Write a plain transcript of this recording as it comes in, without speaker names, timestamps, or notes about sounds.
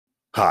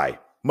Hi,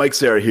 Mike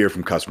Serra here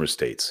from Customer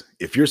States.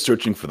 If you're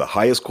searching for the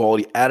highest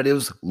quality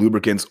additives,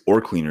 lubricants,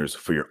 or cleaners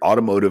for your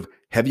automotive,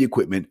 heavy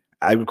equipment,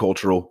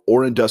 agricultural,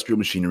 or industrial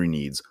machinery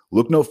needs,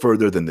 look no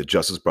further than the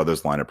Justice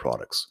Brothers line of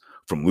products.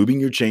 From lubing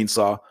your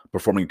chainsaw,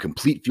 performing a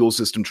complete fuel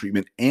system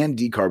treatment and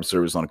decarb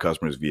service on a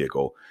customer's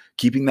vehicle,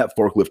 keeping that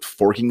forklift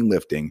forking and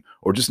lifting,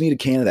 or just need a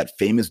can of that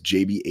famous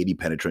JB80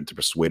 penetrant to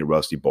persuade a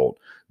rusty bolt,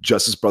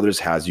 Justice Brothers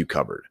has you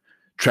covered.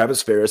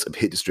 Travis Ferris of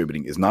Hit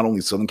Distributing is not only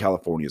Southern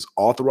California's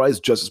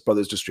authorized Justice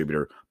Brothers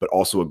distributor, but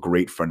also a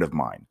great friend of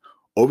mine.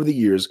 Over the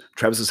years,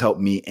 Travis has helped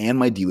me and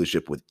my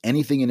dealership with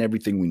anything and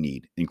everything we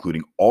need,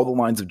 including all the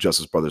lines of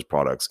Justice Brothers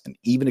products and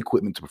even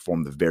equipment to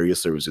perform the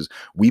various services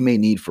we may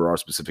need for our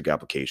specific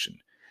application.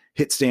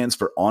 HIT stands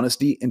for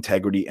honesty,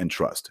 integrity, and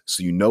trust,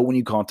 so you know when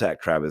you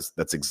contact Travis,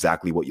 that's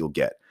exactly what you'll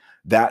get.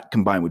 That,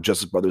 combined with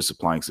Justice Brothers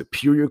supplying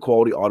superior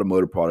quality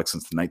automotive products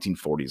since the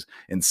 1940s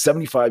and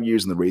 75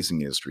 years in the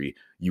racing industry,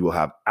 you will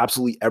have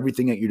absolutely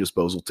everything at your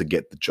disposal to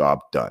get the job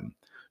done.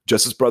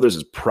 Justice Brothers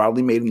is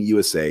proudly made in the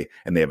USA,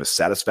 and they have a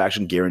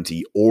satisfaction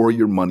guarantee or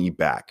your money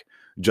back.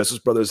 Justice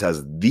Brothers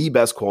has the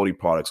best quality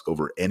products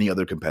over any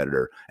other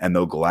competitor, and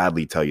they'll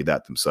gladly tell you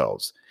that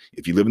themselves.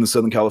 If you live in the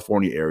Southern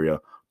California area,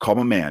 call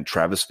my man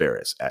Travis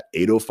Ferris at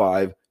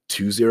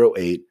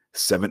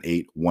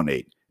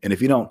 805-208-7818. And if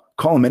you don't,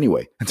 call him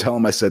anyway and tell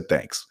him I said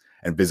thanks.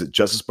 And visit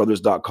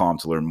justicebrothers.com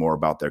to learn more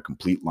about their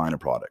complete line of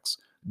products.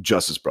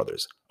 Justice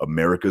Brothers,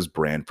 America's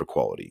brand for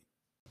quality.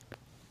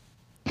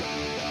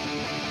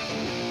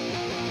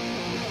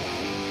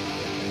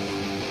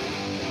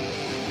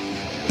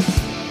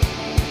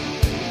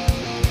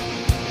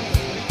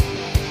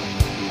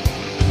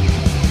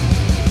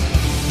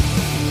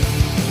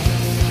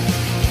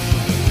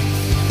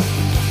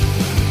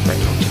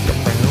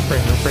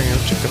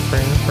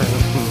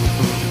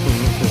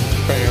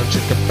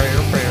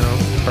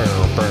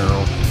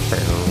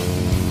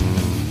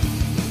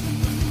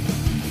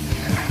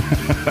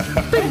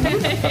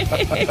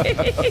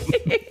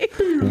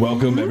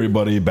 Welcome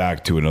everybody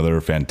back to another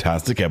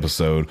fantastic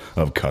episode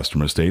of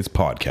Customer States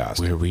Podcast,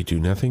 where we do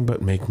nothing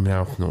but make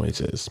mouth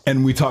noises.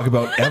 And we talk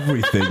about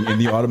everything in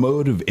the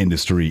automotive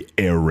industry,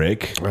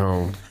 Eric.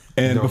 Oh,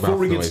 and no before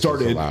we get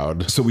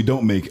started, so we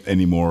don't make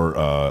any more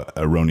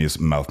erroneous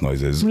mouth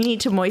noises, we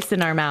need to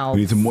moisten our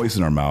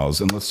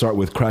mouths. And let's start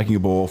with cracking a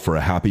bowl for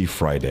a happy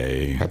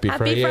Friday. Happy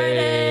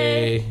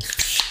Friday.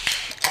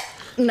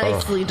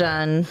 Nicely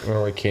done.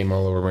 Oh, I came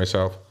all over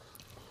myself.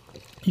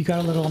 You got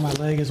a little on my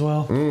leg as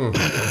well.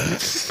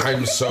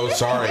 I'm so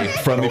sorry.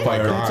 Friendly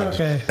fire. It's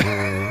okay.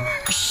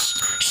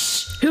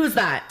 Who's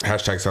that?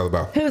 Hashtag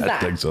Cellabell. Who's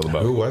that?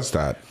 Who was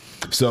that?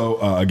 So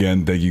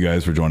again, thank you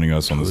guys for joining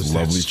us on this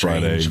lovely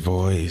Friday.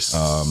 Voice.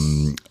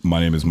 My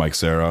name is Mike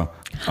Serra.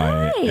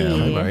 Hi. I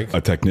am Mike.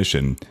 a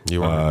technician.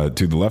 You are.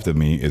 To the left of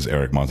me is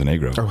Eric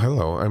Montenegro. Oh,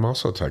 hello. I'm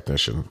also a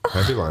technician.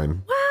 Heavy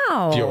line.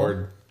 Wow.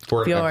 Fjord.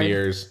 4.5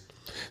 years.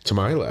 To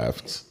my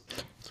left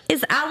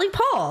is Ali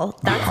Paul.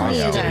 That's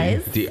me, you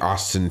guys. The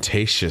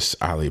ostentatious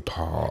Ali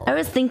Paul. I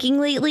was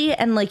thinking lately,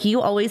 and like you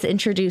always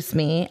introduce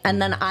me,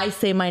 and then I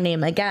say my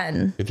name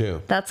again. You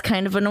do. That's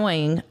kind of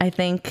annoying. I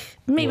think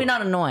maybe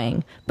not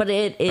annoying, but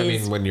it is. I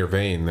mean, when you're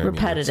vain,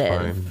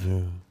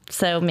 repetitive.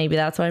 So maybe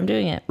that's why I'm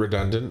doing it.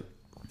 Redundant.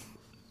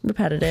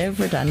 Repetitive.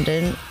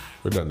 Redundant.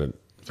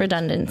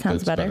 Redundant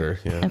sounds better.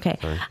 Yeah, okay.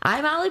 fine.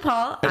 I'm Ali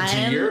Paul. And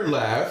to your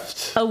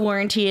left, a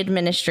warranty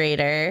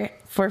administrator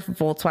for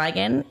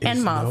Volkswagen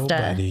and Mazda.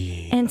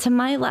 Nobody. And to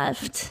my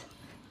left,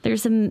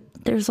 there's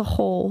a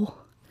hole,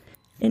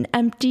 an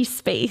empty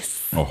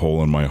space, A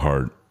hole in my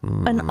heart.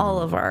 in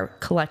all of our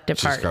collective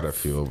she's hearts. got a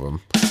few of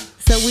them.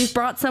 So we've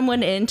brought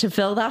someone in to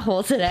fill that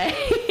hole today.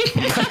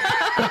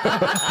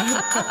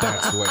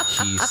 That's what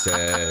he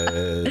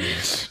said.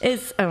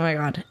 Oh my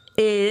God,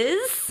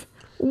 is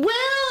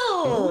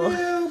Will.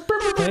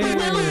 Hey.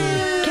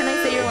 Can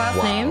I say your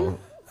last name?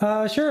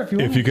 Sure, if you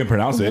want. If you can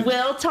pronounce it.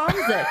 Will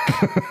Tomzik,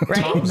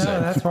 right? No,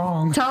 that's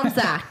wrong. Tom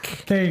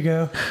Zach. There you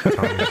go.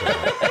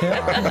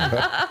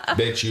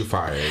 Bitch, you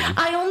fired.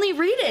 I only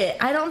read it.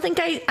 I don't think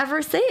I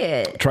ever say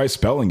it. Try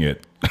spelling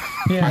it.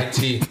 Yeah,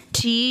 Tomczak.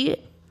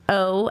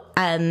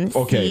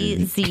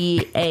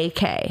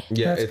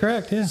 Yeah, that's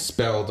correct. Yeah.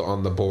 Spelled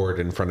on the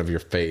board in front of your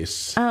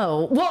face.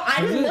 Oh, well,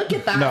 I didn't look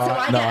at that, so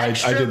I get I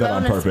extra did that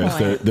on bonus purpose.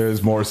 points.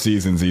 There's more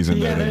C's and Z's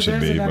in there than there's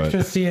should be. an extra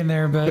But C in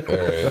there, but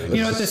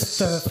you know what?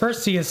 The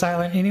first C is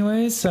silent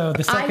anyways, so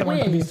the second one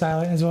can be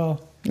silent as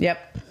well.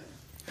 Yep.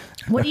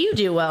 What do you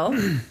do, Will?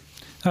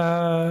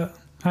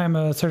 I'm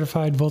a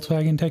certified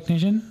Volkswagen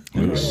technician.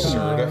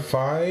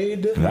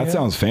 Certified? that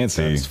sounds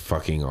fancy. That's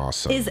fucking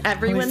awesome. Is At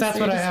everyone least that's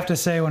what I have to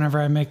say whenever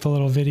I make the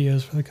little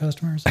videos for the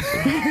customers.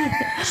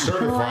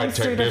 Certified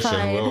technician,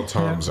 certified. Will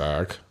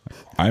Tomczak.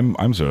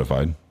 I'm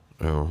certified.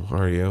 Oh,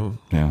 are you?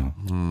 Yeah.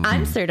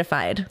 I'm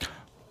certified.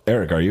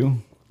 Eric, are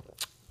you?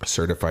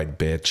 Certified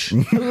bitch.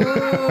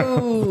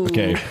 Ooh.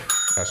 Okay.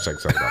 Hashtag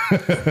sum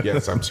it up.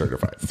 Yes, I'm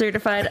certified.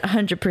 Certified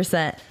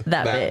 100%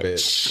 that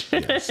bitch.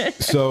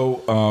 Yes.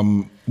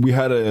 So we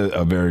had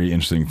a very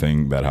interesting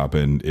thing that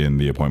happened in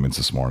the appointments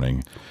this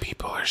morning.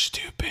 People are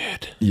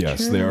stupid.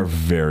 Yes, they are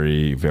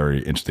very, very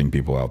interesting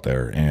people out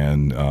there.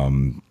 And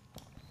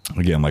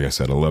again, like I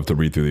said, I love to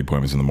read through the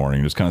appointments in the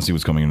morning, just kind of see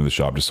what's coming into the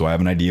shop, just so I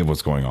have an idea of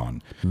what's going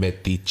on.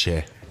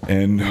 Metiche.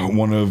 And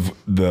one of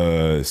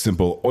the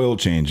simple oil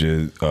change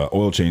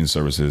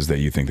services that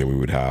you think that we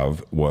would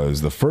have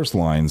was the first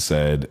line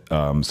said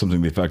something to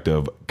the effect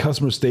of,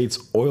 customer states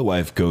oil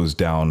life goes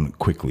down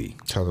quickly.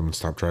 Tell them to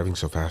stop driving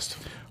so fast.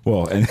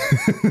 Well, and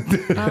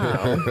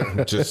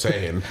Just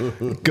saying.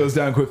 goes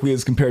down quickly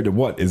as compared to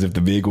what? As if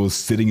the vehicle is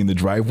sitting in the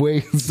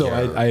driveway. So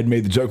Yeah. I had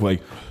made the joke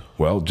like,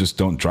 well, just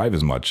don't drive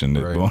as much and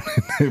Right.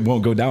 it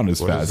won't go down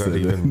as What fast. does that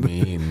even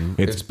mean?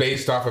 It's- It's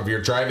based off of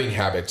your driving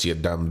habits, you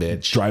dumb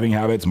bitch. Driving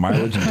habits,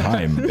 mileage, and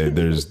time.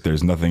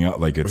 There's nothing else.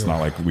 Like, it's not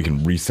like we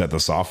can reset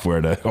the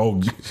software to,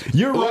 oh,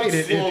 you're right.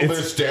 Let's slow It's,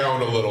 this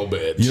down a little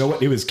bit. you know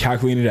what? It was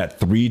calculated at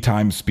 3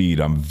 times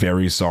speed. I'm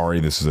very sorry.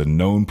 This is a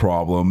known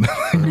problem.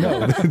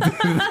 No,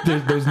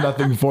 there's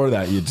nothing for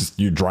that.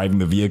 You're driving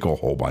the vehicle a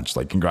whole bunch.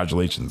 Like,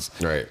 congratulations.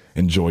 Right.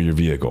 Enjoy your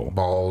vehicle.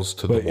 Balls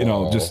to the But, wall. you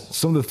know, just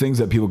some of the things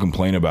that people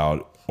complain about,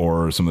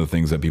 or some of the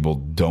things that people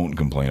don't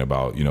complain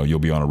about. You know, you'll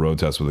be on a road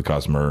test with a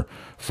customer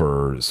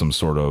for some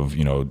sort of,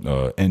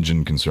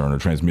 engine concern or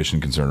transmission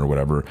concern or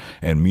whatever.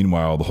 And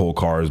meanwhile, the whole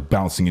car is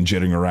bouncing and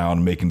jittering around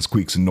and making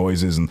squeaks and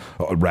noises and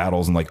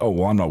rattles. And like, oh,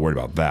 well, I'm not worried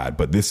about that.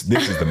 But this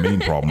is the main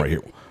problem right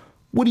here.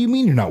 What do you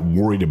mean you're not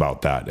worried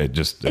about that?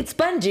 It's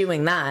been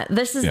doing that.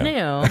 This is Yeah.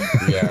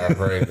 new. Yeah,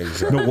 right.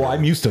 Exactly. no, well,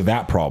 I'm used to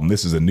that problem.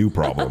 This is a new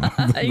problem.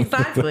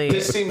 Exactly.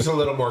 This seems a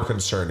little more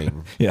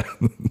concerning. Yeah.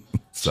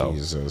 So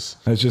Jesus.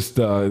 it's just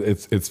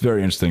it's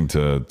very interesting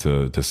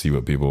to see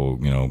what people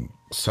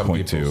Some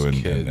point to people's and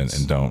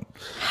kids. don't.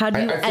 How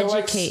do you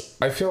educate?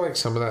 I feel like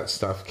some of that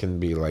stuff can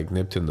be like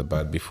nipped in the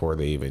bud before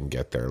they even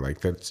get there.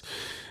 Like that's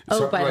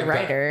something by the like that.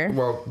 writer.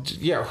 Well,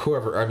 yeah,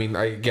 whoever. I mean,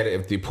 I get it.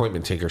 If the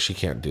appointment taker, she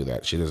can't do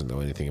that. She doesn't know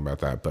anything about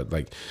that. But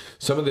like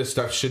some of this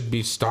stuff should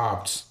be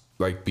stopped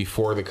like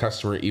before the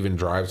customer even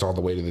drives all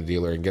the way to the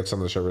dealer and gets on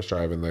the service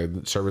drive, and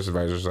the service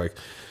advisor's like,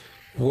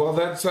 well,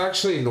 that's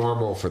actually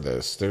normal for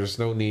this. There's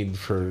no need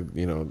for,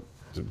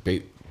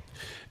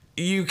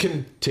 you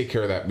can take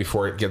care of that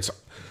before it gets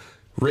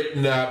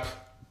written up,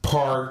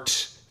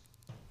 parked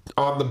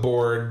on the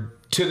board,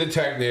 to the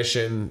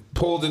technician,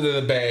 pulled into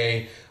the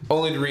bay,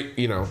 only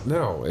to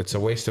no, it's a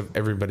waste of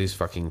everybody's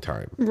fucking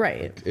time.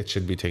 Right. It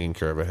should be taken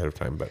care of ahead of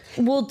time, but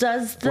Well,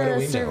 does What do the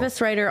we know?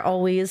 service writer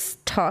always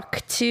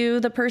talk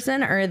to the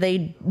person, or are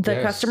they the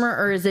Yes. customer,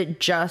 or is it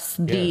just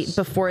Yes.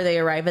 before they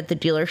arrive at the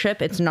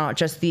dealership? It's not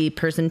just the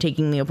person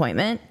taking the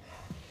appointment.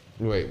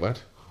 wait,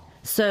 what?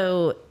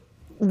 So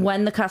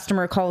when the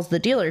customer calls the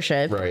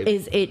dealership, Right.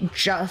 is it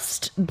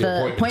just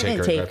the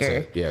appointment taker, taker?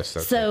 that's it. Yes,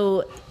 that's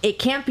so it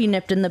can't be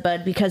nipped in the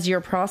bud because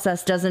your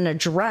process doesn't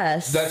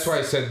address. That's why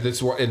I said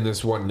this in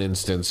this one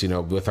instance,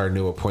 with our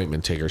new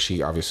appointment taker,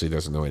 she obviously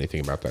doesn't know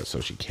anything about that, so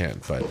she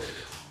can't. But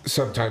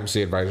sometimes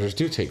the advisors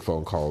do take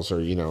phone calls, or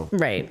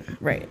Right.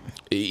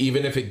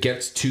 even if it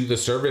gets to the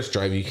service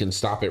drive, you can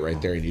stop it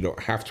right there, and you don't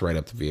have to write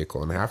up the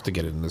vehicle and have to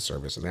get it in the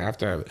service and have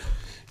to have it.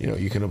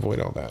 You can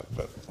avoid all that.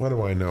 But what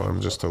do I know?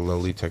 I'm just a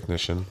lowly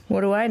technician. What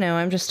do I know?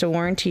 I'm just a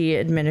warranty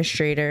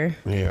administrator.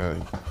 Yeah,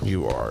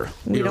 you are.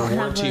 We You're don't a have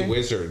warranty a-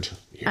 wizard.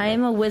 I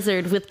am a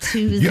wizard with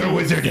 2 Z's. You're a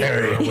wizard,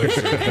 Harry.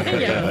 Wizard,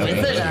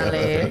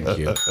 Ali. Thank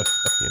you.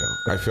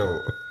 I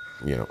feel,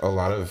 a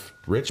lot of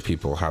rich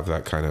people have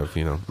that kind of,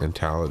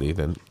 mentality.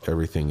 Then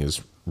everything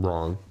is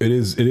wrong. It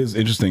is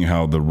interesting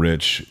how the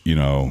rich,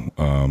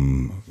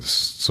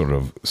 sort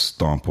of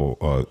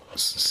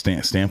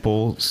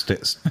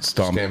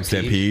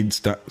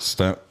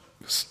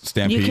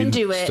stampede. You can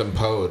do it.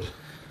 Stampede.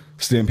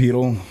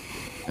 Stampedal.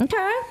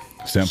 Okay.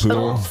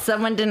 Stampoodle. Oh,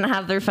 someone didn't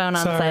have their phone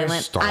on Sorry. silent.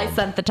 I Stomp.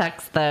 sent the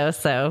text though,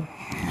 so.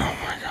 Oh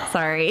my god.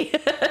 Sorry.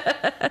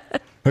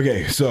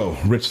 Okay, so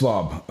Rich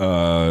Slob,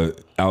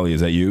 Ali,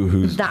 is that you?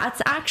 Who's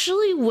That's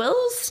actually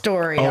Will's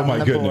story Oh on my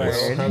the goodness.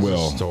 Will board. has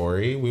Will. a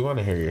story. We want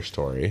to hear your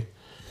story.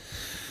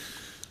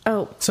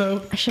 Oh,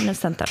 So, I shouldn't have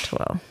sent that to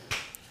Will.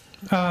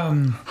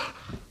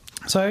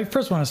 so I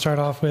first want to start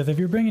off with, if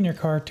you're bringing your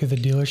car to the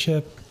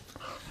dealership,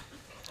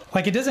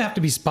 like, it doesn't have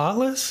to be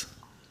spotless,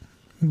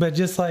 but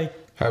just like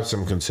Have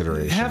some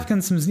consideration. have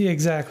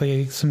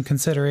some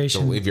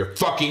consideration. Don't leave your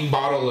fucking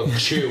bottle of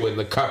chew in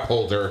the cup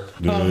holder.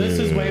 Oh, this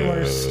is way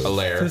worse.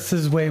 Alaire. This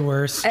is way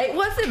worse. It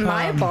wasn't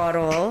my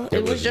bottle.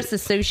 It was just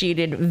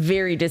associated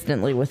very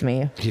distantly with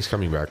me. He's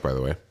coming back, by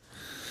the way.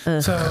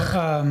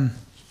 So,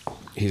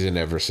 He's in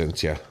ever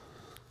since, yeah.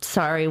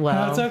 Sorry, Will.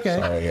 no, it's okay.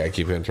 Sorry, I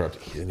keep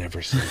interrupting. He's in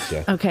ever since,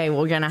 yeah. Okay,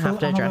 we're gonna have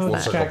to I'm a address little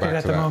that. circle distracted back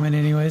at to the that. moment,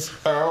 anyways.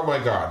 Oh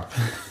my god.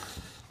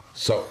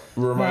 So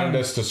remind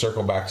Um, us to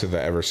circle back to the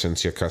ever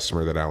since you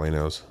customer that Ali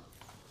knows.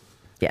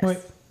 Yes. Wait,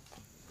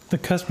 the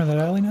customer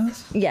that Ali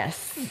knows?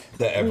 Yes.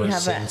 The ever We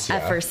have since a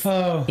yeah. first.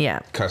 Oh, Yeah.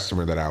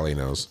 customer that Ali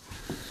knows.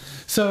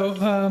 So,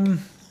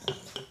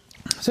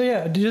 so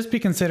yeah, just be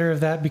considerate of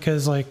that,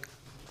 because like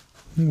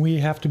we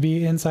have to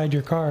be inside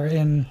your car.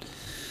 And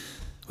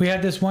we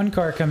had this one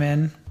car come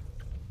in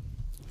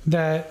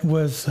that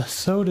was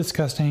so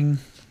disgusting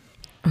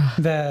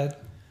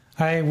that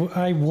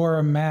I wore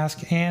a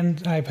mask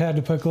and I had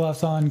to put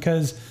gloves on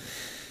because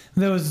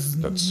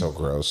That's so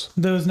gross.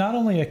 there was not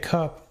only a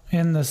cup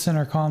in the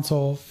center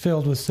console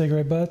filled with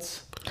cigarette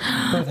butts,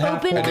 but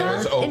half Open full.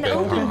 cup? An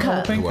open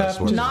cup. Open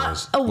cup.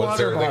 Not a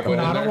water bottle.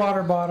 Not a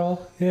water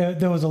bottle. Yeah,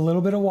 there was a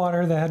little bit of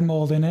water that had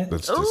mold in it.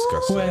 That's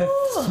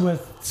disgusting.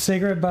 With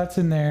cigarette butts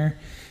in there.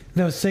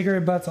 Those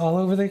cigarette butts all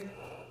over the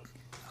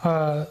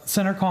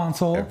center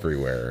console.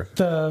 Everywhere.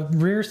 The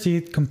rear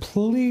seat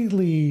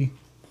completely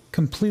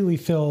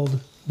filled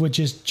with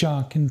just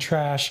junk and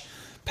trash.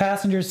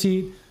 Passenger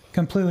seat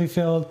completely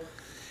filled.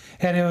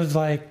 And it was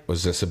like,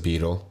 Was this a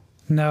beetle?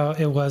 no,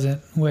 it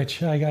wasn't.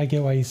 Which I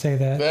get why you say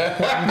that.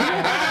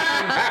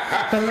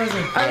 But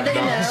listen, Are they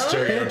Not no?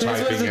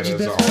 stereotyping it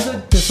as all.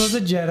 this was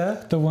a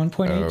Jetta, the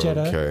 1.8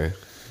 Jetta. Okay.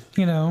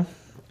 You know,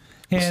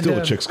 and Still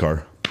a chick's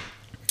car.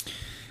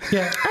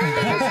 yeah.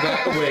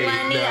 Wait,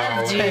 Plenty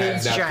no. of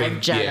dudes drive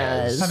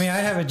Jettas. I mean, I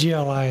have a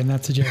GLI, and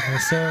that's a Jetta,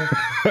 so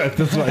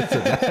That's why I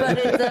said that. But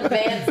it's a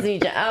fancy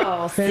Jetta.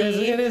 Oh, see?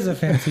 it is a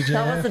fancy Jetta.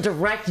 That was a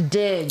direct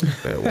dig.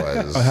 It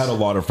was. I had a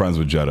lot of friends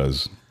with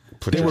Jettas.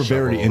 Put They your were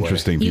very shovel away.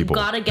 interesting You people.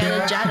 gotta get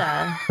a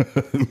Jetta.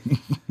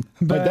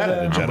 My dad had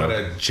a I'm Jetta.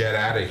 gonna jet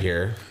out of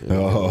here.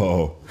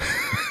 Oh,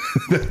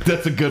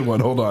 that's a good one.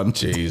 Hold on.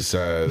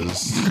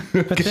 Jesus.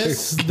 But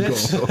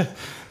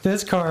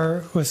this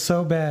car was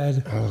so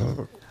bad.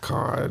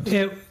 God.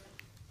 It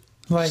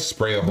like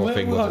Spray the whole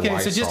thing with okay.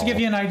 So just to Lysol. give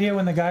you an idea,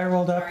 when the guy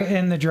rolled up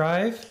in the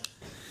drive,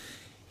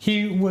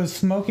 he was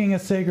smoking a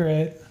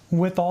cigarette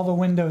with all the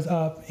windows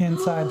up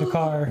inside the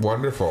car.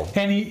 Wonderful.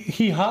 And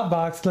he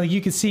hotboxed, like you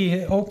could see,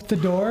 he opened the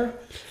door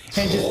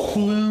and just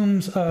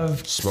plumes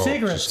of Smoke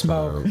cigarette just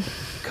smoke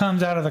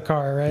comes out of the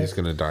car, right? He's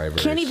gonna die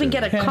very Can't even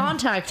soon. get a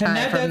contact time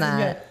from doesn't-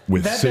 that.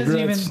 With that doesn't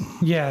cigarettes?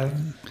 yeah.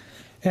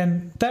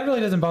 And that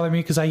really doesn't bother me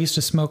because I used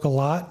to smoke a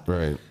lot.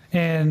 Right.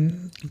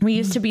 And We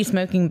used to be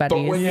smoking But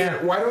buddies. when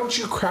Yeah. why don't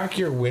you crack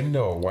your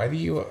window? Why do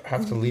you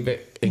have to leave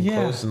it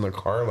enclosed in the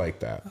car like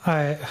that?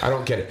 I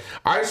don't get it.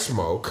 I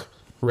smoke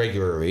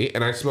regularly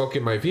and I smoke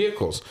in my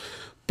vehicles,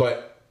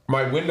 but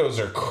my windows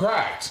are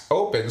cracked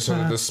open so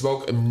that the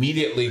smoke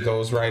immediately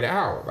goes right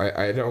out.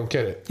 I don't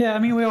get it. yeah, I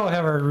mean, we all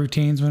have our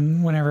routines.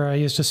 Whenever I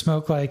used to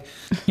smoke, like,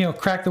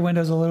 crack the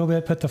windows a little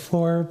bit, put the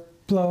floor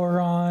blower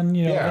on,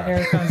 Yeah. the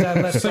air comes out,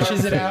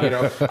 pushes it out. You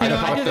know, I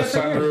pop did the it for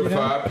years,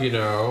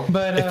 sunroof up,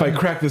 But If I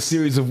crack the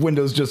series of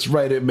windows just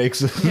right, it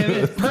makes it.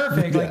 it's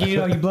perfect. Like,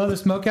 you blow the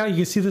smoke out, you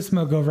can see the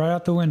smoke go right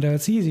out the window.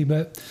 It's easy.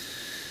 But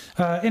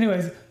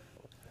anyways,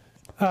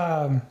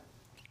 I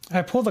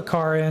pull the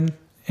car in,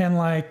 and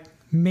like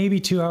maybe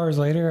 2 hours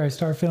later, I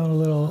start feeling a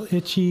little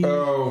itchy in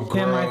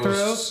my throat.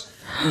 gross.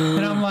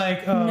 And I'm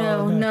like,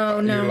 oh, No.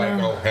 You're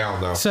like, oh, hell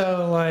no.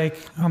 So like,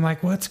 I'm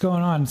like, what's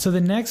going on? So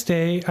the next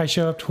day I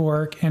show up to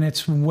work and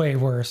it's way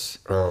worse.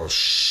 Oh,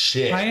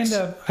 shit.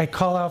 I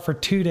call out for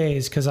 2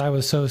 days because I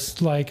was so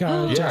like,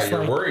 I was Yeah, just you're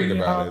like, worried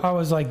about it. I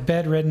was like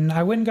bedridden.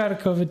 I went and got a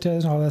COVID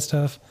test and all that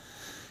stuff.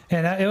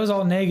 And it was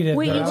all negative.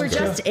 Wait, but you I were was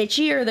just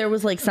itchy, or there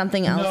was like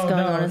something else going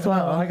on as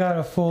well? No, I got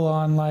a full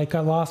on, like, I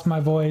lost my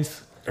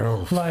voice.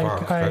 Oh, Like,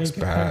 fuck. That's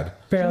bad. I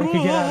barely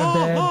could get out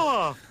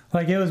of bed.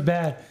 Like, it was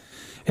bad.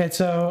 And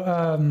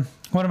so,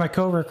 one of my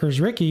coworkers,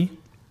 Ricky,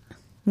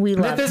 We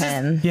love this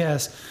him.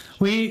 yes,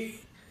 I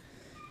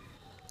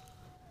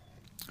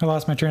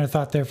lost my train of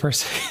thought there for a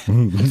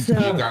second. You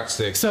got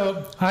sick.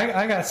 So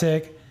I got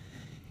sick,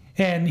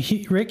 and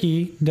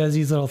Ricky does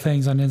these little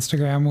things on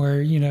Instagram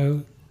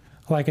where,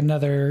 like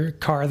another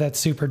car that's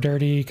super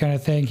dirty kind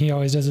of thing. He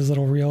always does his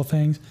little reel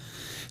things.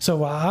 So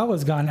while I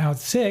was gone out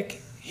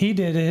sick, he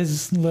did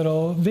his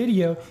little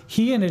video.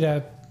 He ended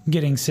up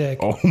getting sick.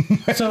 Oh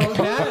So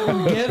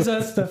that gives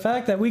us the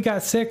fact that we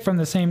got sick from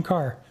the same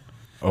car.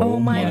 Oh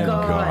my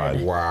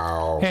God.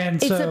 Wow. And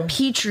It's so a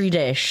petri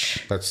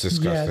dish. That's yeah,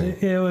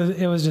 disgusting.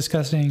 it was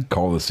disgusting.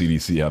 Call the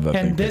CDC. Have that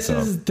thing And picked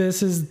up.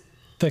 this is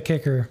the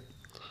kicker.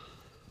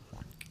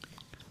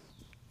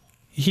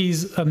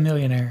 He's a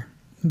millionaire.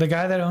 The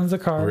guy that owns the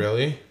car.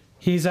 Really?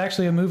 He's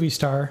actually a movie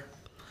star.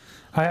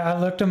 I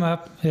looked him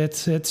up.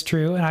 It's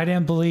true, and I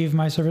didn't believe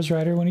my service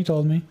writer when he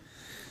told me.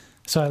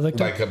 So I looked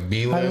Like up. a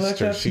B-list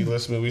looked or up-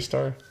 C-list movie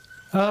star?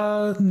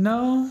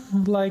 No,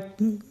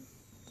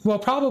 well,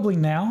 probably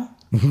now.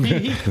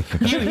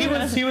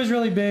 He was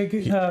really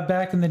big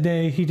back in the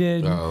day. He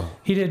did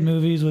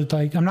movies with,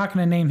 like, I'm not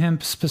going to name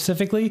him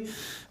specifically,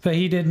 but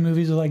he did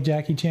movies with like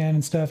Jackie Chan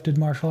and stuff. Did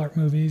martial art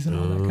movies and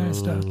all that kind of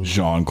stuff.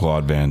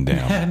 Jean-Claude Van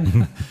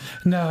Damme.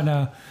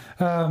 No.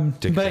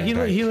 Dick But Van he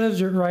Dyke.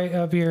 lives right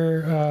up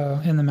here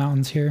in the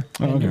mountains here.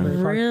 in Newbury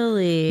Park.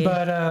 Really?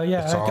 But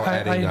It's all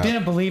adding I up.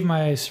 didn't believe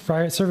my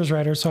service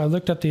writer, so I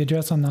looked up the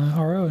address on the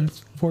RO, and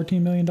it's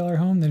 $14 million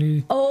home that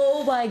he.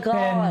 Oh my God.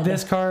 And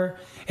this car,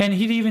 and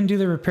he'd even do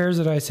the repairs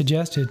that I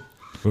suggested.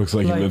 Looks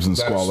like he lives in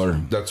squalor.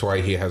 That's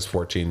why he has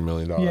 $14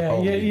 million Yeah,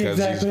 home, yeah, because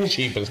exactly. he's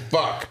cheap as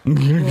fuck.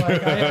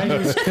 Like, I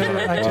just couldn't.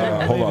 I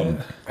couldn't Hold believe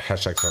on.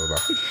 Hashtag sell about.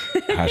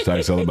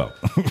 Hashtag sell about.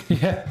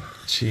 it. Yeah.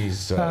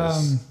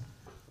 Jesus.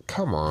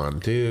 Come on,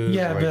 dude.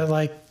 Yeah, but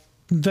like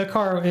the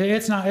car,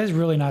 it's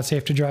really not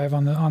safe to drive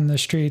on the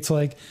streets.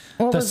 Like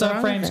What the was wrong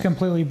with subframe's it?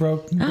 completely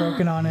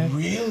broken on it.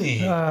 Really?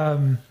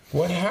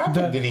 What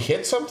happened? Did he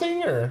hit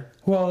something or?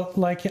 Well,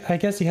 like I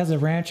guess he has a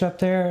ranch up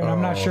there, and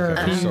I'm not sure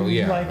okay. if he So,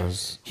 yeah, like it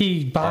was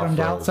he bottomed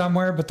out off-road.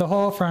 somewhere, but the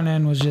whole front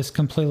end was just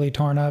completely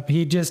torn up.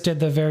 He just did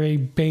the very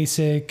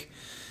basic,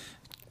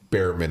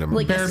 Bare minimum.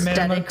 Like Bare minimum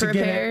aesthetic to get it.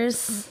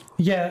 repairs.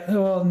 yeah.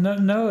 Well,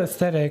 no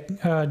aesthetic,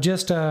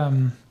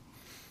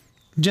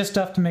 just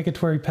stuff to make it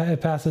to where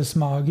it passes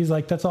smog. He's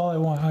like, that's all I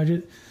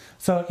want.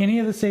 So any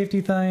of the safety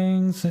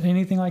things,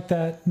 anything like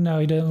that, no,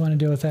 he doesn't want to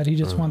deal with that. He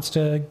just wants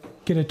to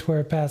get it to where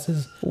it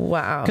passes.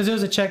 Wow. Because it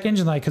was a check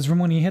engine light. Because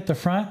when he hit the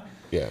front,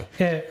 Yeah.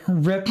 it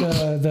ripped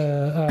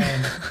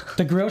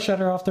the grill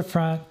shutter off the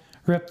front,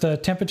 ripped the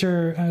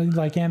temperature,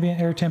 like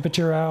ambient air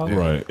temperature out,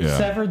 Right, yeah.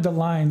 severed the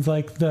lines.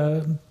 Like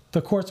the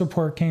quartz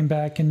report came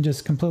back and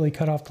just completely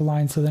cut off the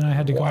line. So then I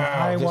had to go on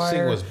Wow, this thing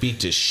iWire was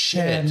beat to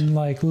shit. and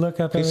like look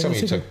up Please tell me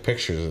you everything. took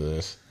pictures of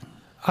this.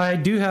 I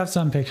do have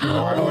some pictures. You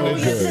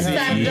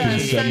can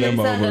send them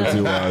over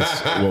to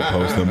us. We'll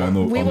post them on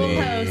the, We on will the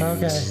post.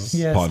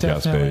 Okay. Yes, Podcast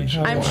definitely. page.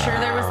 I I'm will. sure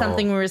there was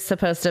something we were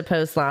supposed to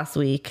post last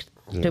week.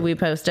 Did we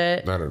post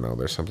it? I don't know.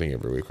 There's something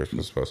every week we're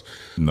supposed to post.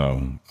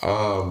 No.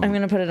 I'm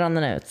going to put it on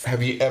the notes.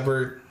 Have you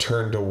ever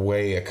turned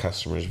away a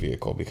customer's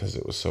vehicle because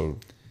it was so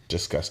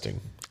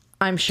disgusting?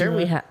 I'm sure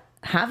we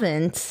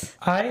haven't.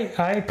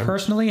 I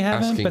personally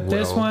haven't, asking but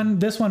this Will.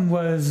 one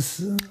was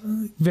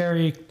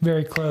very,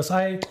 very close.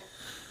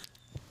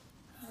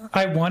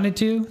 I wanted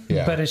to,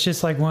 Yeah. but it's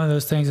just like one of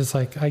those things. It's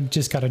like I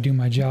just got to do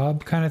my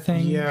job, kind of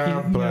thing. Yeah, You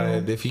know?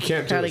 but if you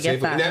can't do Gotta it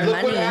get safely, that now look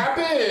what money.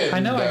 happened. I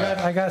know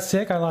I got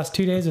sick. I lost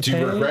 2 days of Do you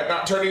pay. regret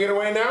not turning it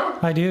away now?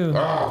 I do,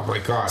 Oh my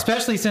god!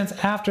 especially since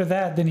after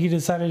that, then he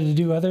decided to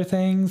do other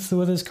things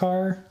with his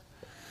car.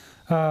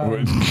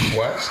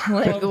 What?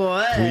 Like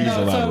what? Please No,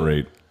 so-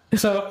 elaborate.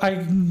 So I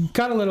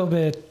got a little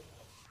bit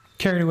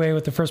carried away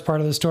with the first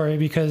part of the story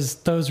because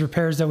those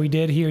repairs that we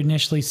did, he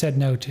initially said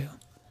no to.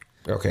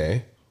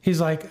 Okay. He's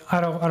like,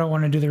 I don't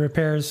want to do the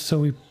repairs, so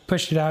we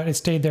pushed it out. It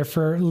stayed there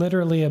for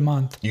literally a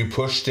month. You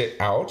pushed it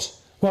out.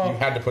 Well- You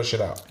had to push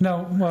it out.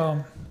 No,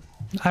 well,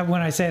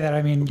 when I say that,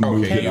 I mean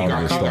Moved Okay, it you out of got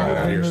your it stall. out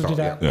of your moved stall. it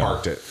Yeah, out. Yeah.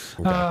 parked it.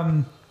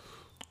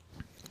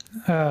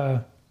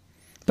 Okay.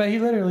 But he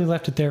literally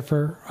left it there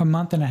for a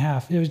month and a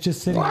half. It was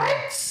just sitting there.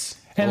 What?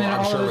 And Well, then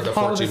I'm all sure of with a- the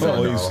all of a 14 sudden-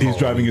 million Well, he's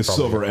driving his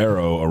silver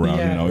arrow around.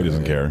 Yeah. You know, he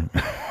doesn't care.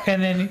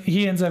 And then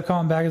he ends up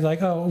calling back. He's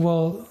like, oh,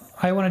 well,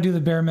 I want to do the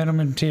bare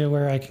minimum to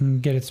where I can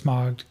get it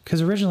smogged.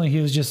 Because originally he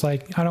was just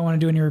like, I don't want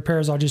to do any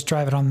repairs. I'll just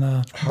drive it on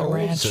the How old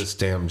is ranch. this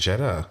damn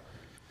Jetta?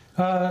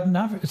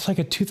 It's like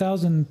a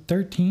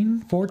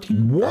 2013,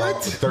 14.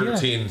 What?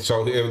 13.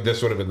 So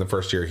this would have been the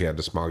first year he had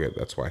to smog it.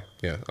 That's why.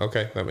 Yeah.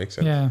 Okay. That makes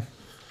sense. Yeah.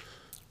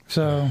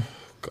 So,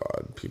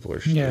 God, people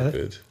are yeah,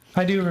 stupid.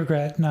 I do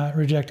regret not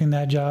rejecting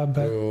that job,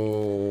 but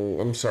Oh,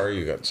 I'm sorry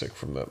you got sick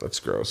from that. That's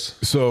gross.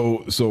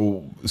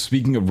 So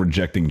speaking of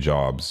rejecting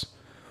jobs,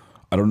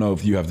 I don't know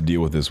if you have to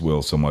deal with this,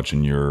 Will, so much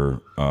in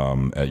your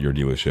at your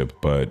dealership,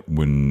 but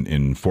when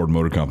in Ford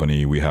Motor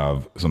Company we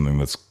have something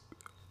that's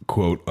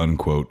quote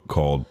unquote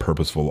called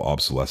purposeful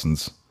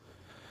obsolescence.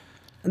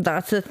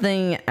 That's a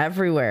thing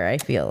everywhere, I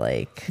feel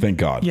like. Thank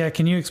God. yeah,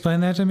 can you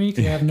explain that to me?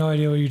 'Cause I have no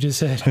idea what you just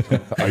said.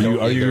 Are you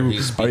don't either.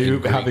 He's are speaking you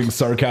Greek. having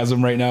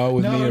sarcasm right now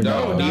with No, me or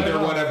no, no? not Neither at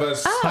all. one of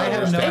us. I have no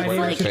understand idea what what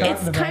you're Like, you're saying.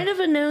 talking it's about. kind of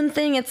a known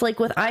thing. It's like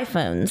with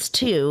iPhones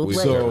too. We've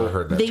Like, never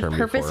heard that they term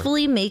before.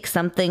 purposefully make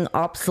something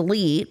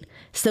obsolete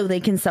so they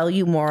can sell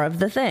you more of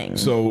the thing.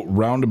 So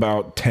round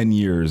about 10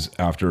 years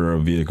after a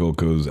vehicle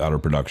goes out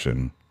of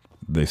production,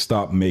 they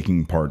stop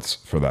making parts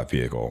for that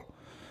vehicle.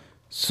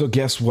 So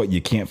guess what?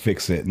 You can't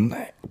fix it.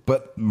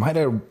 But might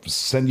I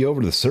send you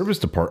over to the service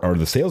department or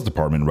the sales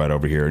department right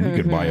over here, and you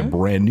could buy a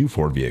brand new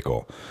Ford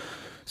vehicle.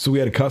 So we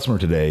had a customer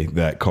today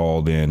that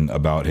called in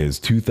about his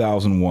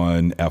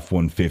 2001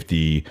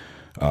 F-150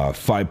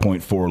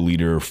 5.4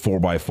 liter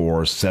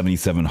 4x4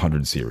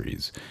 7700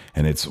 series,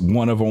 and it's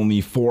one of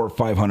only 400 or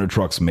 500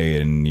 trucks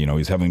made. And you know,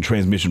 he's having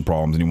transmission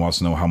problems, and he wants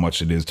to know how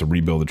much it is to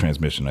rebuild the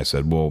transmission. I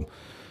said, well,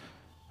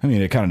 I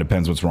mean, it kind of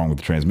depends what's wrong with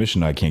the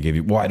transmission. I can't give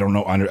you. Well, I don't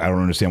know. I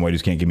don't understand why you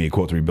just can't give me a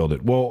quote to rebuild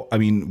it. Well, I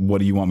mean, what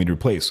do you want me to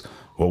replace?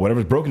 Well,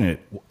 whatever's broken in it.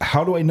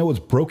 How do I know it's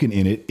broken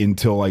in it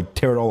until I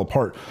tear it all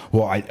apart?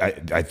 Well, I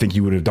think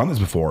you would have done this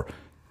before.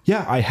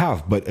 Yeah, I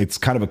have, but it's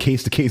kind of a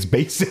case to case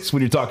basis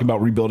when you're talking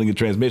about rebuilding a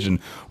transmission.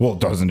 Well,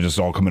 doesn't it just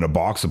all come in a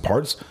box of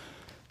parts?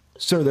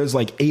 Sir, there's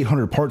like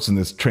 800 parts in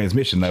this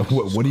transmission.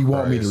 What do you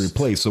want me to Christ.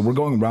 replace? So we're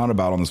going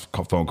roundabout on this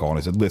phone call, and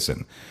I said,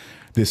 listen,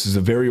 this is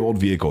a very old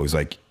vehicle. He's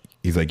like,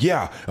 He's like,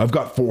 yeah, I've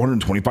got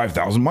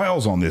 425,000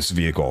 miles on this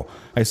vehicle.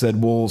 I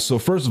said, well, so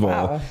first of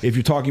all, if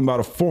you're talking about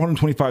a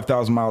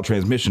 425,000 mile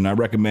transmission, I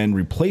recommend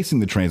replacing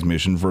the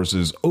transmission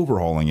versus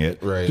overhauling it,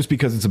 just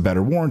because it's a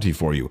better warranty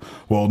for you.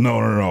 Well,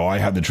 no. I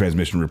had the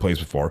transmission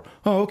replaced before.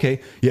 Oh,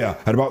 okay. Yeah,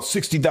 at about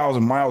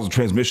 60,000 miles, the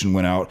transmission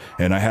went out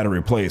and I had it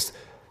replaced.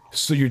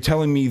 So you're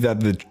telling me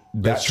that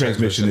that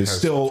transmission is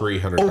still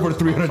over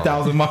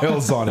 300,000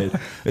 miles on it?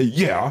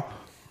 Yeah.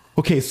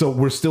 Okay, so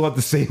we're still at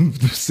the same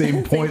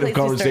point of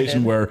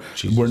conversation where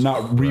we're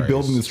not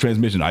rebuilding this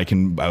transmission.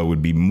 I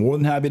would be more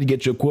than happy to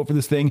get you a quote for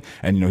this thing.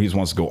 And, he just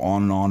wants to go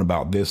on and on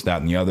about this,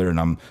 that, and the other.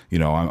 And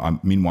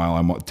meanwhile,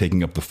 I'm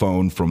taking up the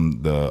phone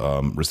from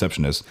the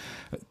receptionist.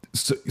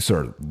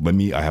 Sir,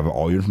 I have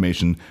all your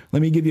information.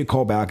 Let me give you a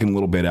call back in a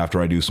little bit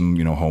after I do some,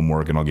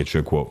 homework, and I'll get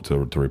you a quote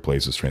to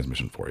replace this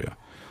transmission for you.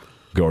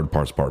 Go to the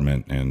parts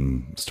department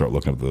and start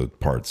looking up the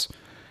parts.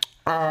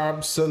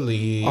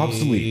 Obsolete.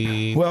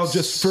 Well,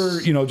 just for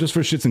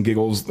shits and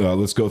giggles,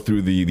 let's go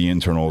through the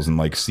internals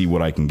and see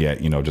what I can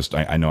get. I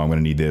know I'm going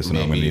to need this and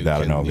I'm going to need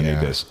that and I'm going to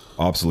need this.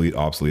 Obsolete.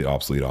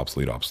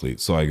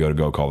 So I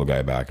go call the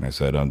guy back and I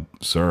said,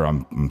 sir,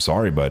 I'm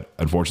sorry, but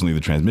unfortunately the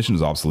transmission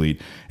is obsolete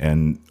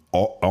and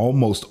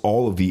almost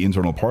all of the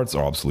internal parts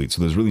are obsolete. So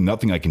there's really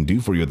nothing I can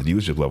do for you at the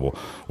dealership level.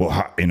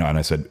 Well, and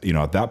I said,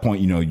 at that point,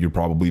 you're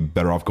probably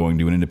better off going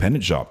to an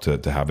independent shop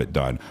to have it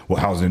done. Well,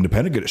 how's an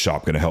independent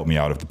shop going to help me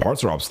out if the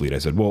parts are obsolete? I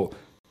said, well,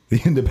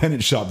 the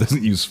independent shop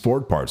doesn't use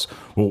Ford parts.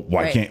 Well,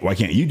 why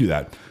can't you do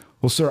that?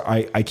 Well, sir,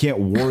 I can't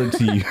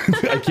warranty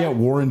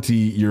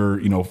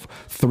your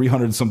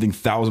 300 something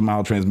thousand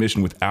mile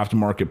transmission with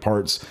aftermarket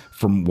parts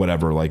from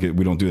whatever. We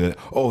don't do that.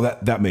 Oh,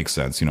 that makes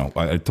sense.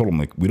 I told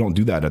him we don't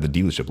do that at the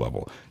dealership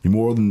level. You're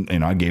more than,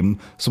 and I gave him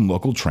some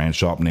local trans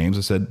shop names.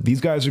 I said,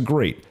 these guys are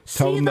great.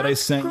 Tell them that I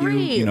sent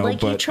you.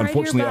 But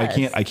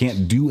unfortunately I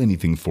can't do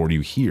anything for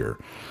you here.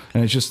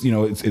 And it's just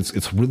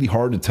it's really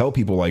hard to tell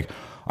people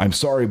I'm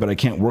sorry, but I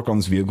can't work on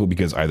this vehicle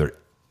because either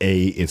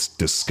A, it's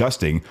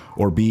disgusting,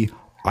 or B,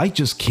 I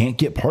just can't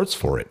get parts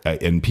for it.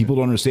 And people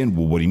don't understand,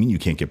 well, what do you mean you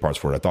can't get parts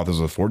for it? I thought this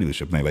was a Ford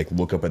dealership. And they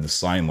look up at the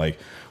sign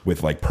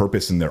with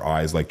purpose in their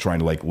eyes, trying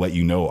to let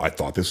you know, I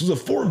thought this was a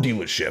Ford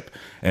dealership.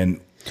 And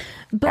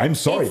I'm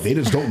sorry, they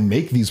just don't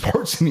make these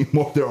parts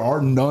anymore. There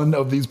are none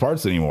of these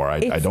parts anymore.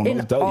 I don't know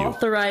what to tell you. It's an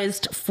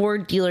authorized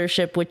Ford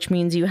dealership, which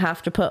means you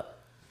have to put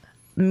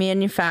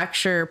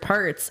manufacturer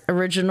parts,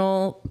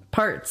 original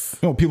parts.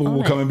 People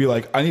will come and be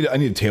like, I need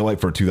a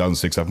taillight for a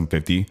 2006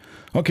 F-150.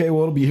 Okay,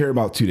 well, it'll be here in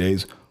about 2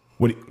 days.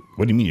 What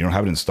do you mean? You don't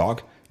have it in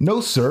stock?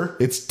 No, sir.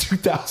 It's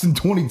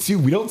 2022.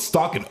 We don't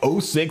stock an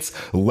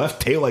 06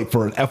 left taillight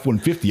for an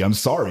F-150. I'm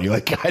sorry.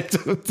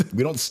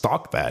 We don't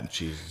stock that.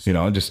 Jesus.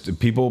 Just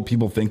people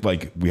think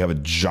we have a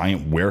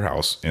giant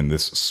warehouse in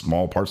this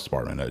small parts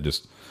department. I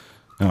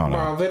don't know.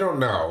 Well, they don't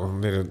know.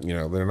 They're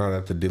not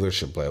at the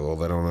dealership level.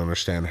 They don't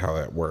understand how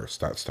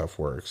that stuff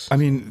works. I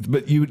mean,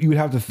 but you would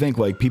have to think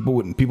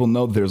people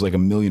know there's a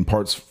million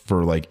parts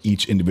for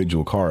each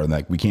individual car,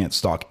 and we can't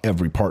stock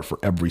every part for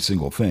every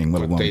single thing,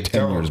 let alone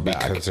 10 years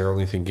back. Because they're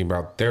only thinking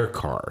about their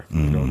car.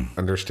 They don't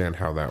understand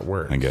how that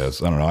works. I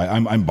guess. I don't know.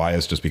 I'm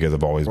biased just because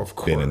I've always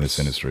been in this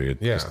industry.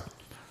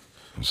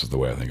 This is the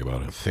way I think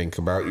about it. Think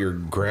about your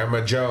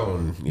Grandma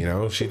Joan.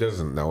 She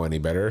doesn't know any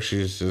better.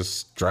 She's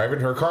just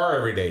driving her car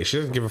every day. She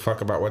doesn't give a fuck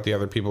about what the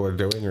other people are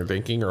doing or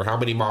thinking or how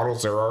many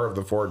models there are of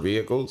the Ford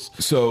vehicles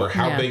or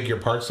how big your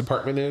parts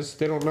department is.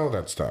 They don't know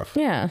that stuff.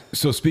 Yeah.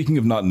 So speaking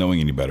of not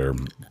knowing any better,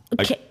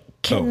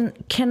 can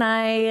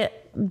I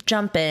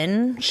jump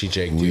in? She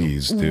jaked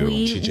Please you.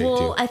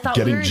 do. I thought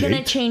we were going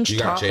to change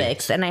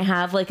topics, and I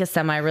have a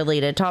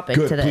semi-related topic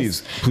to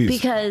this. Please.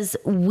 Because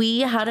we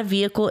had a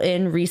vehicle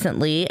in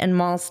recently in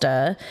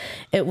Mazda.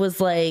 It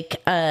was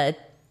a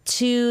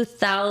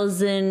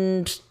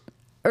 2000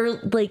 or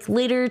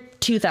later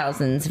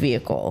 2000s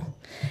vehicle.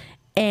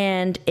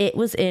 And it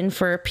was in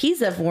for a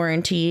PZEV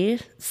warranty.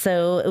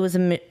 So it was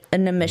an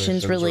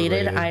emissions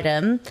related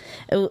item.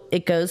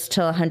 It goes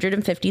to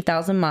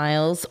 150,000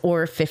 miles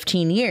or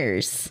 15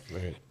 years.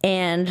 Right.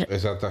 And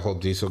is that the whole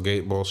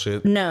Dieselgate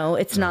bullshit? No,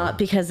 it's not,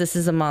 because this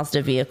is a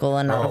Mazda vehicle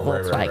and not a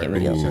Volkswagen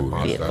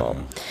vehicle.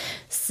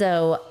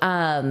 So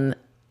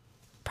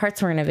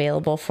parts weren't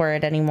available for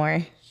it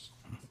anymore.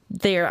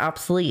 They're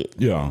obsolete.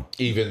 Yeah.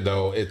 Even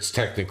though it's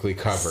technically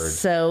covered.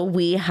 So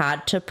we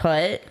had to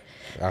put...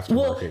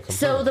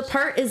 so the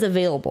part is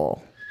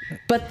available,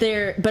 but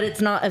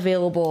it's not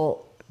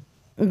available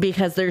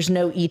because there's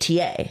no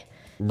ETA.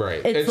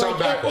 Right. It's on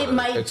back order. It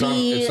might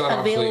be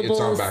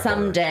available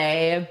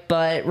someday,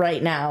 but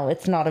right now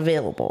it's not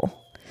available.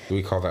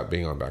 We call that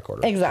being on back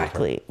order.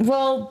 Exactly.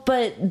 Well,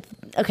 but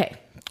okay,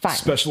 fine.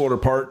 Special order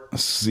part.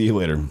 See you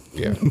later.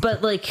 Yeah.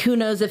 But who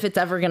knows if it's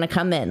ever going to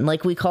come in?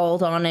 We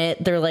called on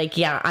it. They're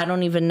I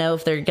don't even know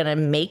if they're going to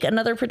make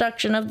another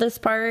production of this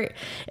part.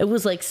 It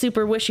was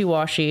super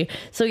wishy-washy.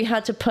 So you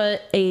had to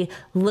put a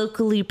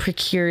locally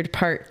procured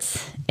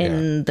parts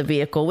in the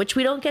vehicle, which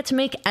we don't get to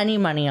make any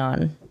money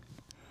on.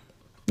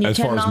 As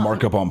far as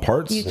markup on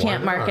parts? You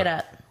can't mark it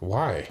up.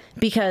 Why?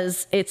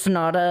 Because it's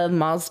not a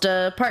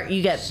Mazda part.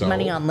 You get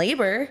money on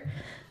labor,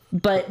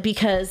 but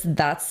because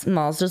that's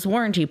Mazda's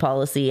warranty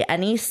policy.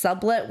 Any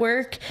sublet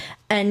work,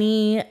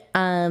 any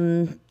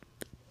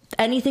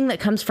anything that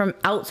comes from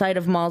outside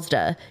of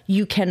Mazda,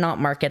 you cannot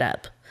mark it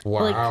up.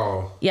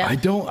 Wow. Yeah. I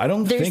don't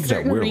There's think that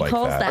certain we're like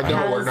recalls that. No,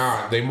 has- we're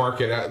not. They mark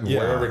it at Yeah.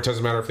 wherever. It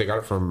doesn't matter if they got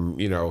it from,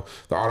 the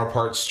auto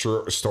parts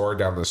store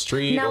down the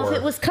street. Now, or, if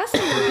it was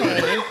customer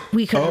pay,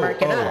 we could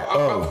mark it up.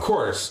 Of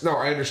course. No,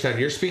 I understand.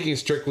 You're speaking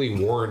strictly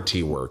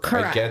warranty work.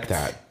 I get Correct.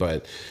 that.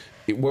 But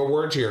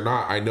warranty or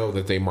not, I know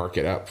that they mark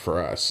it up for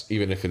us,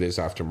 even if it is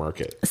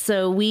aftermarket.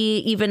 So we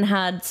even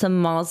had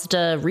some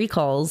Mazda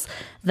recalls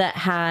that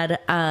had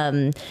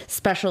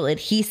special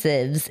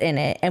adhesives in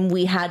it, and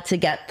we had to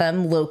get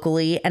them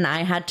locally, and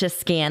I had to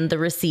scan the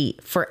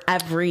receipt for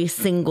every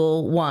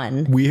single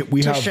one We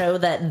to have- show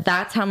that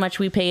that's how much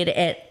we paid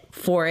it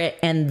for it,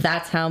 and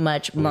that's how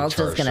much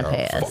Mazda's going to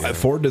pay us.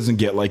 Ford doesn't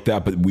get like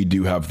that, but we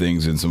do have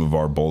things in some of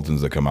our Boltons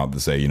that come out that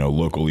say,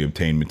 locally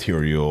obtained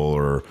material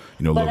or,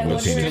 But I locally wonder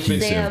obtained if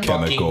adhesive, Sam-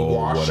 chemical,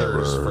 washers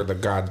for whatever. the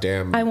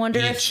goddamn. I wonder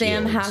if heat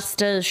Sam shields. has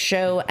to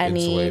show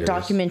any Insulators.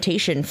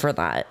 documentation for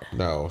that.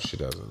 No, she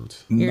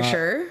doesn't. You're Not-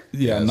 sure?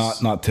 Yeah,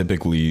 Yes. not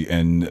typically.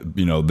 And,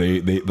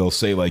 they'll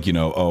say like,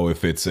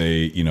 if it's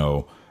a,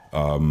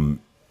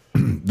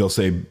 they'll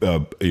say,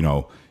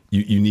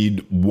 you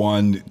need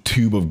one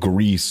tube of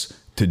grease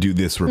to do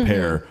this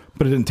repair,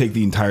 but it didn't take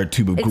the entire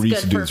tube of It's grease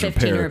good to do for this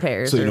 15 repair.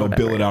 repairs So, or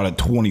bill it whatever. out at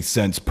 20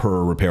 cents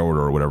per repair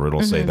order or whatever.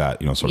 It'll say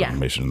that, sort of Yeah.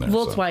 information in there. so.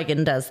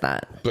 Volkswagen does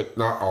that. But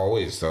not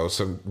always though.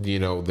 Some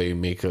they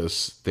make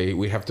us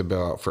we have to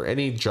bill out for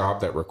any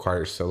job that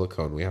requires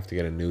silicone. We have to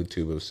get a new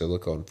tube of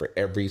silicone for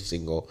every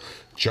single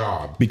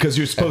job. Because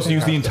you're supposed to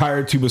use the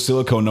entire tube of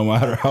silicone no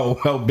matter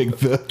how big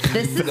the...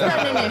 This has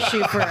been an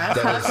issue for us,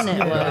 hasn't it,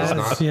 That is Will?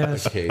 not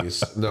Yes. the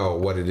case. No,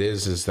 what it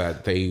is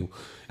that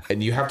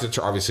and you have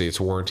to obviously it's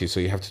warranty, so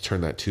you have to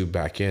turn that tube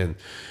back in.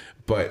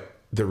 But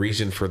the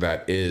reason for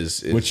that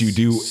is Which you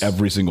do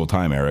every single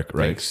time, Eric,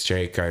 right? Thanks,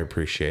 Jake. I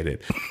appreciate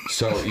it.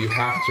 So you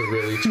have to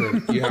really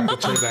turn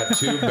that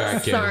tube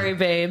back in. Sorry,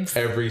 babes.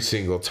 Every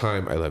single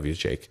time. I love you,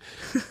 Jake.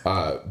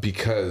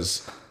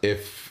 Because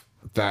if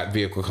that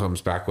vehicle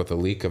comes back with a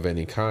leak of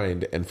any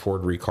kind and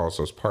Ford recalls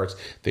those parts,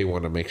 they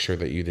want to make sure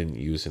that you didn't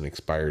use an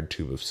expired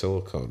tube of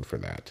silicone for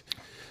that.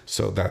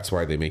 So that's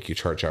why they make you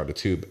charge out a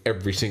tube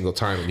every single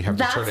time, and you have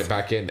to turn That's- it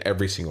back in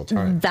every single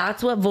time.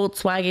 That's what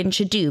Volkswagen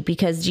should do,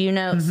 because do you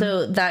know,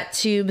 so that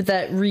tube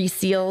that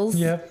reseals.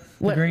 Yep.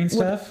 The green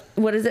stuff.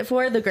 What is it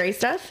for? The gray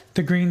stuff?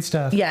 The green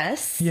stuff.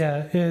 Yes.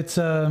 Yeah, it's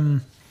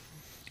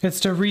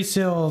to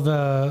reseal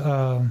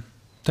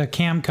the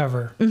cam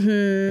cover.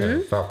 Yeah,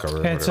 valve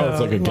cover, It's whatever.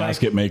 It's like a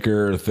gasket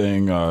maker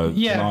thing,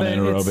 Yeah, but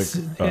non-anaerobic. it's,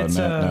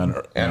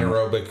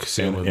 Anaerobic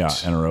sealant. yeah,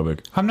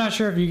 anaerobic. I'm not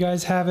sure if you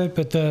guys have it,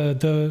 but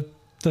the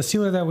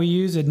sealer that we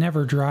use, it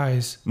never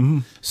dries.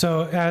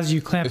 So as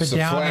you clamp It's it a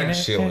down,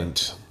 flange and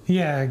sealant.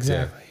 yeah,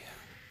 exactly.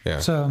 Yeah.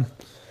 So,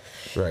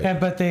 Right.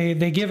 but they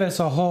give us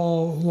a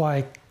whole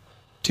like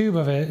tube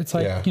of it. It's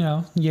like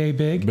Yeah. yay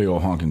big, Big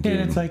old honking tube.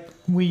 and it's like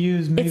we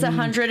use maybe It's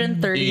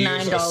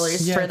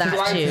 $139 Yeah, for you that You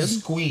have to tube.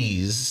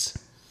 squeeze,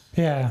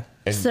 yeah.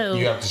 and So-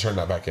 you have to turn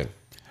that back in.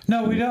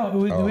 No, we don't.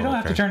 We don't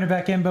have to okay. turn it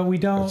back in, but we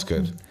don't. That's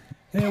good.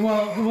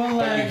 Well, we'll But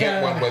let you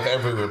get one with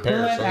every repair.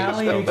 we'll let so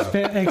you Allie just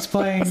build up.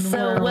 explain So,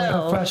 where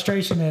Will- the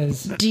frustration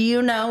is. Do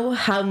you know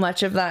how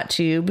much of that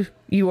tube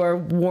you are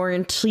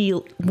warranty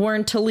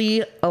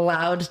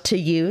allowed to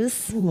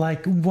use?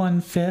 Like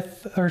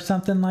 1/5 or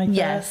something like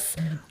Yes.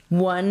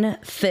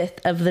 1/5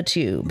 of the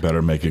tube.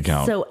 Better make it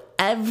count. So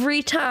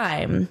every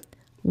time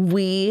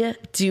we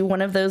do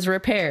one of those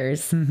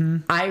repairs,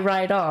 I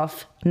write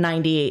off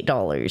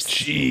 $98.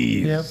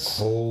 Jeez. that. Yep.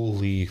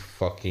 Holy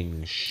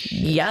fucking shit.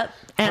 Yep.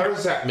 How And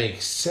does that make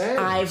sense?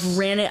 I've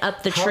ran it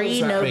up the How tree.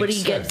 does that Nobody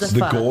make gives a sense? The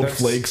fuck. gold That's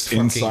flakes fucking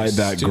inside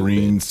that stupid.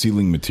 green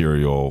sealing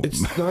material.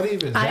 It's not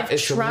even that. I've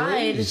It's a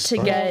tried raise.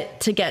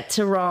 to get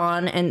to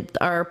Ron and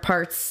our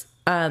parts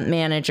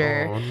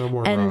manager Oh, no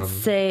more and Ron.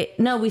 say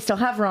no. We still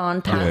have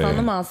Ron. Pat's Yeah. on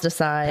the Mazda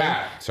side.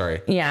 Pat,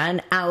 sorry. Yeah,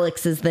 and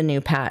Alex is the new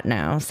Pat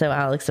now. So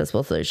Alex does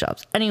both of those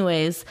jobs.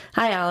 Anyways,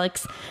 hi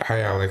Alex. Hi,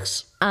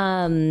 Alex.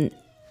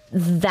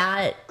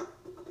 That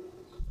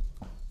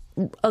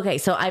okay,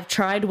 so I've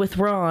tried with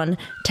Ron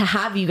to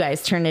have you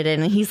guys turn it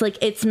in, and he's like,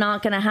 it's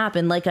not gonna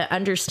happen. Like, I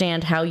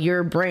understand how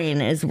your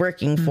brain is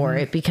working for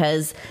it,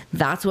 because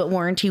that's what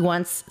warranty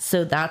wants,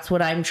 so that's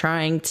what I'm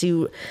trying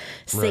to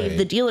save Right.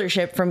 the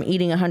dealership from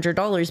eating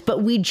 $100,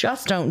 but we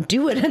just don't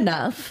do it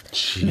enough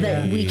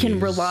that we can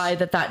rely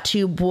that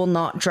tube will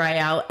not dry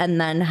out, and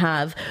then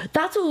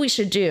that's what we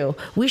should do.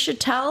 We should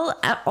tell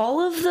all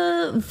of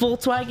the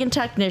Volkswagen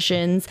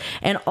technicians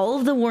and all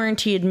of the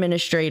warranty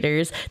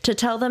administrators to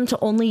tell them to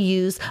only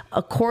use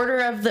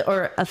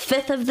a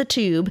fifth of the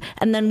tube,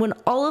 and then when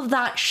all of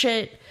that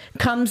shit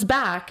comes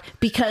back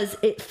because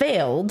it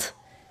failed,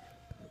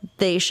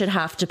 they should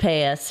have to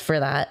pay us for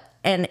that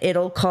and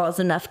it'll cause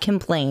enough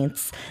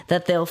complaints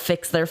that they'll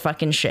fix their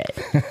fucking shit.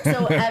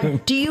 So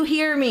do you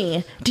hear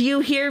me? Do you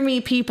hear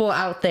me, people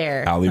out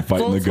there? Allie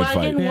fighting the good fight.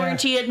 Volkswagen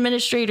warranty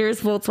administrators,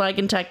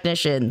 Volkswagen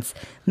technicians,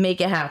 make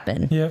it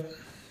happen. Yep.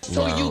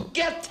 So you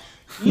get...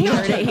 You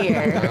heard it here.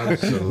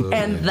 Absolutely.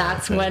 And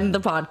that's when the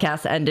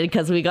podcast ended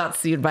because we got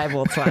sued by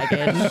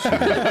Volkswagen.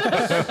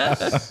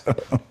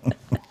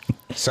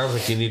 Sounds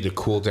like you need to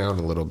cool down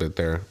a little bit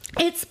there.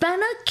 It's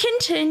been a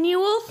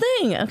continual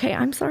thing. Okay,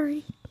 I'm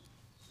sorry.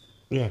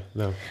 Yeah,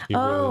 no. You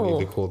really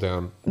need to cool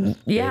down.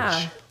 Yeah,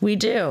 bitch. we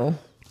do.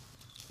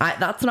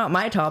 That's not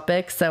my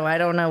topic, so I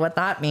don't know what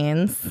that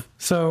means.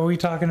 So are we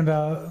talking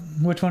about,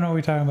 which one are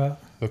we talking about?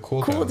 The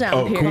cool Cool down.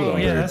 down period. cool.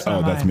 Yeah, that's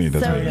not that's mine. me.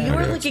 That's So me. you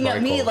were Okay. looking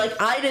at me Michael. like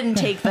I didn't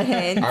take the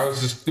hint. I was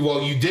just,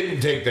 well, you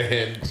didn't take the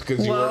hint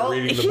because you Well,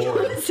 weren't reading it the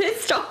board. was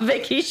his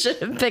topic. He should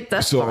have picked up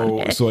on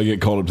So, it. so I get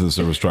called up to the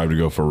service drive to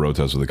go for a road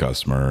test with a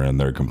customer, and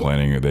they're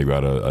complaining. They've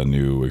got a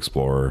new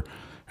Explorer,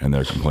 and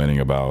they're complaining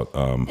about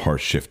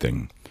harsh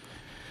shifting.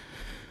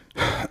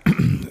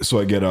 So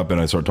I get up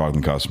and I start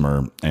talking to the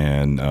customer,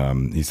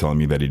 and he's telling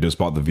me that he just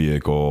bought the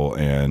vehicle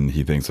and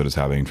he thinks that it's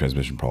having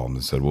transmission problems.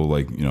 I said, well,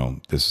 like, you know,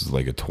 this is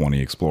like a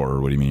 20 Explorer.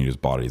 What do you mean you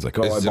just bought it? He's like,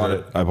 oh, Is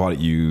I bought it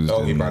used.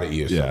 Oh, he and- bought it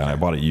used, Yeah, okay. and I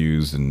bought it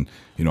used, and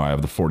you know, I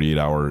have the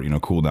 48-hour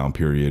cool down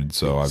period.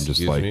 So I'm just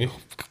Excuse like, me?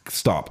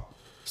 stop.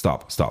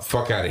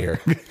 Fuck out of here.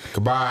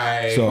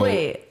 Goodbye. So,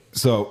 Wait.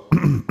 so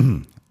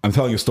I'm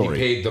telling a he story.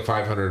 paid the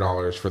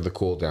 $500 for the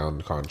cool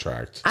down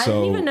contract. I so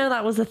didn't even know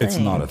that was a thing. It's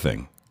not a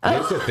thing. It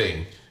is a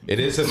thing. It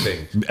is a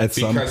thing. At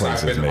some because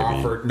places, I've been maybe.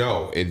 offered,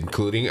 no,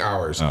 including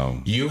ours.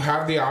 Oh. You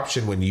have the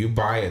option when you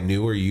buy a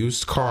new or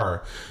used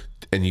car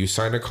and you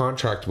sign a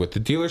contract with the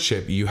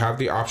dealership, you have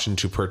the option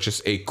to purchase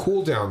a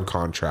cool down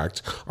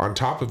contract on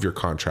top of your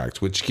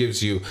contract, which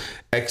gives you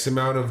X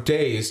amount of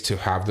days to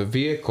have the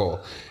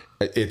vehicle.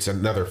 It's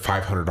another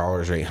 $500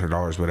 or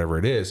 $800, whatever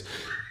it is,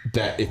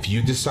 that if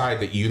you decide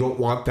that you don't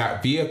want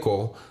that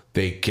vehicle,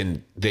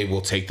 they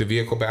will take the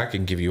vehicle back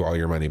and give you all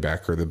your money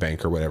back, or the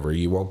bank or whatever.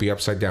 You won't be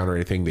upside down or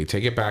anything. They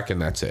take it back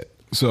and that's it.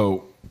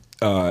 So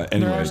There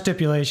anyway, are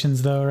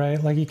stipulations though,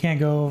 right? Like you can't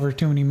go over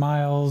too many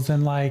miles,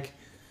 and like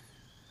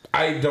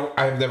I've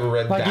never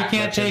read you that.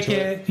 can't much take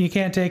into it. You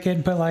can't take it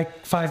and put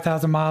like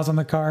 5,000 miles on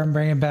the car and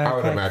bring it I back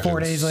would like imagine 4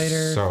 days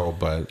later. So,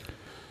 but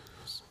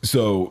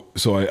So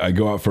I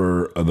go out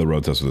for the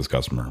road test with this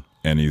customer,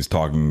 and he's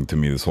talking to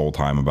me this whole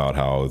time about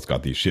how it's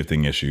got these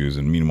shifting issues,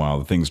 and meanwhile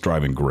the thing's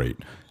driving great,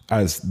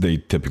 as they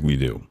typically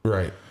do.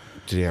 right.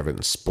 Did he have it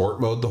in sport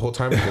mode the whole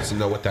time? He doesn't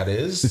know what that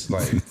is.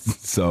 Like,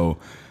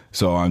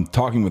 So I'm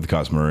talking with the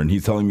customer, and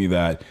he's telling me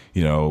that,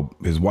 you know,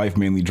 his wife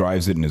mainly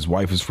drives it, and his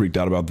wife is freaked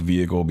out about the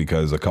vehicle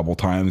because a couple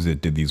times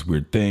it did these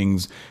weird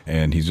things,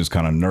 and he's just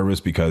kind of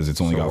nervous because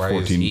it's only so got why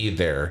 14. is he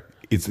there?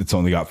 It's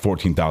only got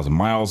 14,000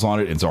 miles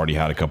on it. It's already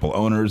had a couple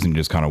owners, and he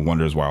just kind of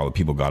wonders why all the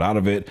people got out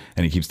of it.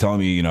 And he keeps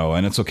telling me, you know,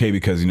 and it's okay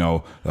because, you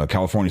know,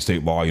 California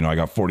state law, you know, I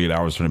got 48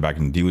 hours to turn it back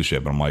in the dealership.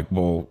 And I'm like,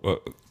 well,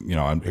 you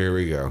know, I'm Here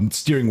we go.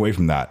 steering away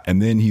from that.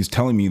 And then he's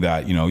telling me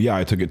that, you know, yeah,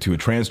 I took it to a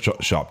trans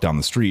shop down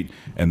the street,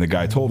 and the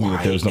guy told me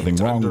that there's nothing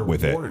It's wrong under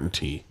with it.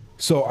 warranty.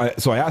 So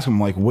I asked him,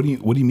 like, what do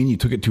you mean you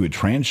took it to a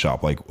trans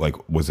shop? Like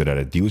was it at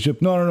a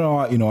dealership?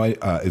 No. You know,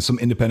 it's some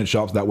independent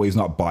shops. That way he's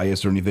not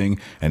biased or anything.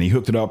 And he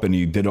hooked it up and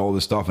he did all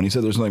this stuff. And he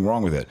said there's nothing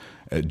wrong with it.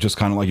 Just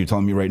kind of like you're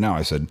telling me right now.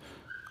 I said,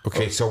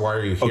 Okay, so why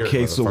are you here?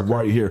 okay, so motherfucker? why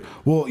are you here?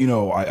 Well, you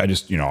know, I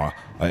just, you know,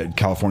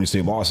 California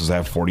state law says I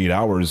have 48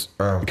 hours.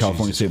 Oh,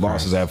 California Jesus state law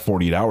Christ. says I have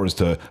 48 hours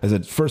to. I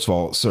said, first of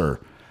all, sir,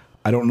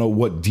 I don't know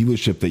what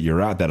dealership that you're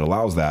at that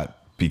allows that,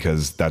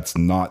 because that's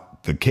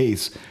not the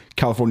case.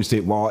 California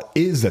state law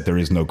is that there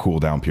is no cool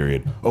down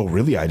period. Oh,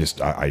 really? I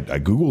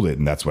Googled it,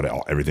 and that's what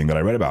everything that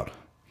I read about.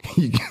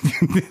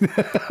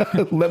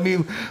 let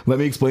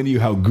me explain to you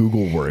how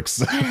Google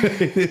works.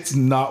 It's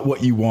not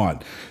what you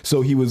want.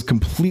 So he was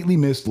completely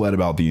misled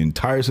about the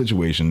entire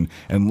situation,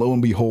 and lo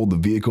and behold, the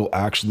vehicle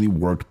actually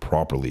worked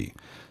properly.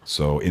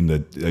 So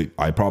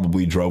I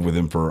probably drove with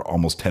him for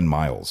almost 10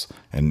 miles.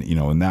 And, you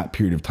know, in that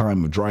period of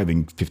time of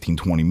driving 15,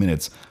 20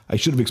 minutes, I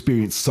should have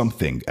experienced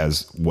something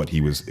as what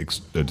he was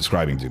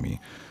describing to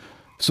me.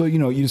 So, you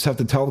know, you just have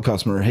to tell the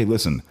customer, hey,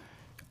 listen,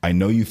 I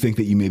know you think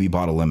that you maybe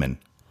bought a lemon.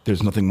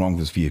 There's nothing wrong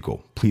with this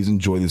vehicle. Please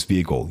enjoy this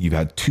vehicle. You've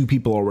had 2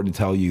 people already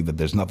tell you that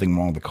there's nothing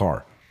wrong with the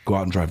car. Go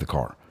out and drive the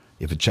car.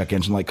 If a check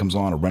engine light comes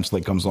on, a wrench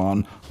light comes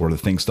on, or the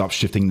thing stops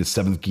shifting to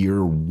 7th gear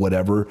or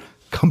whatever,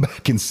 come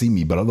back and see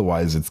me. But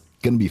otherwise, it's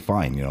going to be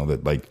fine. You know,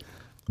 that like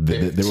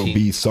there will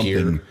be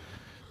something.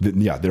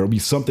 There will be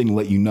something to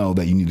let you know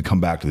that you need to come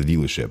back to the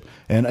dealership.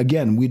 And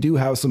again, we do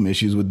have some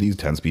issues with these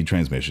 10-speed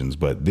transmissions,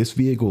 but this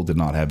vehicle did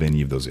not have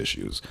any of those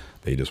issues.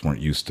 They just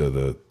weren't used to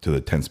the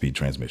 10-speed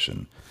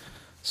transmission.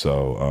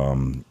 So,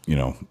 you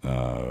know,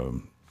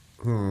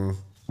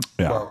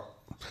 yeah. Well,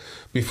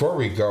 before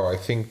we go, I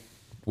think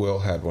Will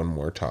had one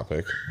more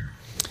topic.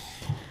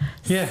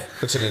 Yeah.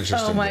 That's an interesting.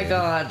 Oh my one.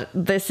 god,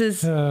 this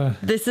is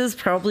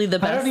probably the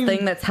don't best even-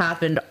 thing that's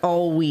happened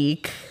all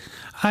week.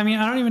 I mean,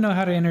 I don't even know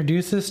how to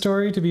introduce this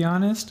story, to be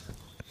honest.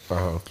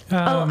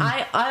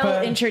 I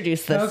will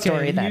introduce this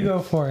story then. You go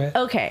for it.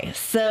 Okay,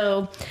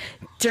 so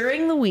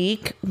during the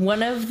week,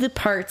 one of the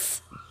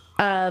parts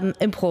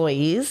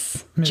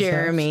employees, Ms.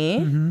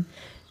 Jeremy,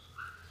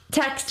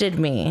 texted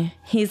me.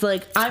 He's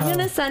like, I'm going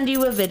to send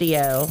you a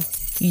video.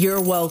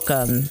 You're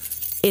welcome.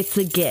 It's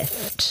a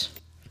gift.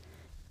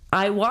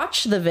 I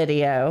watched the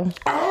video.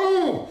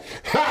 Oh!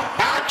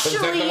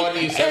 Actually,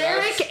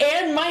 Eric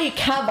and Mike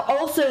have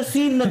also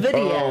seen the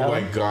video. Oh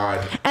my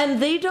god.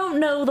 And they don't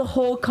know the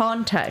whole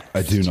context.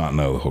 I do not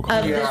know the whole Of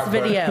context.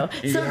 this video.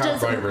 you So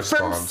have my from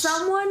response.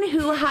 someone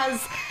who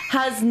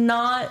has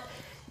not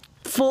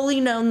fully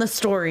known the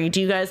story,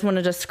 do you guys want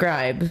to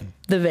describe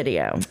the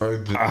video?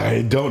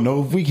 I don't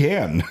know if we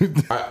can.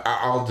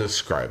 I'll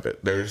describe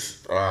it.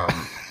 There's Well,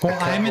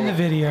 I'm in the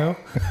video.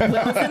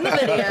 Will's in the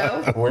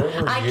video. where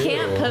were I you?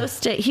 can't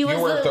post it. He was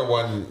You weren't the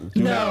one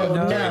No,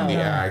 doing no. the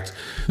act.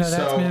 No,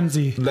 that's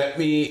Mimsy.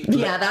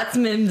 Yeah, that's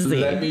Mimsy.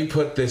 Let me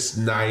put this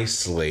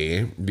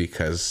nicely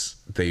because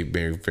they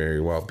may very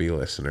well be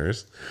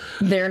listeners.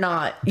 They're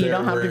not. You There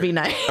don't have to were- be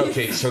nice.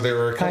 Okay, so there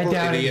were a I couple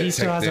doubt it. idiot He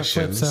still has a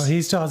flip technicians. phone.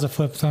 He still has a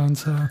flip phone.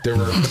 So There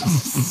were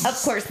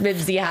Of course,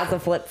 Mimsy has a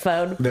flip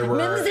phone. There were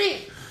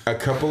Mimsy. a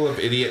couple of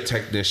idiot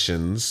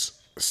technicians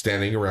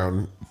standing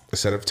around a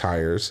set of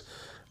tires.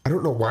 I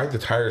don't know why the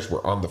tires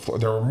were on the floor.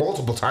 There were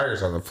multiple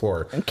tires on the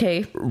floor.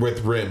 Okay.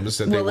 With rims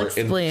that We'll they were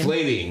explain.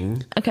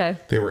 inflating. Okay.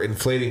 They were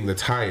inflating the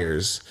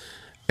tires,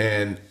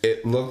 and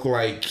it looked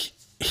like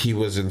he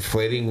was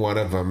inflating one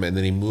of them, and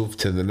then he moved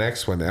to the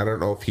next one. I don't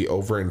know if he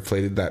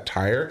overinflated that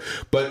tire,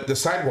 but the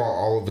sidewall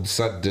all of a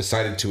sudden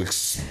decided to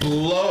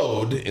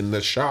explode in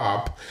the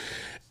shop,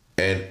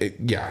 and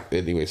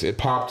anyways, it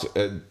popped.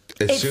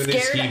 As soon as he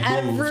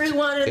scared moved,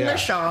 everyone in the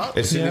shop.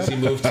 As soon as he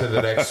moved to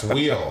the next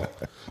wheel.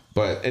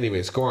 But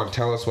anyways, go on.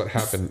 Tell us what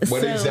happened.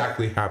 What So-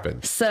 exactly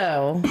happened?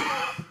 So,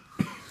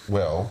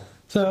 Well,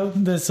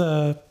 this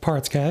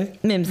parts guy,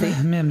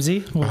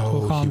 Mimsy.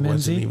 we'll call he him wasn't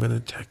Mimsy. even a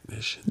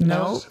technician.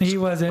 No, he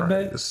wasn't.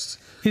 But Christ.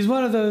 he's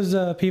one of those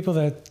people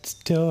that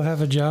still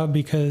have a job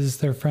because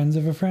they're friends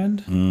of a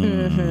friend.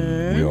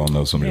 We all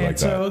know somebody And like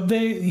so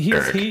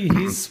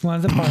he's one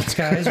of the parts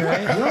guys,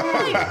 right?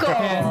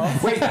 Michael.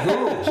 Wait,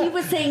 who? He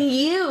was saying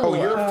you. Oh,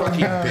 you're a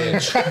fucking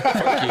bitch.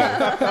 Fuck you.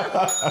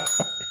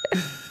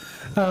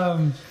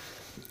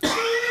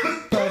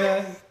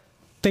 But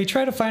they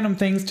try to find him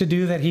things to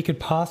do that he could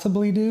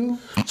possibly do.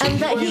 and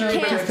that he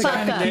can't just to fuck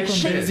kind of up. keep him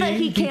Things busy. that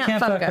he can't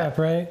fuck up.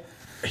 right?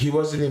 He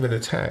wasn't even a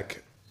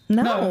tech.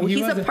 No, he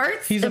he's a wasn't.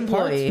 parts He's a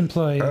parts employee.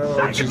 employee.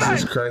 Oh,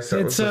 Jesus Christ. That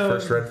And was the so-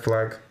 first red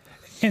flag.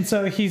 And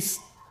so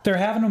they're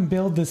having him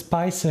build this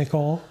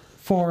bicycle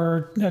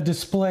for a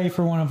display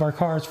for one of our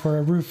cars for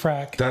a roof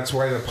rack. That's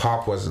why the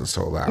pop wasn't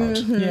so loud.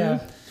 Yeah.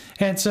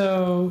 And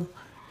so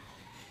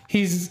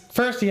he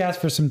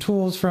asked for some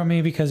tools from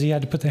me because he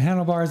had to put the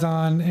handlebars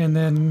on. And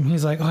then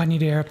he's like, oh, I need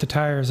to air up the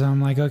tires. And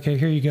I'm like, okay,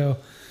 here you go.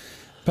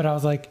 But I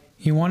was like,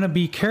 you want to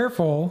be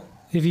careful.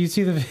 If you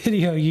see the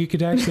video, you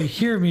could actually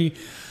hear me.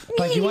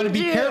 Like, you want to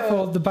be do.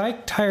 careful. The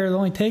bike tires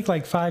only take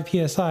like 5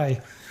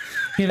 PSI,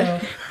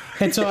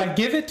 And so I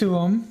give it to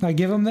him. I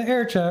give him the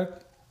air chuck.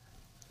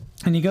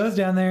 And he goes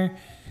down there. And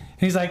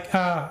he's like,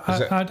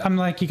 I'm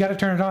like, you got to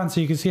turn it on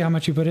so you can see how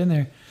much you put in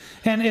there.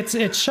 And it's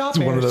shop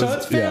one air, of those- so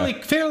it's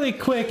fairly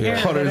quick air.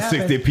 that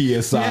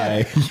 160 psi.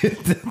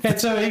 happens.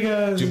 And so he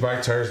goes, Do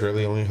bike tires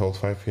really only hold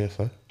 5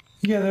 PSI?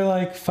 yeah, they're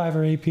like 5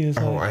 or 8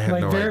 PSI. Oh, I had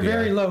like no very, idea.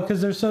 very low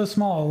because they're so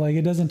small. Like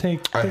it doesn't take.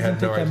 I doesn't had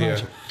take no that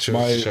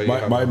idea.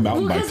 much. My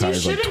mountain Well, bike 'cause tire you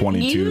is like shouldn't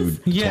 22, use-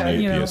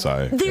 28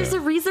 psi. There's a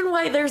reason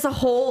why there's a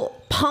whole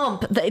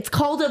pump that it's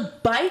called a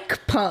bike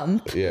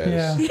pump.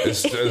 Yes. Yeah.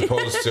 As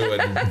opposed to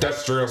an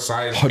industrial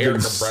sized air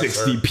compressor.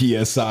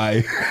 160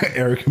 psi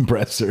air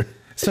compressor.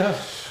 So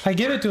I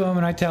give it to him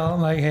and I tell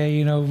him like,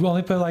 hey, we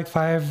only put like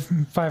 5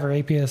 or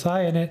 8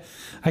 PSI in it.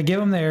 I give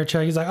him the air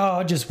chuck. He's like, oh,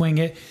 I'll just wing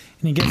it.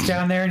 And he gets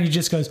down there and he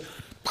just goes.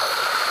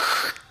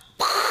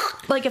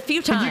 Like a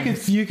few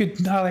times. You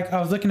could I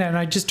was looking at it and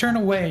I just turned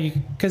away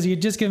because he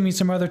had just given me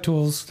some other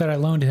tools that I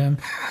loaned him.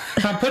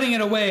 And I'm putting it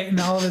away and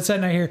all of a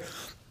sudden I hear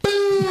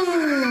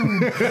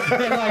boom,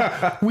 and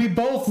like we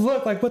both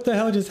look like what the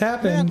hell just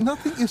happened.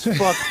 Nothing is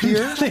fucked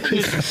here.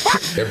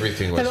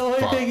 Everything was And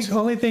the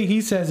only thing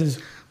he says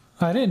is,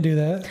 I didn't do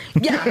that.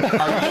 Yeah. In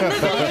the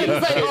video,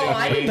 he's like, oh,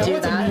 I didn't do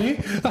that. Me.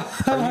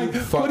 I'm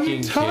like, what are you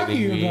fucking talking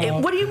kidding me?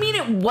 about? What do you mean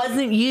it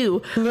wasn't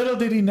you? Little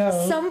did he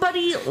know.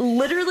 Somebody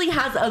literally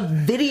has a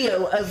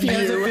video of He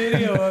has a you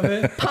video of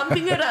it.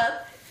 pumping it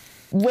up.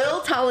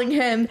 Will telling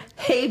him,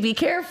 hey, be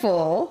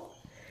careful.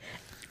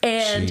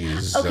 And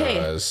okay,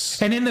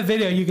 Jesus. And in the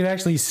video, you could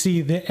actually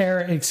see the air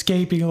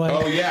escaping. Like,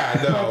 Oh,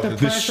 yeah, no. like the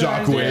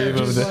pressurized shockwave air, of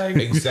just the- like-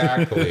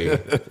 Exactly.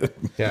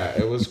 Yeah,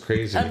 it was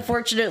crazy.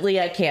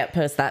 unfortunately, I can't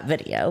post that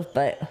video,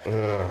 but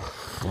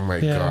Oh my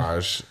Yeah.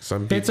 gosh.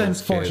 Some It's people's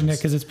unfortunate kids-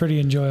 because it's pretty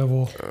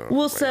enjoyable.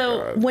 well,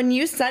 so when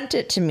you sent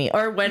it to me,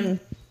 or when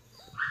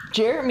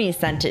Jeremy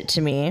sent it to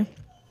me,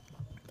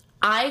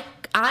 I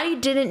I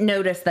didn't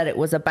notice that it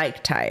was a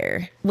bike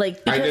tire.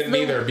 Like, I didn't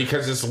either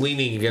because it's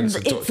leaning against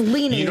the door. It's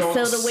leaning, You don't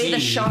so the way the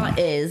see- shot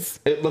is.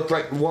 It looked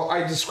like, well,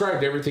 I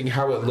described everything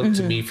how it looked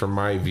to me from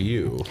my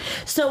view.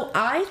 So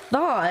I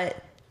thought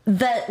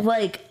that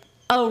like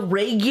a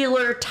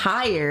regular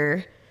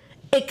tire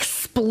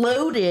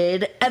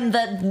exploded and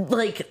that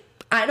like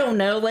I don't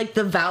know, like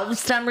the valve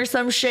stem or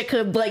some shit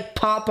could like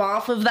pop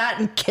off of that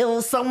and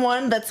kill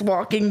someone that's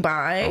walking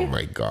by. Oh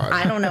my God.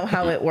 I don't know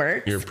how it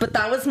works, but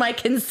that was my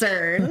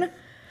concern.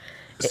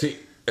 See,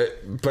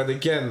 but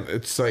again,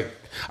 it's like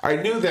I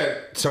knew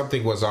that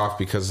something was off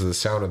because of the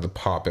sound of the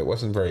pop. It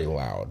wasn't very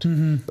loud.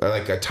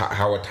 Like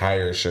how a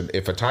tire should.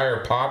 If a tire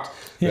popped,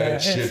 Yeah,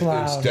 that shit it's is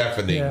loud.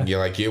 deafening. Yeah. You're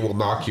like, it will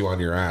knock you on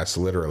your ass,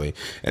 literally.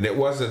 And it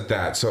wasn't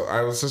that. So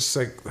I was just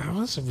like, that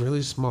was a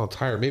really small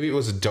tire. Maybe it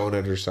was a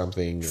donut or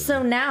something.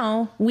 So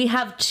now we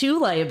have 2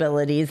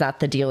 liabilities at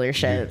the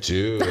dealership.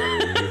 Dude,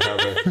 you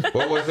have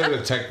what was it?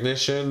 A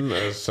technician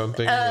or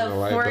something? And a 4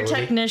 liability?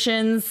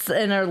 technicians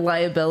and a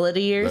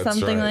liability or That's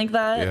something right. like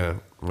that. Yeah.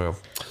 Well,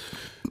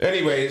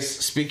 anyways,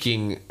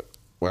 speaking.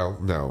 Well,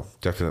 no,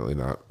 definitely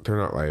not. They're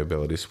not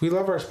liabilities. We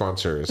love our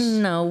sponsors.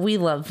 No, we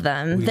love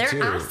them. We They're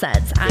do.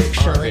 assets, They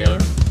actually. are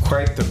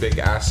quite the big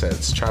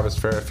assets. Travis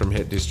Farah from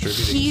Hit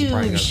Distributing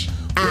supplying us Huge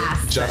with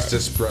assets.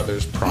 Justice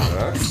Brothers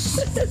products.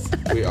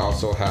 We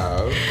also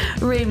have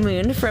Ray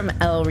Moon from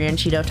El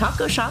Ranchito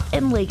Taco Shop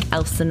in Lake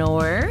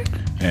Elsinore.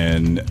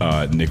 And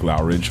Nick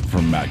Lowridge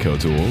from Matco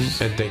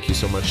Tools. and thank you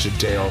so much to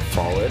Dale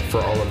Follett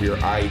for all of your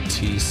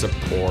IT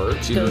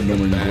support. You're the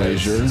Norman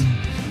best. Glazier.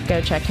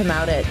 Go check him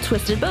out at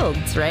Twisted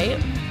Builds, right?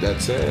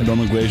 That's it.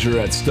 Norman Glazier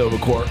at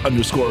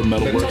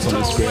Stovacore_Metalworks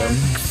on Instagram.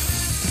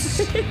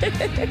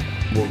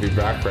 We'll be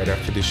back right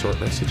after these short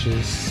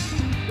messages.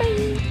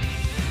 Bye.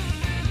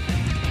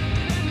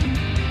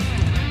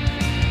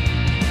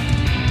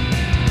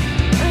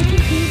 I can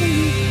hear the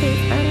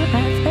music, but I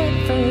have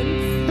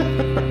headphones.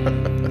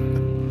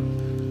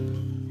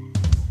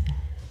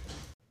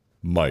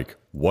 Mike,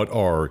 what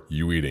are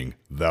you eating?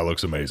 That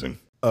looks amazing.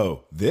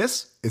 Oh,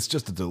 this? It's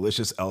just a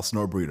delicious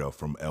Elsinore burrito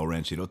from El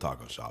Ranchito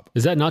Taco Shop.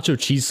 Is that nacho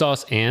cheese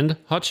sauce and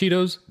hot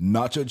Cheetos?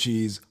 Nacho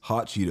cheese,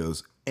 hot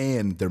Cheetos,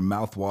 and their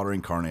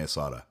mouth-watering carne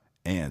asada.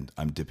 And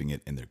I'm dipping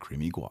it in their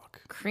creamy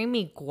guac.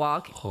 Creamy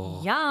guac.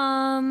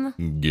 Yum.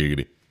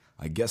 Giggity.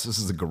 I guess this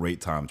is a great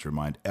time to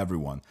remind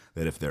everyone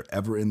that if they're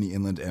ever in the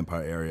Inland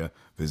Empire area,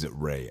 visit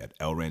Ray at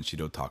El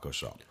Ranchito Taco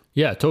Shop.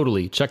 Yeah,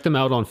 totally. Check them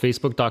out on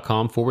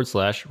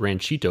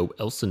Facebook.com/Ranchito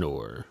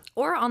Elsinore.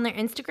 Or on their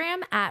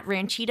Instagram at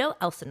Ranchito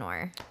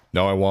Elsinore.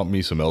 Now I want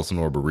me some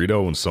Elsinore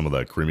burrito and some of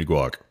that creamy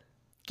guac.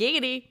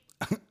 Giggity.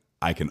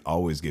 I can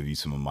always give you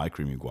some of my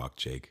creamy guac,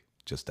 Jake.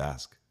 Just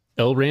ask.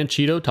 El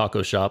Ranchito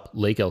Taco Shop,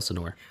 Lake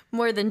Elsinore.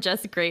 More than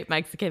just great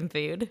Mexican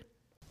food.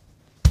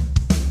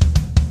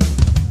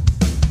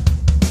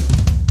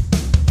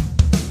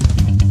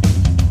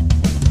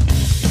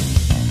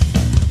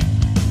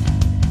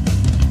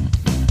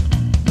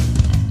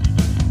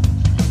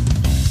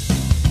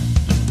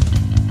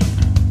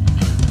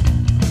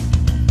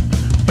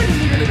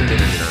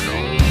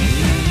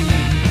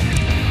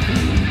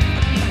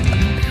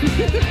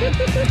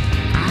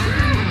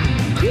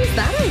 Who's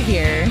that I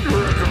hear?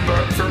 Welcome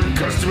back from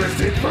Customer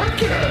State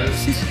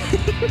Podcast.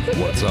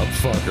 What's up,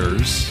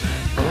 fuckers?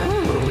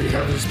 Oh, we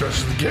have a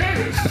special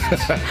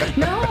guest.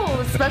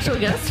 No, special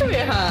guest we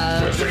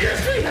have. Special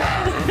guest we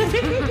have.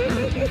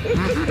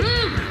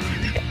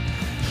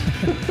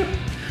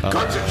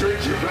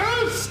 Concentrate your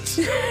best.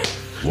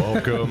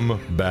 Welcome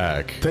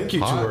back. Thank you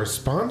to Hi. our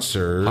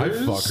sponsors. Hi,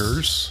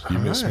 fuckers. You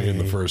missed me in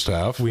the first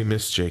half. We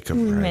missed Jacob.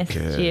 We missed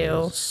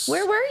you.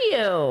 Where were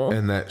you?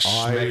 And that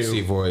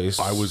schmexy voice.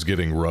 I was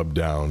getting rubbed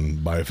down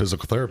by a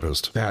physical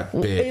therapist. that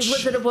bitch.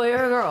 Was it a boy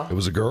or a girl? It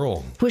was a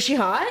girl. Was she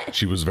hot?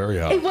 She was very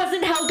hot. It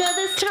wasn't Helga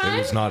this time? It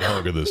was not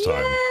Helga this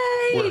time. Yay!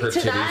 Were her To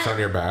titties that, on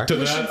your back? To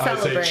We should that, I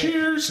say celebrate.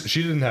 cheers.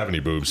 She didn't have any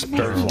boobs.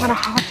 Very flat.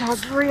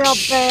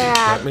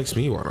 That makes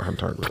me want to hot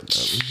dog right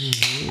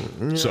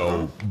now.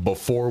 So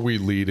before we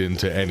lead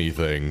into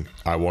anything,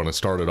 I want to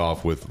start it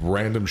off with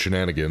random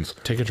shenanigans.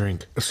 Take a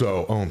drink.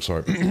 So, oh, I'm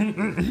sorry.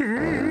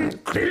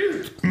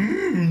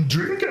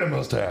 Drink I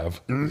must have.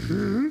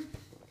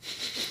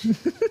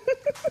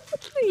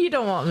 You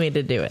don't want me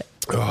to do it.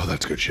 Oh,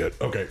 that's good shit.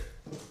 Okay.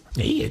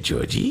 Hey,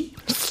 Georgie.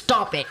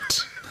 Stop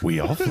it. We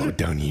all float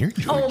down here.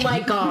 Oh my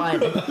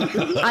god.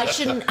 I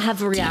shouldn't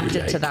have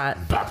reacted to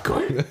that.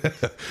 Popcorn.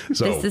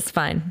 So This is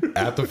fine.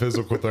 at the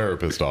physical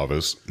therapist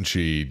office,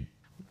 she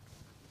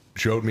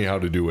showed me how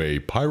to do a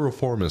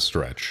pyroformis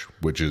stretch,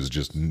 which is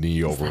just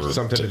knee over.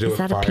 Something to do Is with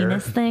that fire. a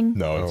penis thing?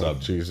 No, it's Oh, a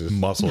Jesus.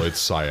 muscle. It's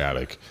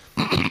sciatic.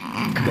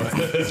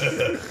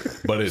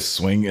 but it's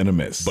Swing and a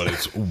miss. but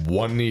it's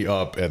one knee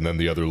up and then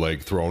the other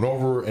leg thrown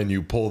over, and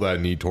you pull that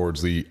knee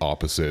towards the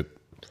opposite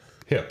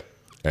hip,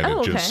 and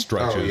Oh, it just okay.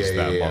 stretches Oh, yeah,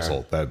 that yeah, yeah.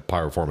 muscle, that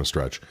pyroformis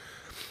stretch.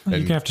 You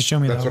And have to show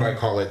me That's that what one. I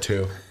call it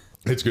too.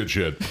 it's good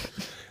shit.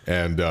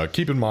 And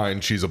keep in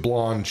mind, she's a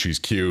blonde, she's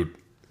cute,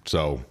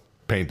 so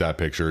paint that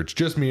picture. It's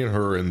just me and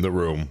her in the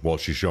room while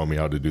she's showing me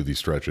how to do these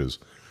stretches.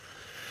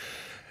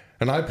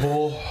 And I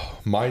pull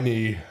my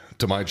knee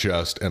to my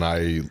chest and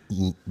I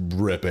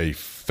rip a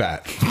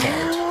fat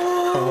fart.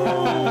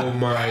 Oh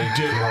my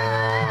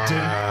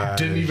god!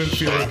 Didn't even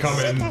feel it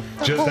coming.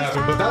 Just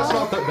happened. But that's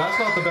not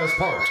the best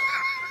part.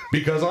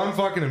 Because I'm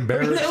fucking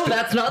embarrassed. No,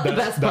 that's not the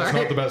best part. That's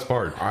not the best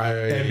part.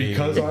 And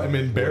because I'm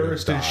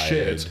embarrassed as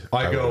shit,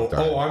 I go,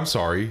 "Oh, I'm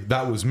sorry.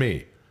 That was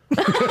me."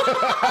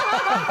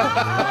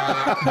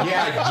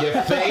 Yeah, you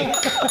think?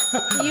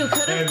 You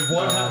could have.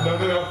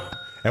 And no.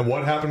 And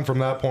what happened from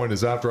that point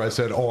is after I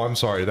said, "Oh, I'm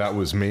sorry, that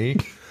was me,"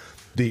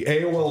 the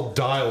AOL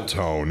dial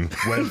tone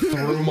went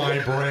through my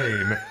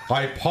brain.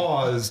 I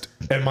paused,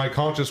 and my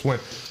conscience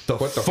went,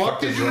 what the fuck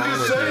did you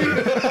just say?"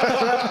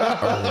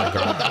 Oh my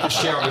god!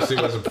 She obviously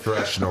wasn't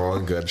professional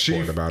and good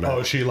sport about it.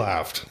 Oh, she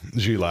laughed.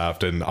 She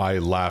laughed, and I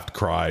laughed,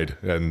 cried,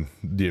 and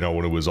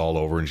when it was all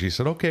over, and she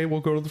said, "Okay, we'll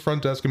go to the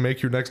front desk and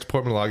make your next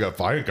appointment." I got,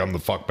 "Fine, come the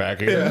fuck back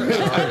here."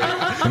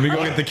 Let me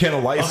go get the can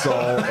of Lysol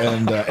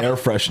and air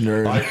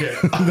freshener.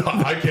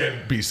 I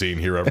can't be seen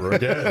here ever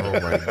again. Oh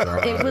my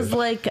god! It was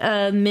like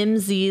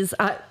Mimsy's.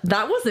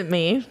 That wasn't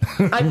me.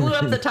 I blew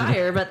up the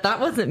tire, but that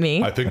wasn't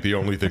me. I think the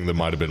only thing that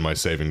might have been my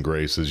saving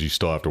grace is you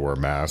still have to wear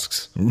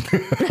masks.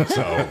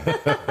 So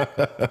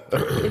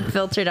It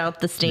filtered out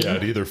the steam. yeah,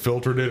 it either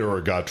filtered it or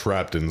it got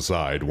trapped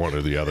inside, one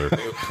or the other.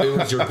 It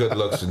was your good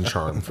looks and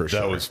charm for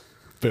sure.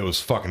 It was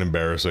fucking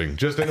embarrassing.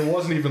 And it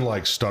wasn't even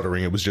like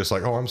stuttering. It was just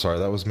like, "Oh, I'm sorry,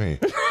 that was me."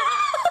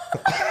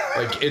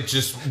 Like it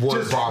just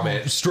word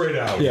vomit. Straight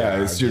out.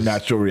 Yeah, it's your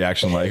natural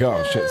reaction, like,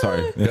 "Oh shit,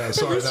 sorry." Yeah,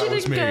 sorry, least that you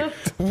was me. didn't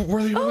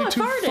We're the only I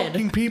two farted.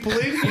 fucking people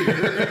in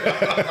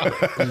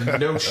here.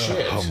 No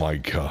shit. Oh my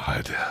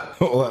god.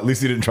 Well, at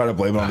least you didn't try to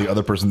blame it on the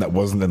other person that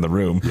wasn't in the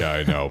room. Yeah,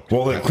 I know.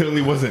 Well, it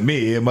clearly wasn't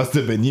me. It must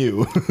have been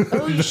you.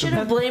 Oh, you should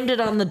have blamed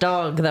it on the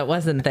dog that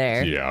wasn't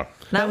there. Yeah.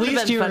 That At would have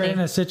least been you were funny. in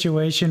a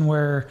situation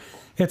where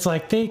it's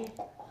like they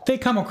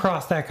come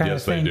across that kind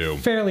Yes, of they thing do.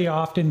 fairly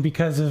often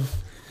because of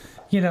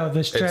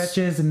the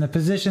stretches and the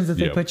positions that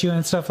they Yep. put you in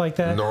and stuff like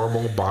that.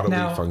 Normal bodily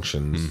Now-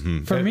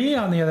 functions. For me,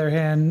 on the other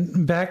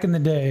hand, back in the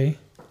day,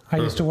 I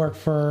used to work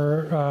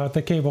for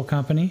the cable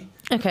company.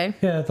 Okay.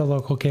 Yeah, the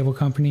local cable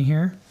company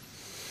here.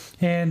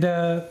 And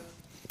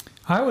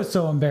I was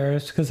so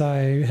embarrassed because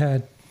I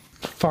had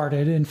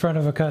farted in front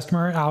of a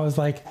customer. I was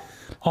like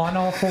on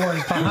all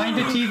fours behind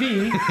a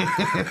TV.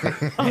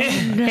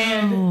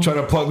 and Trying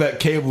to plug that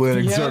cable in,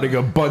 Yeah. exerting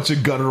a bunch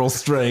of guttural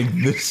strength.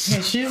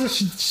 and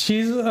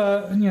she's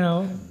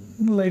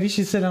lady,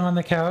 she's sitting on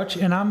the couch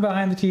and I'm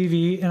behind the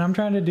TV and I'm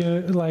trying to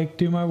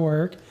do my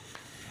work.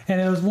 And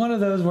it was one of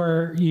those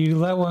where you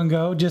let one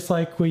go, just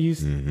like we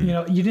used,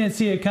 you didn't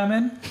see it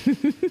coming.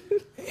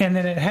 And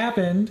then it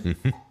happened.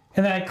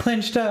 And then I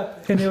clenched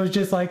up and it was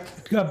just like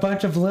a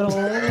bunch of little.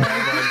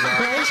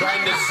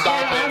 Trying to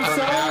stop it from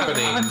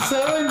happening. I'm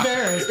so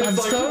embarrassed. I'm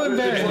so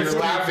embarrassed. You're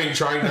laughing,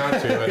 trying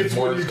not to, and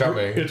more is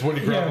coming. It's when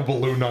you grab Yeah. a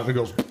balloon out and it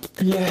goes.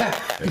 Yeah.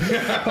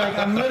 Like,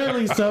 I'm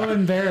literally so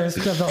embarrassed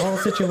of the whole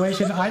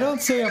situation. I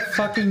don't say a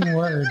fucking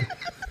word.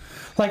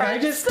 Like, I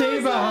just stay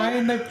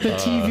behind the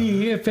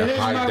TV, finish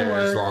hide my there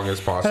work. as long as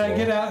And possible. I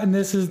get out, and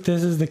this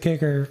is the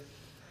kicker.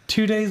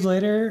 2 days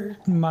later,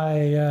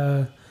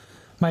 my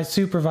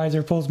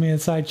supervisor pulls me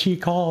inside. She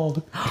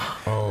called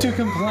to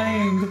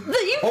complain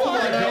That you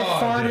farted. that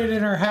I farted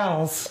in her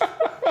house.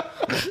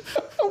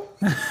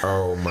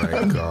 Oh my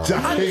god.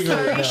 I'm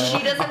sorry,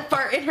 she doesn't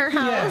fart in her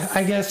house. Yeah,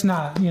 I guess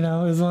not. It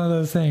was one of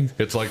those things.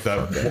 It's like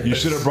that. You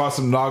should have brought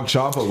some Nog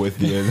Champa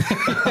with you.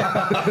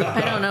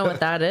 I don't know what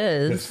that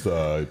is. It's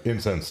the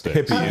incense stick.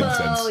 Hippie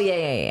incense. Oh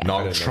yeah.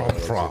 Nog Either. Champa.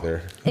 It's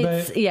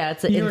But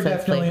it's an You were incense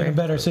definitely in a flavor.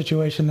 better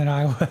situation than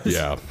I was.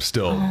 Yeah,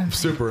 still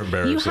super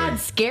embarrassing. You had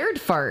scared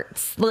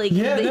farts. Like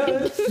Yeah, they-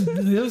 no,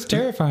 it was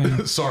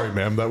terrifying. Sorry,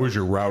 ma'am. That was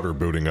your router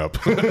booting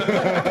up.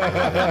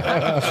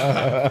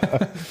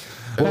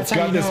 Well, it's That's how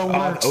got you this know it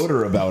odd works.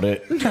 odor about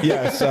it.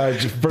 Yes,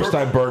 first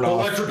time burn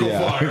off. Electrical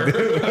fire.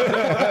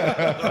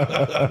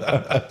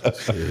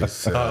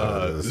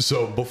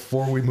 So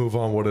before we move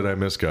on, what did I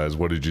miss, guys?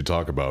 What did you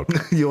talk about?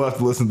 You'll have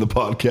to listen to the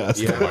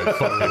podcast. Yeah, My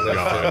fucking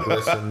God.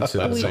 listen to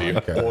the See,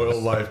 podcast. oil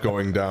life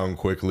going down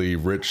quickly,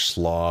 rich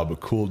slob,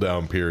 cool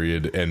down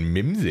period, and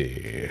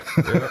Mimsy.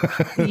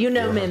 you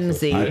know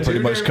Mimsy. I pretty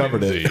much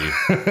covered it.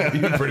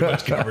 You pretty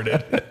much covered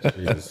it.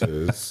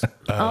 Jesus.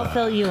 I'll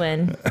fill you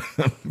in.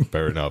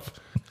 Fair enough.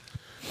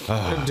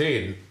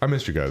 Indeed. I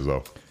missed you guys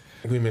though.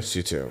 We missed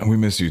you too. We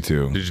miss you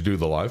too. Did you do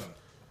the live?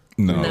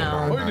 No,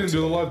 No. Oh, you didn't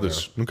do the live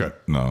this. Okay.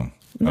 no.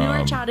 We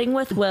were chatting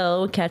with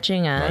Will,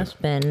 catching up, Nice.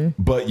 and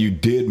But you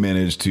did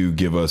manage to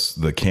give us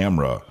the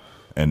camera,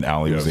 and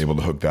Allie was Yes. able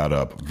to hook that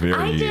up.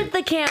 I did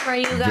the camera,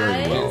 you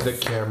guys. well. The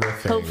camera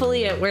thing.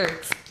 Hopefully it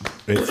works.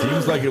 It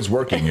seems like it's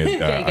working.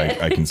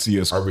 I can see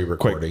us. Are we quite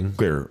recording?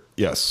 clear?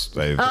 Yes.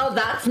 Oh,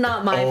 that's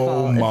not my fault.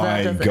 Oh if that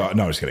my doesn't- god!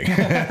 No, just kidding.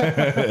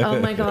 Oh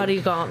my god, you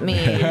got me.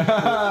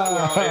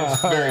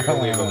 It's very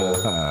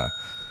believable.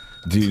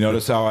 Do you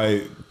notice how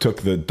I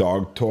took the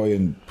dog toy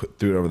and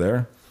threw it over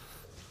there?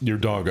 Your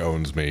dog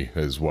owns me,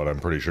 is what I'm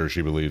pretty sure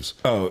she believes.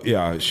 Oh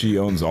yeah, she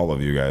owns all of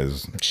you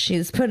guys.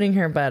 She's putting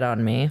her butt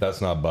on me.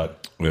 That's not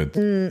butt. It-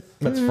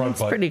 That's front It's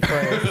butt. pretty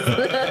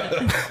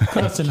close.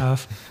 Close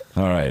enough.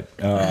 all right.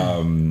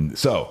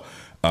 So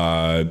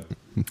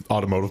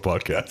Automotive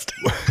podcast.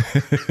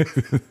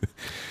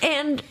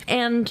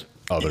 and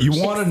Others. you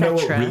want to know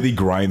what cetera. really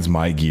grinds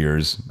my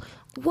gears?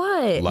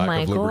 what, Lack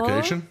Michael? of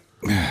lubrication.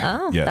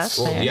 Oh, Yes. that's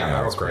Well, fair. Yeah,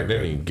 I don't grind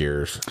any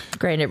gears.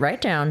 Grind it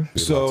right down.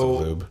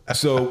 So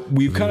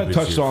we've kind of is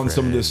touched your on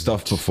some of this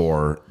stuff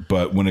before,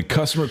 but when a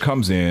customer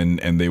comes in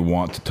and they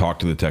want to talk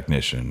to the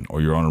technician,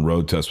 or you're on a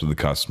road test with the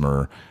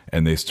customer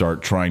and they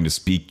start trying to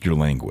speak your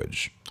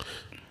language.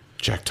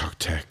 Jack Talk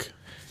Tech.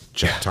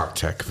 Jack Talk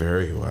Tech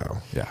very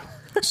well. Yeah.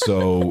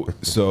 So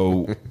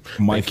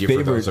my Thank you for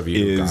favorite those of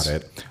you who is got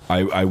it.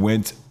 I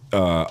went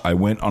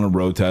on a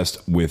road test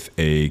with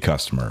a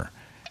customer,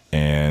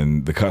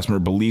 and the customer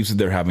believes that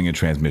they're having a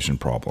transmission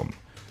problem,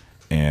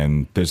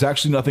 and there's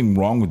actually nothing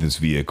wrong with this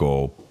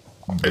vehicle.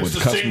 It's the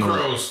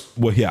synchros.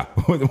 Well, yeah,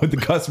 what the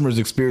customer is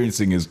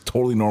experiencing is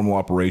totally normal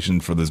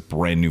operation for this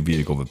brand new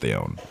vehicle that they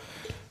own.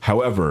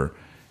 However,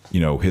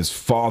 his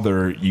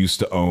father used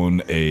to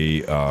own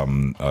a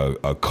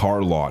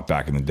car lot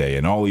back in the day,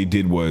 and all he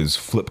did was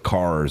flip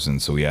cars,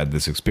 and so he had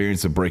this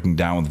experience of breaking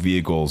down with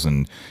vehicles.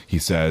 And he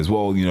says,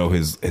 well,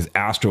 his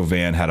Astro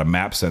van had a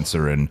map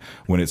sensor, and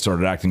when it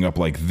started acting up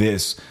like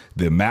this,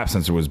 the map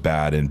sensor was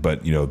bad.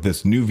 But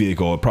this new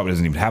vehicle, it probably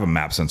doesn't even have a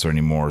map sensor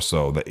anymore.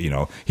 So that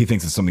he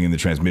thinks it's something in the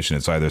transmission.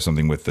 It's either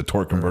something with the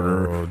torque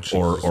converter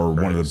or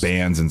one of the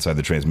bands inside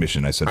the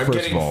transmission. I said, I'm first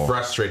getting of all,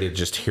 frustrated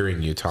just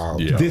hearing you tell.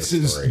 this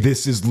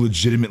is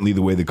legitimately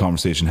the way the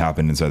conversation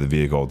happened inside the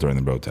vehicle during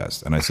the road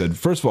test. And I said,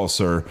 first of all,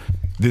 sir,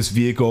 this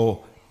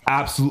vehicle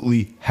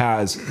absolutely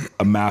has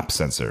a map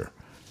sensor.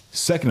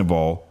 Second of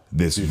all,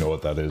 this Do you know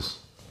what that is?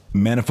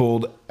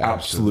 manifold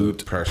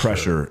absolute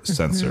pressure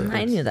sensor.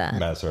 I knew that.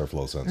 Mass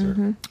airflow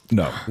sensor.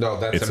 No,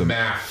 that's it's a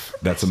MAF.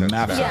 That's a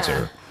MAF Yeah.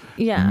 sensor.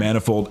 Yeah.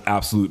 Manifold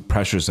absolute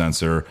pressure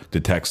sensor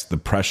detects the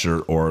pressure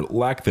or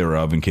lack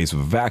thereof in case of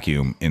a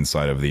vacuum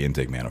inside of the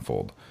intake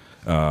manifold.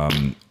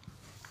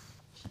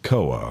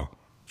 COA.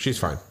 She's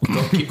fine.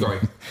 Keep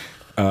going.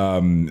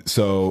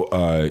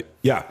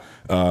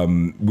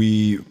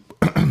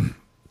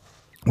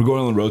 We're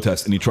going on the road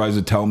test, and he tries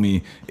to tell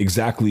me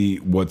exactly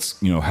what's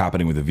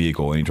happening with the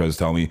vehicle, and he tries to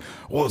tell me,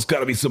 well, it's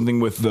got to be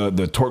something with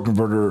the torque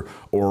converter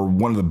or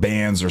one of the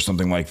bands or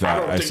something like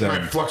that. I don't think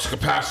my flux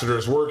capacitor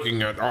is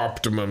working at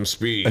optimum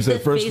speed. I said, The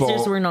first of phasers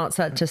all, were not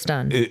set to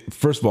stun.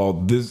 first of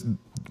all,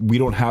 we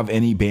don't have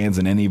any bands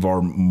in any of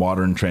our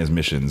modern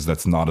transmissions.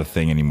 That's not a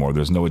thing anymore.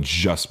 There's no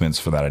adjustments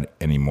for that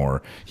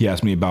anymore. He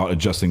asked me about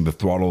adjusting the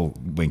throttle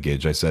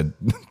linkage. I said,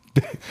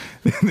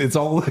 it's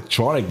all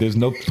electronic. There's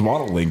no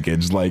throttle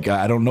linkage. Like,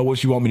 I don't know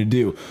what you want me to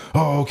do.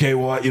 Oh, okay.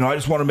 Well, I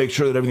just want to make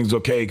sure that everything's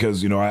okay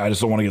because, I just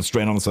don't want to get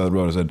stranded on the side of the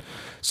road. I said,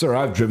 sir,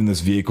 I've driven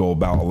this vehicle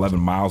about 11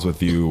 miles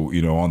with you,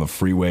 on the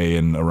freeway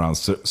and around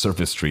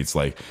surface streets.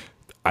 Like,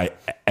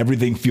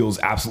 everything feels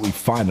absolutely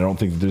fine. I don't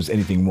think that there's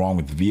anything wrong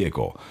with the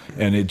vehicle.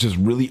 And it just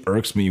really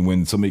irks me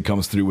when somebody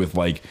comes through with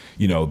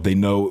they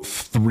know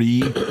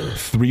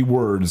three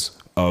words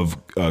of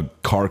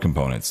car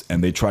components,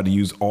 and they try to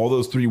use all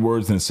those 3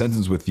 words in a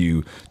sentence with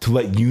you to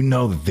let you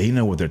know that they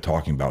know what they're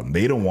talking about, and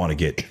they don't want to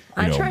get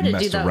I try to do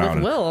messed that around.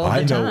 with Will all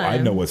I the know I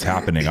time. know what's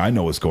happening. I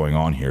know what's going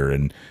on here,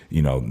 and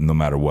no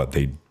matter what,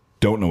 they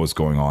don't know what's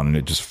going on, and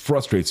it just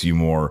frustrates you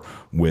more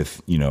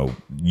with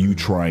you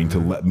trying to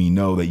let me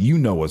know that you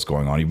know what's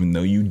going on, even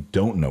though you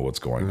don't know what's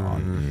going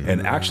on.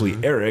 And actually,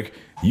 Eric,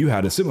 you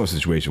had a similar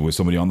situation with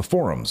somebody on the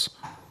forums.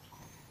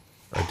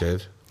 I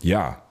did.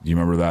 Yeah, you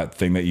remember that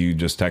thing that you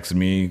just texted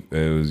me?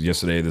 It was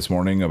yesterday, this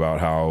morning, about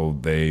how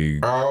they.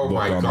 Oh looked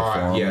my on the God!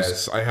 forums.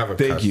 Yes, I have a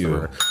Thank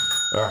you.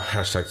 customer.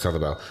 Hashtag sell the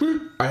bell.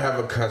 I have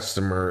a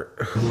customer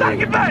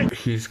who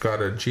he's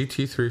got a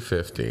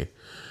GT350,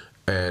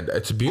 and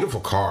it's a beautiful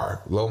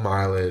car, low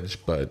mileage,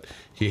 but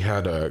he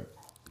had a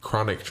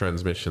chronic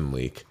transmission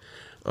leak.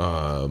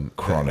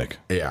 Chronic.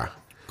 Yeah,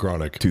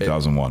 Chronic.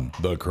 2001.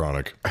 The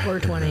chronic.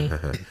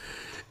 420.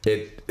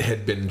 it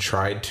had been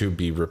tried to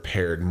be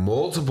repaired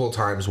multiple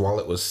times while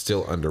it was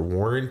still under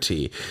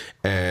warranty,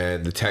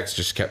 and the techs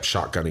just kept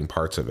shotgunning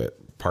parts at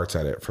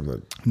it from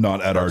the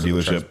Not at our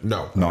dealership.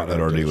 Not at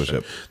our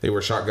dealership. They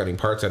were shotgunning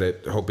parts at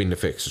it, hoping to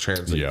fix the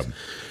transit. Yep.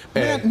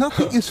 And,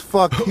 Nothing is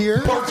fucked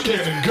here. parts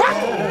cannon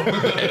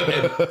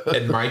go.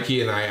 and Mikey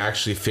and I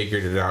actually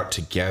figured it out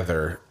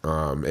together.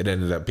 It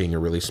ended up being a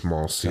really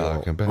small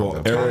seal.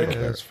 Well, Eric,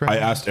 I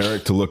asked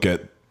Eric to look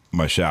at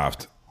my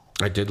shaft.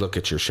 I did look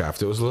at your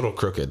shaft. It was a little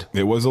crooked.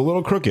 It was a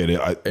little crooked. It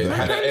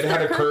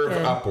had a curve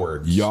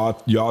upwards. Yaw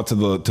to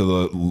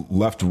the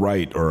left,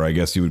 right, or I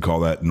guess you would call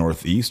that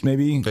northeast,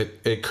 maybe.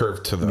 It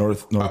curved to the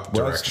up northwest.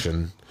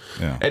 direction.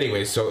 Yeah.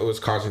 Anyway, so it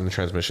was causing the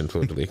transmission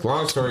fluid to leak.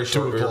 Long story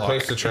short, we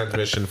replaced the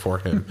transmission for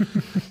him,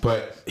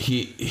 but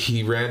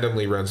he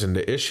randomly runs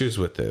into issues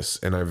with this,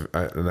 and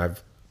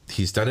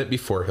he's done it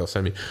before. He'll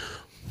send me,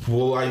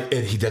 Well, and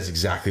he does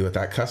exactly what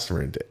that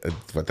customer did.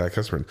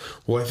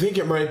 Well, I think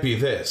it might be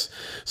this.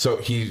 So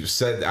he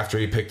said after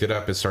he picked it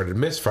up, it started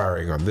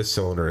misfiring on this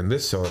cylinder and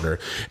this cylinder,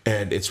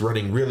 and it's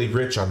running really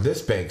rich on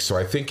this bank. So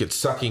I think it's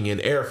sucking in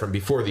air from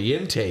before the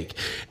intake,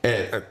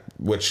 and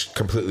which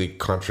completely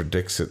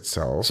contradicts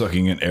itself.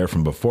 Sucking in air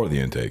from before the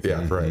intake.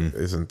 Yeah, right.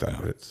 Isn't that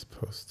what it's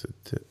supposed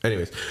to do?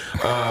 Anyways.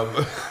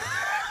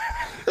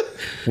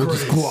 We'll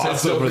just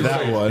gloss over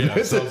that one.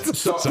 Yeah,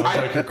 sounds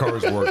like your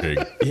car's working.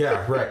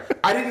 Yeah, right.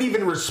 I didn't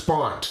even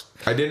respond.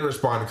 I didn't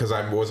respond because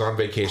I was on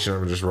vacation.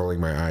 I'm just rolling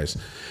my eyes.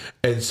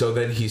 And so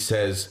then he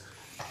says,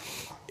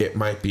 it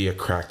might be a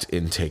cracked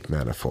intake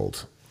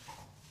manifold.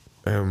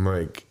 And I'm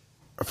like,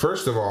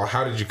 first of all,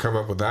 how did you come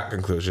up with that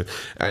conclusion?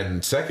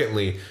 And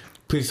secondly,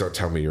 please don't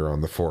tell me you're on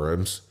the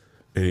forums.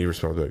 And he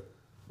responded like,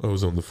 I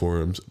was on the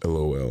forums,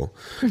 LOL.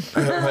 And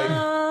I'm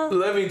like,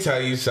 let me tell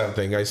you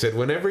something. I said,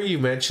 whenever you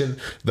mention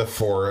the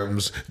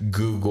forums,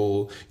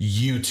 Google,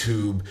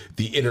 YouTube,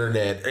 the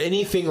internet,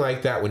 anything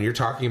like that, when you're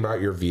talking about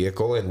your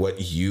vehicle and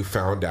what you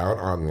found out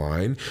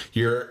online,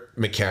 your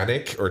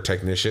mechanic or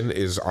technician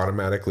is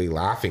automatically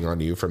laughing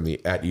on you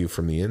at you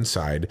from the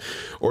inside,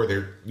 or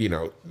they're,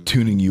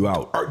 tuning you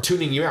out.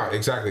 Tuning you out.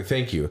 Exactly.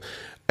 Thank you.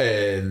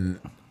 And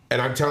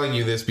I'm telling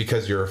you this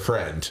because you're a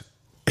friend,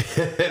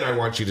 and I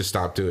want you to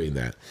stop doing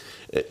that.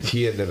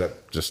 He ended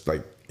up just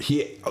like,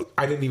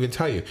 I didn't even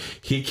tell you.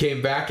 He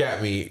came back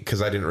at me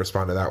because I didn't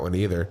respond to that one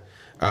either.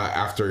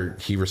 After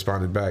he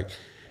responded back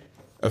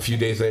a few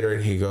days later,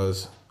 and he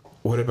goes,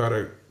 what about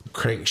a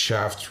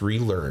crankshaft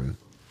relearn?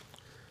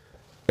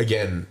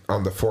 Again,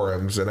 on the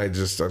forums. And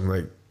I'm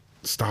like,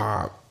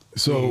 stop.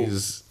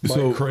 Please.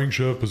 So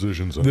crankshaft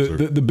position sensor.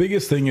 The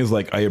biggest thing is,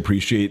 like, I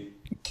appreciate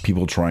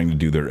people trying to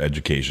do their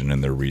education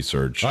and their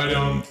research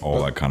and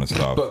all that kind of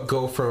stuff. But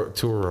go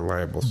to a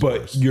reliable source.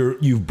 But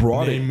you've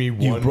brought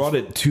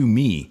it to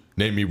me.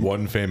 Name me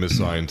one famous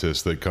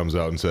scientist that comes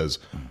out and says,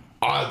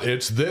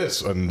 it's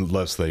this,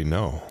 unless they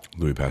know.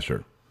 Louis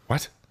Pasteur.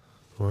 What?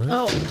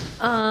 Oh,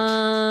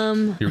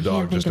 Your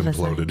dog just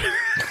imploded.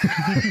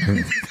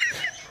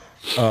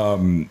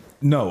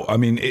 No, I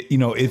mean,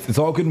 it's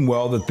all good and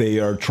well that they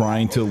are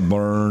trying to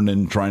learn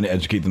and trying to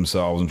educate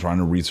themselves and trying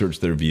to research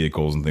their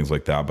vehicles and things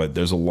like that. But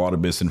there's a lot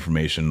of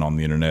misinformation on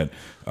the internet.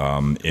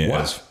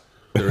 What?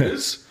 There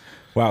is?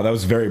 Wow, that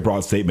was a very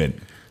broad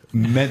statement.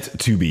 Meant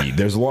to be.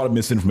 There's a lot of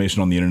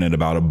misinformation on the internet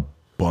about a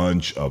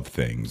bunch of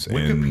things.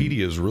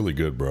 Wikipedia is really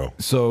good, bro.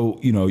 So,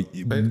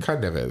 it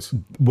kind of is.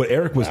 What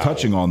Eric was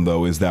touching on,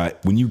 though, is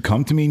that when you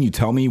come to me and you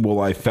tell me,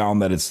 well, I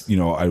found that it's,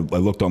 I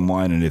looked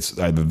online and it's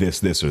either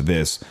this or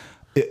this.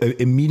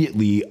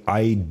 Immediately,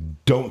 I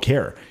don't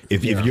care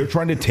if you're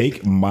trying to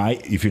take my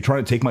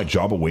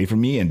job away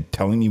from me and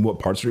telling me what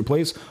parts to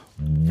replace.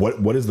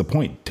 What is the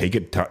point? Take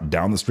it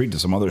down the street to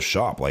some other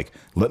shop. Like,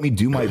 let me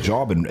do my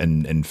job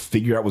and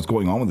figure out what's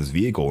going on with this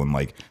vehicle and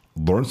like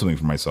learn something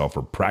for myself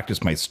or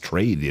practice my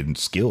trade and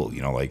skill.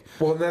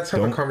 Well, and that's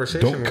how the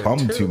conversation. Don't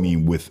come to me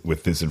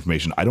with this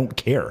information. I don't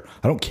care.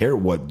 I don't care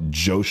what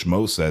Joe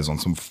Schmo says on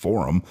some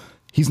forum.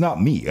 He's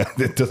not me.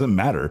 It doesn't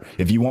matter.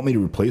 If you want me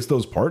to replace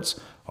those parts,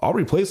 I'll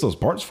replace those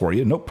parts for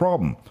you. No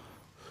problem.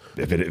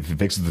 If it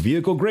fixes the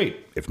vehicle,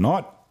 great. If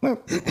not,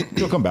 well,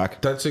 you'll come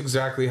back. That's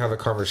exactly how the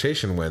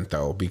conversation went,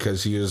 though,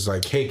 because he was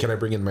like, hey, can I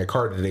bring in my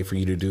car today for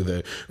you to do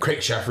the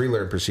crankshaft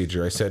relearn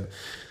procedure? I said,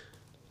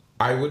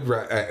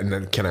 and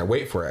then can I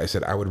wait for it? I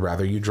said, I would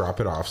rather you drop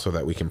it off so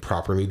that we can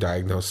properly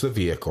diagnose the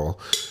vehicle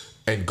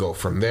and go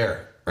from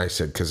there. I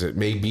said, because it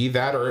may be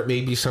that or it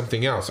may be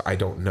something else. I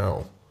don't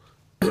know.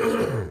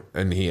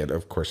 And he had,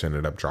 of course,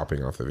 ended up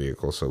dropping off the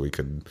vehicle so we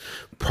could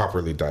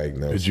properly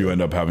diagnose. Did you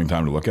end up having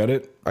time to look at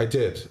it? I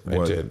did.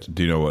 I did.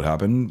 Do you know what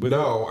happened with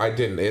No, I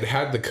didn't. It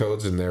had the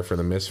codes in there for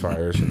the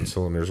misfires in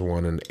cylinders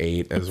 1 and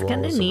 8 as well.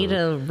 Gonna need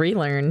a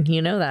relearn.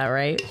 You know that,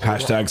 right?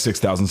 Hashtag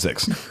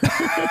 6006.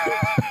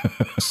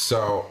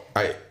 So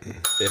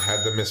it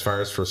had the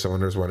misfires for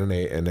cylinders 1 and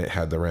 8, and it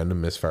had the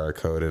random misfire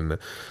code, and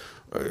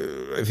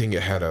I think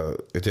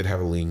it did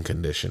have a lean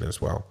condition as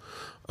well.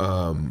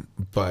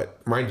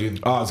 But mind you,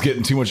 it's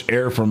getting too much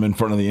air from in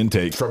front of the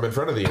intake. From in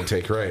front of the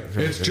intake, right?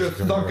 It's just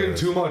thugging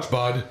too much,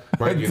 bud.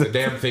 Mind you, the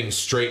damn thing's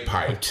straight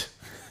piped,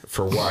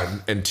 for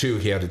one, and two,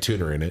 he had a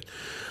tuner in it.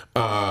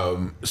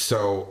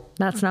 So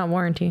that's not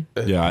warranty.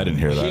 Yeah, I didn't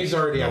hear that. He's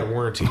already out of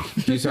warranty.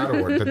 He's out of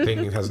warranty. The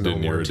thing has no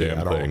warranty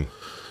at all.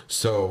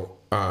 So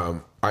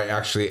I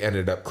actually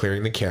ended up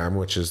clearing the cam,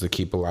 which is the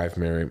keep alive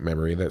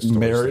memory that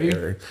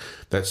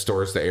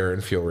stores the air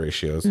and fuel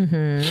ratios.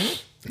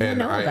 Mm-hmm.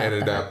 And I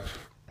ended up.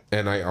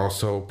 And I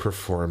also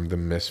performed the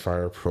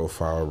misfire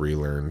profile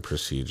relearn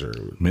procedure.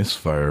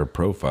 Misfire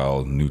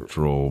profile,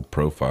 neutral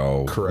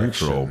profile,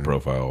 correction. Neutral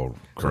profile,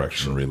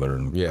 correction,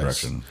 relearn,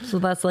 correction. So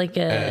that's like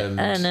an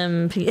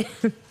NMP.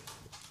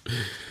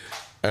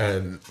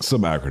 And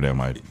some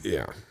acronym,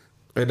 yeah.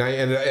 And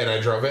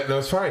I drove it and it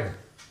was fine.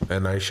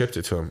 And I shipped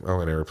it to him. Oh,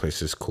 and I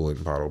replaced his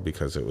coolant bottle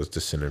because it was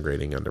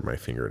disintegrating under my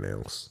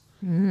fingernails.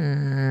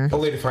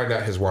 Only to find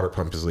out his water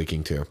pump is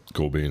leaking too.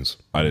 Cool beans.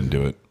 I didn't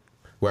do it.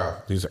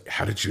 well, he's like,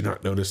 how did you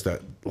not notice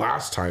that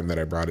last time that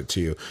I brought it to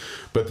you?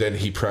 But then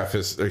he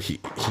prefaced, or he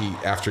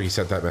after he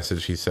sent that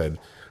message, he said,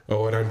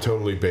 oh, and I'm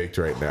totally baked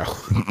right now.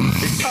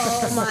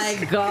 Oh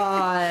my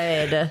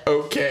God.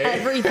 Okay.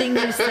 Everything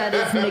you said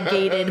is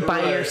negated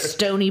by your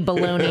stony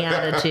baloney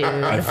attitude.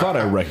 I thought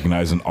I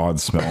recognized an odd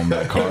smell in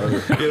that car.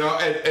 You know,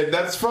 and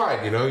that's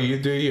fine. You know, you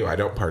do you. I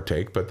don't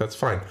partake, but that's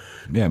fine.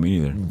 Yeah, me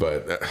neither.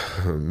 But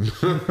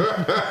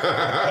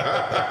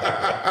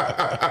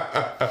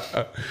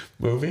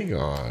moving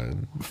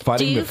on. Do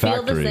Fighting you the feel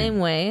factory. the same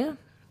way,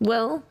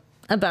 Will,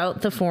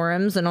 about the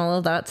forums and all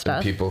of that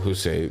stuff? People who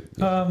say,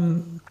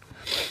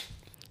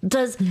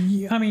 Does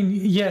I mean,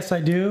 yes, I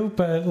do,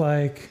 but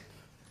like,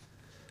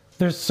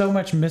 there's so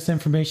much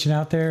misinformation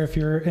out there. If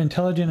you're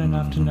intelligent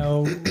enough to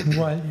know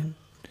what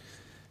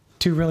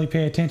to really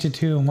pay attention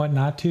to and what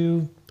not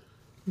to,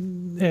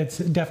 it's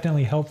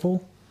definitely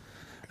helpful.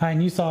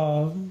 And you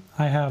saw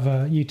I have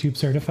a YouTube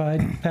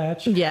certified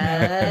patch.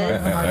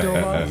 yes, on my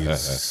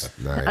toolbox.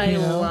 nice. I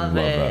love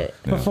it.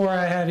 Yeah. Before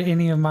I had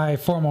any of my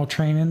formal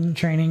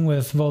training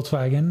with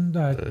Volkswagen,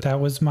 that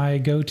was my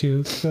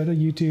go-to. Go to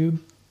YouTube.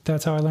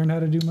 That's how I learned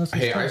how to do most of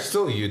the Hey, I stuff.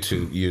 still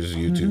use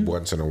YouTube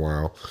once in a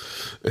while.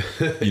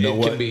 You know it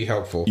what? can be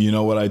helpful. You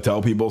know what I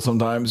tell people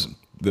sometimes?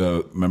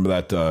 Remember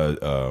that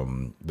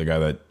the guy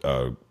that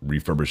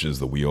refurbishes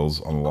the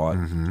wheels on the lot?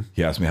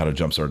 He asked me how to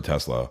jumpstart a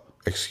Tesla.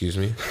 Excuse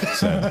me.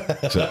 Said,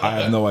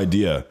 I have no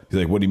idea. He's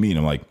like, what do you mean?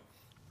 I'm like,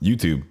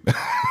 YouTube.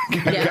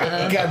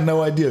 Yeah. I got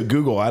no idea.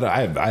 Google.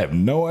 I have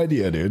no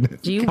idea, dude.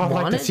 Do you I'd like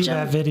want to see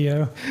that jump?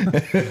 video.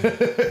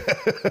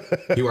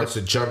 He wants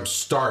to jump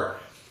start.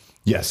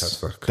 Yes,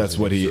 Tesla, 'cause that's it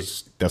what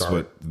needs to that's start.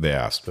 what they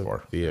asked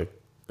for. The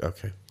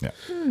okay. Yeah.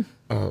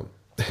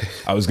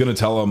 I was gonna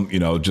tell him,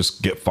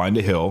 just find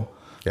a hill,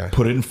 Yeah.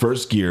 put it in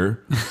first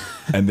gear,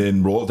 and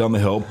then roll it down the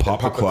hill, pop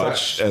the pop the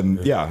clutch, clutch. and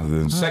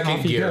then Second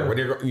off you gear. go. When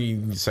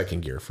you're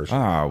second gear for sure.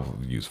 I'll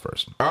use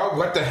first. Oh,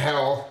 what the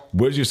hell?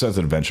 Where's your sense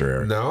of adventure,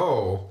 Eric?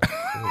 No.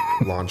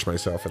 Launch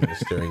myself in the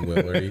steering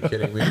wheel. Are you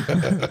kidding me? Oh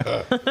my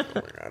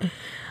God.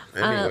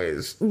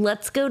 Anyways.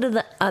 Let's go to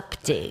the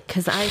update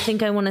because I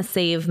think I want to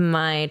save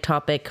my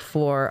topic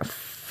for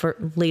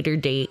later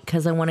date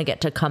because I want to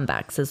get to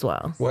comebacks as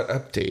well. What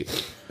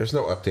update? There's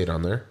no update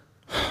on there.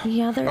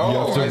 Yeah, there Oh, You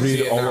have to I see read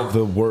it all now. of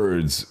the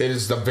words. It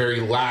is the very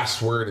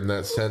last word in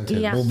that sentence.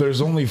 Yeah. Well,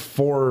 there's only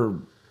 4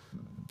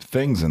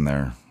 things in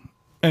there.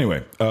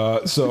 Anyway,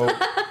 so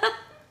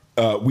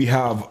we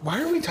have.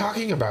 Why are we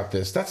talking about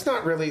this? That's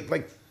not really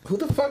like who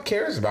the fuck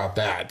cares about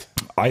that?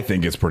 I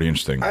think it's pretty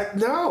interesting.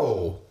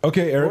 No.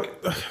 Okay, Eric,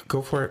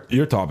 Go for it.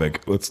 your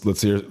topic.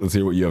 Let's hear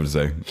what you have to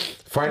say.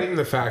 Fighting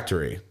the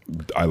factory.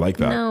 I like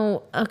that.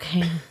 No,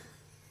 okay.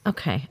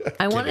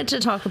 I wanted to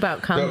talk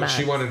about No, comebacks.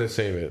 she wanted to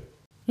save it.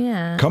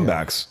 Yeah.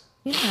 Comebacks.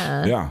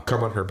 Yeah. Yeah.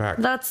 Come on her back.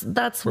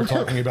 That's We're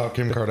talking about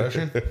Kim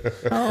Kardashian.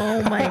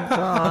 oh my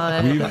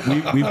god.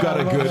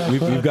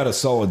 We've got a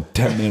solid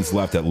 10 minutes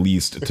left at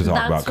least to talk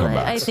That's about comebacks.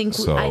 right. I think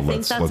so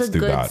that's a do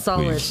good, that,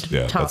 solid please.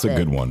 Yeah, that's a topic.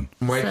 good one.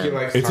 Mikey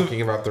likes It's a-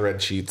 talking about the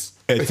red sheets.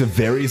 It's a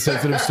very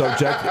sensitive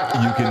subject.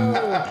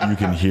 You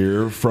can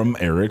hear from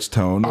Eric's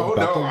tone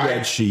about the red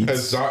It's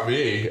sheets. not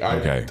me.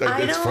 Okay.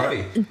 It's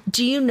funny.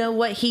 Do you know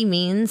what he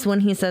means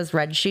when he says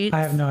red sheets? I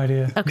have no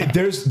idea. Okay.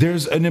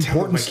 There's an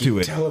importance Mikey. to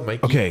it. Tell him,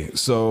 Mikey. Okay,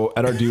 so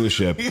at our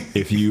dealership,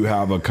 if you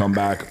have a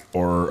comeback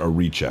or a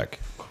recheck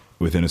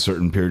within a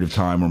certain period of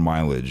time or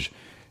mileage,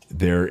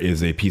 there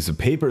is a piece of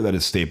paper that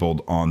is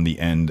stapled on the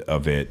end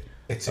of it.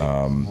 It's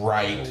a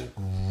bright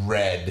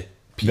red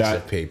piece that-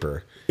 of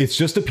paper. It's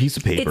just a piece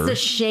of paper. It's a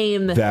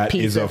shame that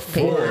piece is a of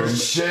paper. form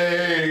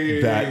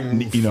Shame. that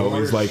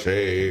is like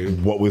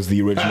shame. what was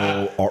the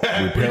original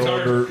repair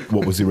order,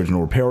 what was the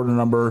original repair order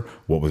number,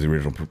 what was the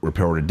original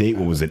repair order date,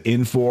 what was it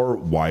in for,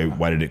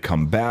 why did it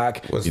come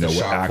back, Was what the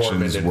shop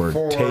actions foreman were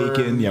informed?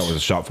 taken, was the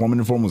shop foreman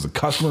informed, was the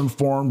customer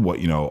informed,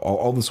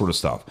 all this sort of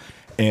stuff.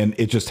 And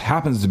it just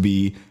happens to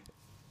be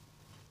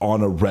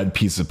on a red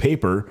piece of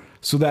paper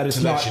so that it's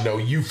To not let you know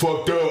you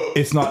fucked up.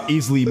 it's not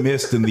easily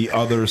missed in the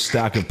other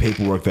stack of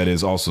paperwork that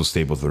is also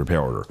stapled to the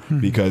repair order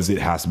because it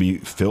has to be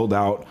filled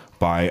out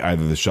by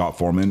either the shop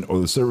foreman or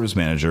the service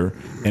manager,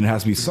 and it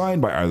has to be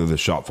signed by either the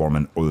shop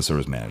foreman or the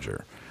service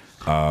manager.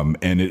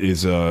 And it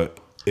is a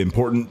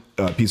important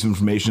piece of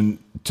information.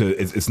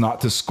 It's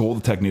not to scold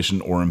the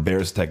technician or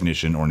embarrass the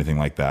technician or anything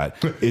like that.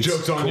 It's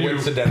Joke's on you.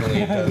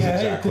 Coincidentally, it does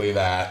exactly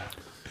that.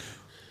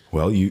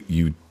 well,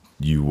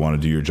 you want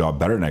to do your job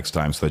better next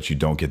time so that you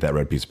don't get that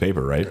red piece of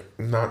paper, right?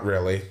 Not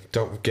really.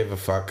 Don't give a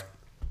fuck.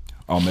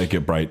 I'll make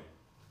it bright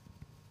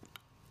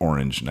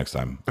orange next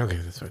time. Okay,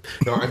 that's fine.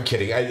 No, I'm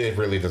kidding. It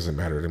really doesn't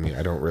matter to me.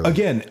 I don't really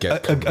Again,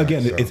 get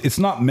comebacks, so. it's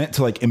not meant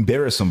to like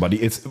embarrass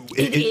somebody. It's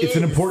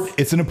an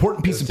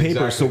important piece of That's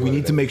paper. exactly So we what need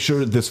it to is. make sure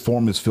that this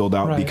form is filled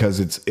out Right. because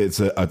it's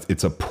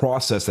a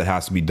process that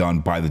has to be done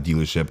by the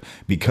dealership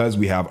because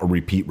we have a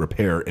repeat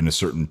repair in a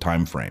certain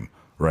time frame,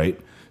 right?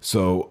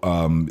 So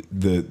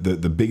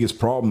the biggest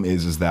problem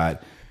is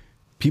that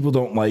people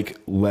don't like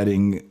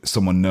letting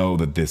someone know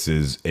that this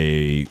is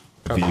a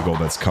vehicle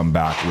that's come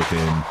back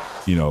within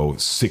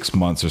 6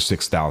 months or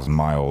 6,000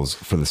 miles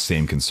for the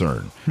same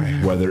concern.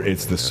 Whether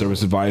it's the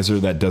service advisor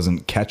that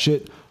doesn't catch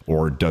it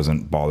or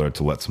doesn't bother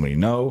to let somebody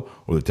know,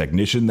 or the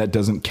technician that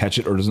doesn't catch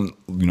it or doesn't,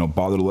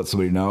 bother to let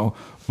somebody know.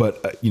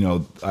 But,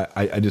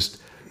 I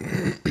just,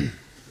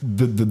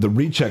 the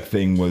recheck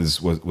thing was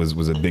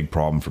a big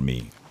problem for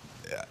me.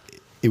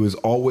 It was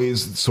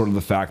always sort of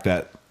the fact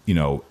that,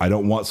 I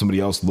don't want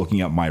somebody else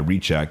looking at my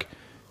recheck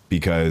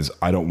because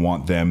I don't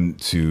want them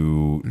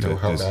to know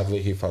how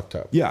badly he fucked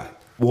up. Yeah.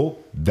 Well,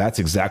 that's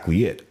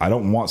exactly it. I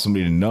don't want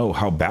somebody to know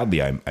how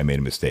badly I made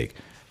a mistake.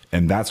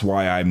 And that's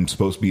why I'm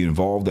supposed to be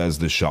involved as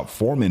the shop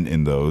foreman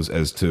in those,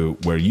 as to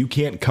where you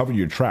can't cover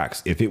your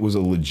tracks. If it was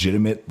a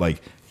legitimate,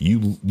 like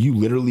you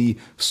literally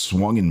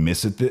swung and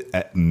missed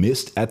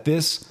at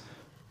this,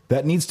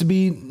 that needs to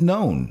be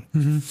known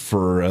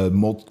for a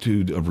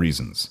multitude of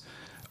reasons.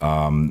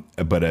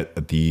 But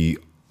at the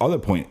other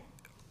point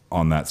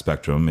on that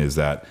spectrum is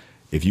that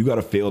if you got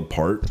a failed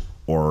part,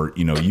 or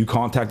you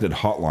contacted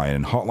Hotline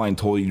and Hotline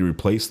told you to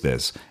replace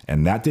this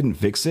and that didn't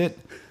fix it,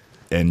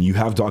 and you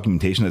have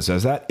documentation that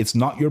says that, it's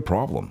not your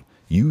problem.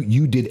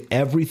 You did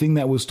everything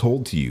that was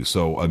told to you.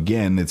 So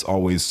again, it's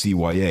always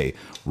CYA.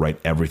 Write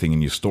everything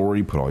in your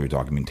story, put all your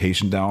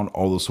documentation down,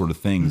 all those sort of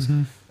things.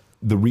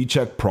 The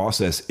recheck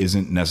process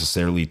isn't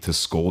necessarily to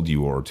scold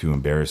you or to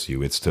embarrass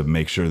you. It's to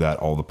make sure that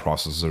all the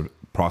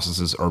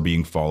processes are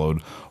being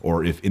followed,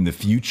 or if in the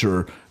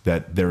future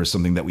that there is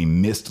something that we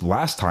missed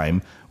last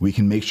time, we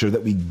can make sure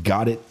that we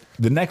got it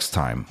the next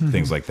time.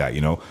 Things like that.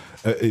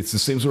 It's the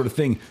same sort of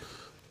thing.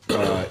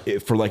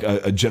 For like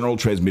a general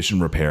transmission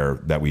repair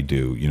that we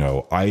do,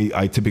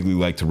 I typically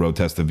like to road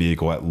test the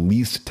vehicle at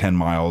least 10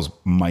 miles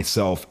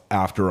myself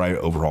after I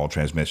overhaul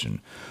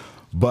transmission.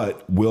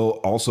 But we'll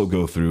also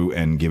go through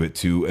and give it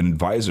to an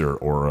advisor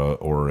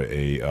or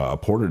a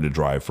porter to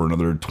drive for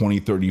another 20,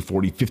 30,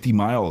 40, 50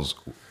 miles,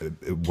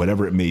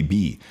 whatever it may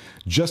be,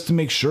 just to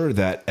make sure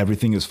that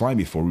everything is fine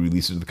before we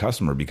release it to the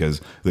customer,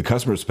 because the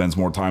customer spends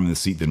more time in the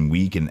seat than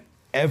we can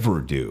ever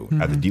do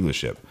at the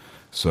dealership.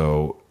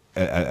 So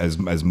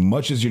as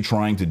much as you're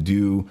trying to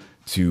do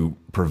to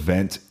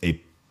prevent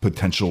a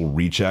potential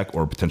recheck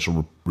or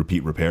potential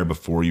repeat repair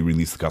before you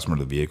release the customer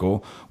to the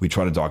vehicle, we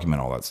try to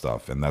document all that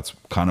stuff. And that's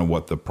kind of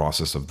what the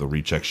process of the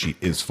recheck sheet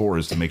is for,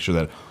 is to make sure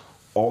that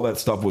all that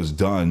stuff was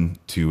done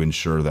to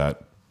ensure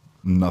that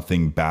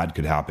nothing bad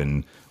could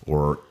happen,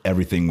 or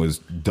everything was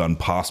done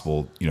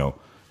possible,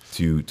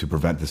 to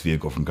prevent this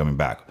vehicle from coming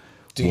back.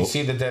 Do you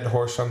see the dead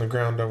horse on the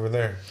ground over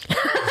there?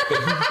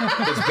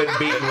 It's been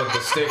beaten with the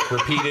stick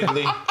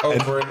repeatedly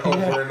over and over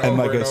and over. And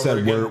like I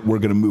said, we're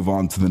going to move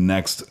on to the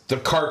next. The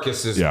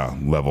carcass is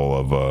level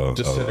of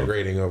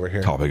disintegrating over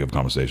here. Topic of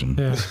conversation.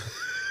 Yeah.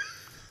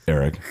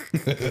 Eric,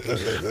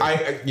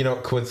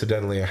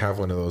 coincidentally, I have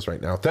one of those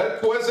right now.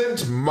 That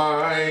wasn't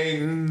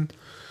mine.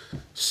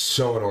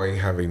 So annoying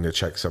having to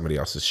check somebody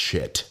else's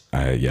shit.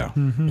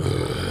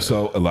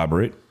 So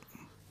elaborate.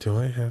 Do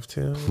I have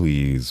to?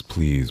 Please.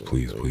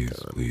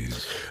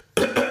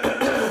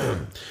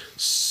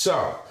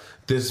 So,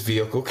 this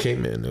vehicle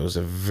came in. It was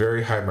a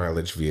very high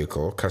mileage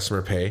vehicle,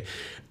 customer pay.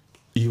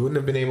 You wouldn't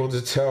have been able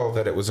to tell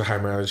that it was a high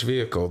mileage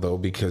vehicle, though,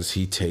 because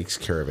he takes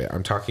care of it.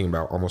 I'm talking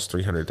about almost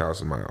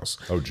 300,000 miles.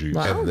 Oh, geez.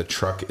 Wow. And the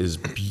truck is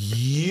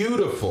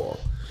beautiful.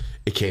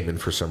 It came in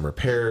for some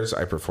repairs.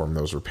 I performed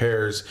those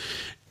repairs.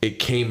 It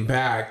came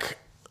back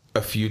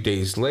a few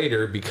days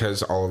later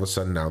because all of a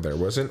sudden now there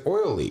was an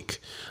oil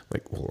leak.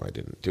 Like, well, I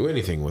didn't do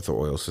anything with the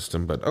oil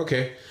system, but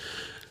okay.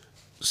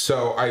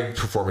 So I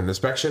perform an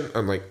inspection.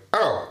 I'm like,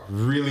 oh,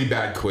 really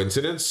bad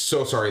coincidence.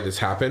 So sorry this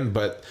happened,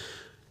 but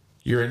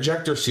your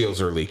injector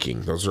seals are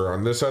leaking. Those are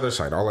on this other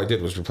side. All I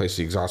did was replace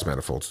the exhaust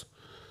manifolds.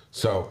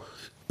 So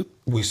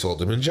we sold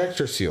them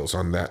injector seals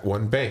on that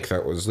one bank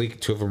that was leaking.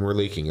 2 of them were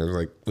leaking. I was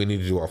like, we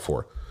need to do all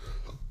 4.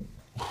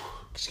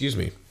 Excuse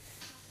me.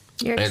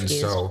 You're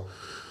excused. And so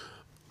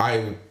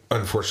I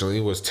unfortunately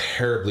was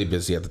terribly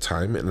busy at the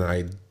time, and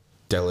I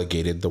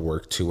delegated the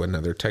work to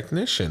another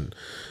technician,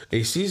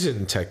 a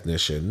seasoned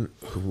technician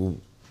who,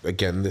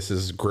 again, this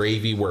is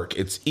gravy work.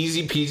 It's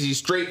easy peasy,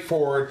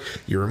 straightforward.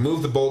 You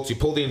remove the bolts, you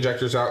pull the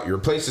injectors out, you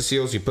replace the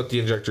seals, you put the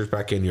injectors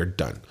back in, you're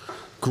done.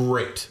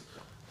 Great.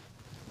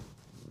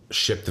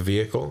 Shipped the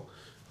vehicle,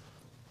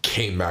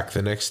 came back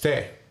the next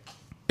day.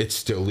 It's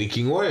still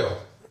leaking oil.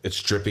 It's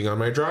dripping on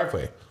my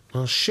driveway.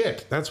 Well,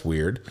 shit, that's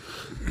weird.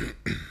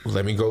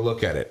 Let me go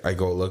look at it. I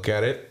go look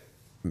at it.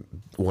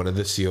 One of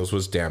the seals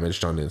was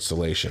damaged on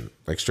installation,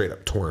 like straight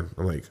up torn.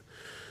 I'm like,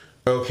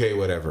 okay,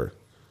 whatever.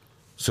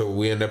 So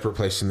we end up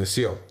replacing the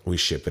seal. We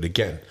ship it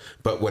again.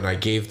 But when I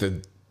gave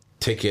the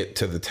ticket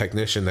to the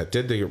technician that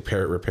did the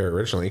repair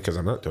originally, because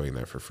I'm not doing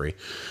that for free,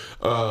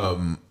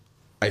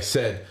 I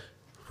said,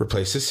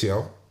 replace the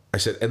seal. I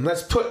said, and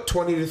let's put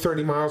 20 to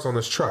 30 miles on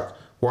this truck.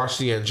 Wash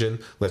the engine.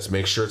 Let's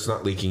make sure it's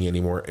not leaking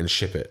anymore and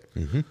ship it.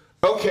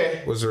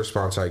 Okay, was the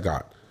response I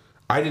got.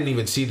 I didn't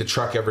even see the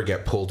truck ever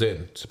get pulled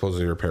in.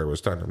 Supposedly repair was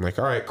done. I'm like,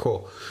 all right,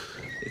 cool.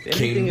 If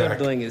everything you're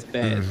doing is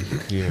bad,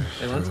 Yeah.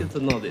 I want you to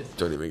know this.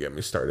 Don't even get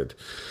me started.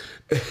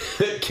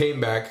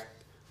 Came back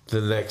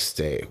the next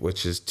day,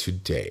 which is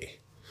today.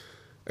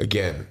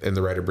 Again, and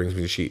the writer brings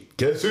me the sheet.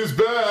 Guess who's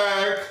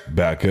back?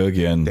 Back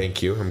again.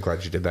 Thank you. I'm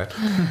glad you did that.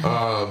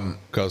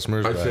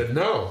 Customers I back. said,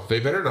 no, they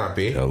better not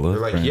be. Hello,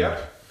 They're like, friend.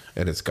 yep.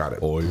 And it's got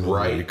it. Oil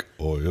bright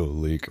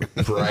leak.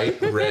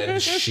 bright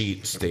red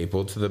sheet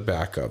stapled to the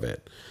back of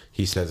it.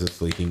 He says it's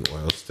leaking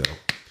oil still.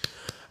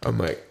 I'm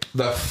like,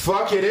 the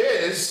fuck it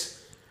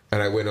is.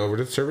 And I went over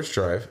to the service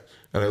drive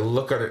and I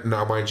look at it.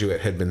 Now, mind you, it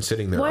had been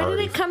sitting there Why did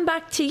already it come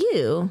back to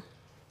you?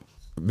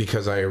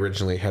 because I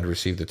originally had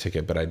received the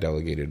ticket, but I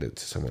delegated it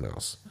to someone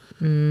else.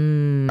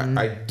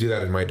 I do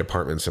that in my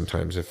department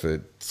sometimes. If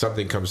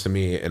something comes to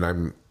me and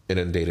I'm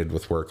inundated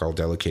with work, I'll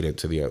delegate it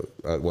to the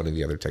one of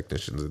the other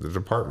technicians of the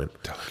department.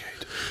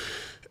 Delegate.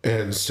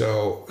 And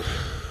so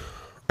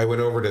I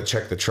went over to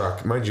check the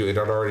truck. Mind you, it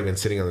had already been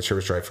sitting on the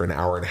service drive for an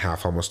hour and a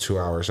half, almost 2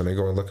 hours. And I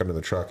go and look under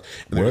the truck.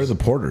 And Where are the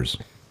porters?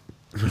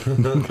 what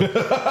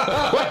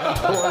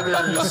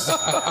porters?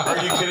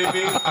 Are you kidding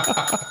me?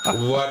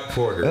 What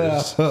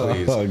porters?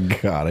 Please. Oh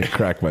God, I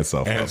cracked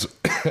myself up.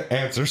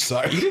 Answer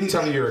side. You didn't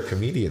tell me you were a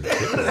comedian.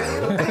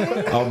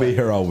 I'll be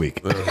here all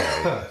week.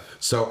 Okay.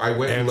 So I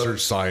went and Answer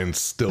looked. science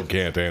still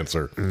can't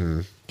answer.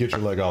 Get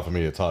your leg off of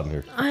me. It's hot in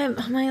here.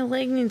 My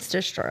leg needs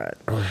to stretch.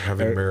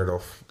 Having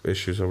marital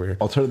issues over here.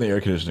 I'll turn the air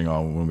conditioning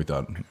on when we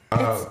done.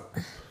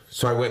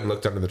 So I went and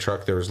looked under the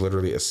truck. There was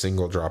literally a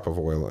single drop of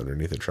oil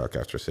underneath the truck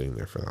after sitting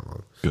there for that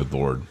long. Good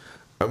Lord.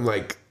 I'm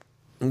like,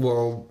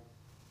 well,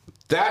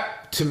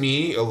 that to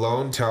me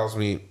alone tells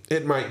me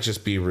it might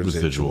just be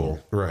residual.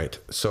 Right.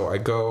 So I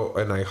go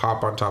and I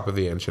hop on top of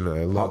the engine and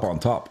I look. Hop on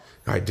top.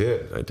 I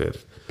did.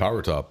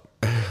 Power top.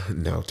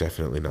 No,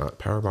 definitely not.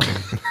 Power bottom.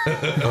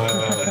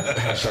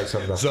 Hashtag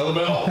something about Sell the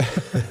bell.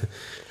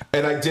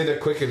 And I did a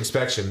quick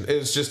inspection. It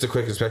was just a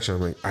quick inspection.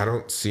 I'm like, I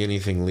don't see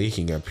anything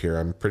leaking up here.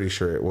 I'm pretty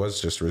sure it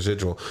was just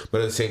residual.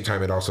 But at the same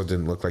time, it also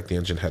didn't look like the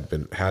engine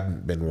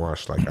hadn't been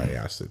washed like I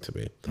asked it to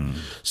be.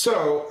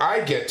 So I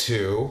get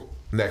to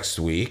next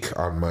week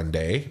on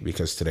Monday,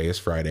 because today is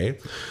Friday,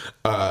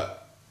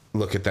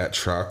 look at that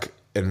truck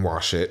and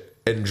wash it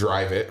and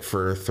drive it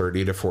for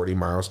 30 to 40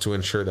 miles to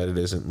ensure that it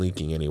isn't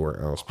leaking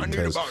anywhere else.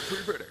 Because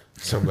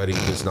somebody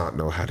does not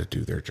know how to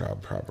do their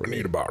job properly.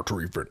 Need about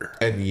 3 fitter.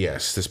 And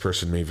yes, this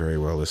person may very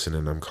well listen,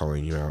 and I'm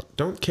calling you out.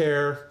 Don't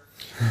care.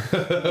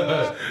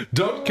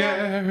 Don't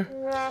care.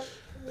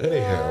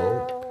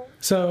 Anyhow,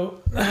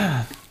 So,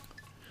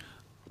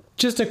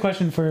 just a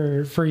question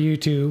for you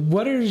two.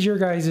 What is your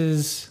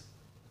guys's,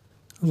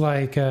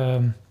 like,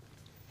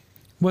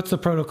 what's the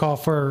protocol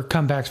for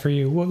comebacks for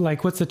you?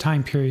 What's the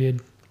time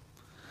period?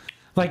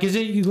 Like, is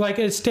it like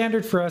a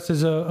standard for us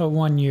is a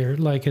 1 year?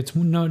 Like, it's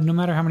no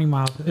matter how many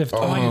miles. If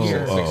 1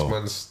 year, 6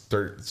 months,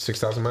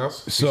 6,000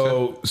 miles.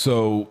 So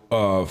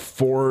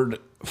Ford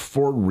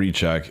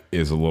recheck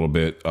is a little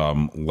bit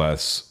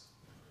less.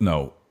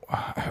 No,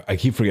 I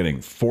keep forgetting.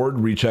 Ford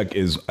recheck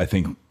is, I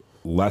think,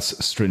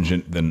 less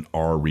stringent than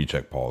our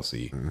recheck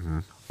policy.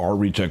 Our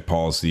recheck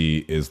policy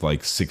is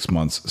like 6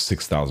 months,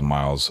 6,000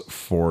 miles.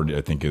 Ford,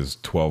 I think, is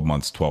 12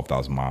 months,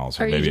 12,000 miles.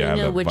 Are you doing have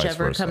a vice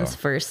whichever versa. comes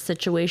first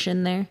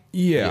situation there?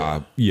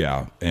 Yeah.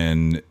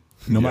 And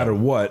no matter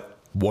what,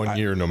 1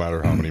 year, no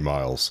matter how many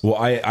miles. well,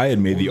 I had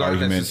made the Not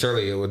argument.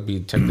 necessarily. It would be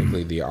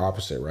technically the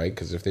opposite, right?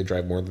 Because if they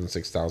drive more than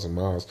 6,000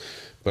 miles,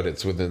 but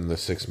it's within the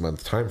 6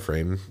 month time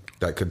frame,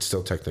 that could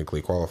still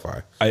technically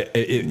qualify.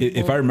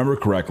 If I remember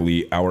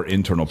correctly, our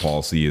internal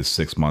policy is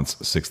 6 months,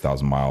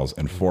 6,000 miles,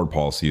 and Ford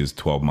policy is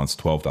 12 months,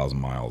 12,000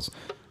 miles.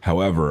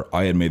 However,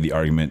 I had made the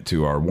argument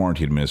to our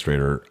warranty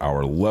administrator,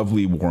 our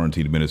lovely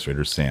warranty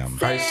administrator, Sam,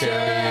 Hi,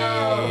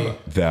 Sammy.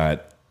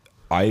 that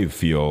I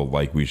feel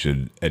like we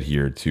should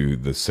adhere to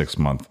the 6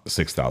 month,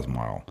 6,000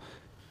 mile.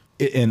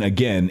 And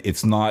again,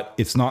 it's not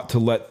to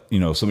let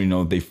somebody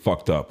know they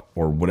fucked up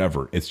or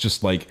whatever. It's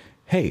just like,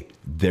 hey,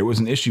 there was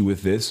an issue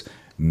with this.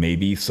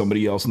 Maybe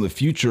somebody else in the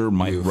future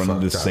might run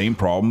into the same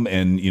problem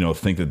and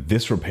think that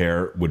this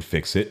repair would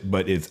fix it,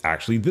 but it's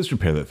actually this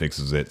repair that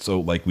fixes it. So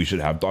like we should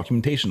have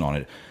documentation on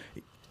it.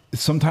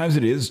 Sometimes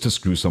it is to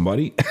screw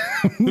somebody,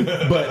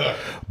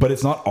 but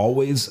it's not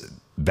always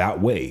that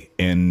way.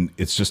 And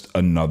it's just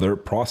another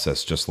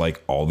process, just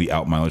like all the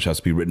out mileage has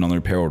to be written on the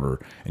repair order,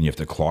 and you have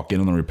to clock in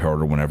on the repair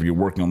order whenever you're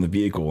working on the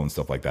vehicle and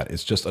stuff like that.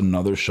 It's just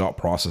another shop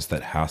process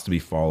that has to be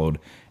followed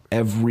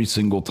every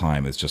single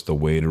time. It's just a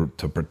way to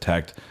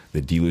protect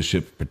the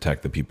dealership,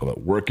 protect the people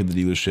that work in the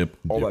dealership,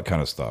 all that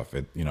kind of stuff.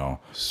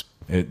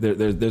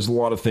 There's a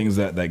lot of things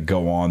that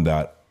go on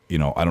that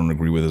I don't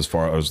agree with as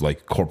far as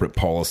like corporate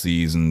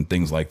policies and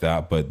things like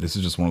that. But this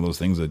is just one of those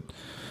things that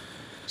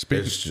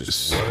It's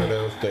just one of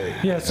those days.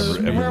 yeah. So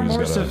everybody's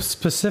more gotta-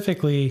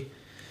 specifically,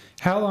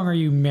 how long are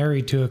you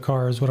married to a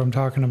car? Is what I'm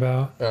talking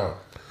about. Oh,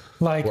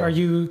 Like, are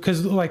you?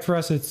 Because like for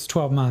us, it's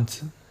 12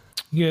 months.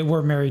 Yeah,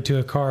 we're married to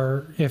a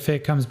car. If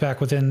it comes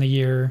back within the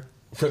year,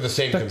 for the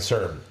same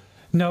concern.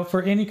 no,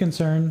 for any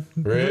concern.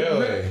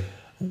 Really?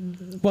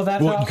 Well,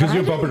 that's because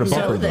you're bumper to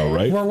bumper So though,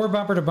 right? We're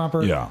bumper to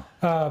bumper. Yeah.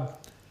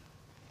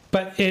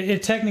 but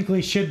it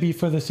technically should be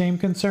for the same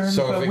concern.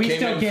 So if but it we came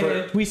still in get for-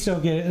 it. We still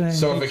get it. And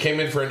So if it came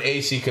in for an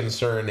AC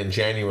concern in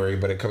January,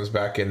 but it comes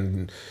back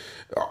in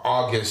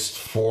August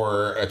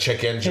for a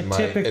check engine It light,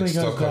 typically it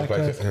still goes comes back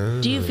back.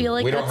 to- Do you feel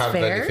like we that's don't have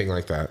fair? anything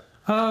like that.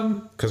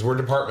 Because we're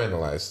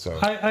departmentalized. So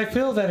I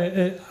feel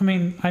that I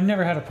mean, I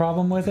never had a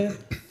problem with it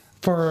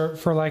for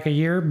like a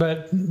year,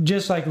 but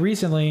just like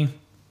recently,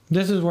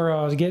 this is where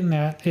I was getting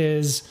at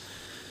is.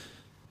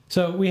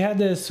 So we had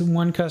this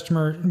one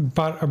customer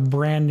bought a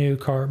brand new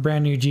car,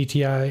 brand new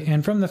GTI,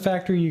 and from the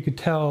factory you could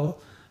tell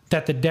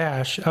that the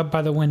dash up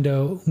by the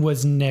window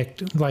was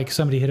nicked, like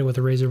somebody hit it with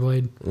a razor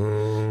blade.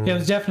 It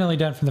was definitely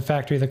done from the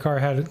factory. The car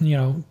had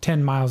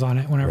 10 miles on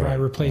it whenever I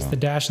replaced the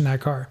dash in that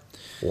car.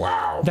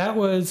 wow. That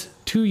was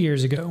 2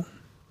 years ago.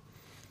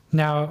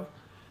 Now,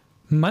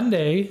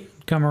 Monday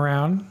come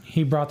around,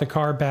 he brought the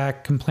car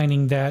back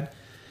complaining that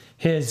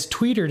his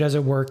tweeter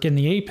doesn't work in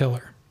the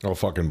A-pillar. Oh,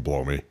 fucking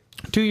blow me.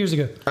 2 years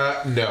ago.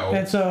 No.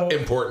 And so-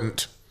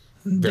 important.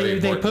 They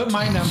put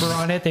my number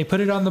on it. They put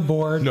it on the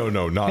board. No,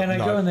 not And I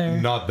go in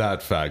there. not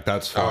that fact.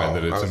 That's fine Oh,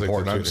 that I it's was like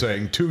important. the I'm Twitter.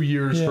 saying 2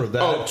 years Yeah. for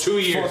that. Oh, 2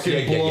 years.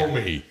 Fucking blow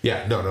me.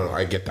 Yeah, no,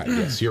 I get that.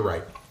 Yes, you're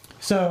right.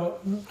 So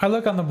I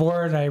look on the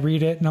board and I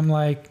read it and I'm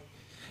like,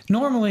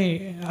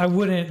 normally I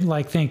wouldn't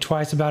like think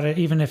twice about it,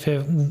 even if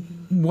it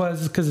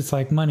was, because it's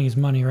like money's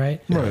money,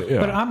 right? Right, yeah.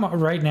 But I'm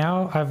right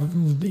now,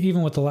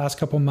 even with the last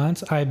couple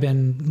months, I've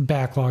been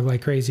backlogged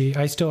like crazy.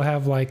 I still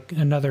have like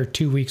another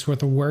 2 weeks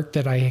worth of work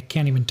that I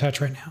can't even touch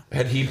right now.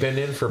 Had he been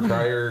in for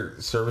prior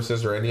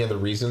services or any other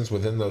reasons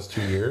within those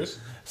 2 years?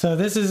 So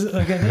this is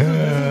again, this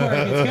is where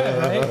it gets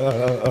good,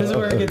 right? This is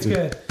where it gets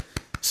good.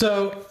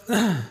 So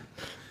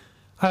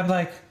I'm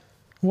like,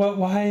 what?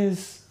 Why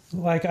is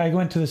like I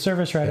went to the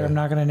service writer. I'm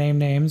not going to name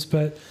names,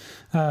 but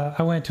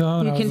I went to him.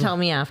 and You I can was tell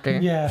me after.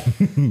 like, yeah.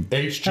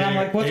 HJ. And I'm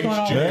like, what's going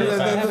on with this?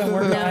 I haven't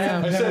worked, I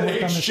have never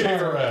worked on this car.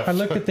 HJRF. I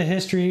looked at the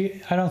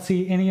history. I don't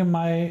see any of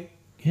my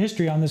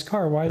history on this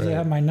car. Why does it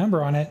have my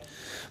number on it?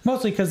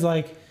 Mostly because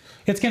like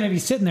it's going to be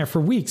sitting there for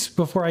weeks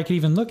before I could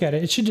even look at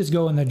it. It should just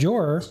go in the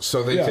drawer.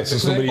 So they So typically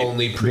somebody,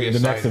 only the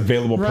pre-assign. next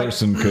available Right.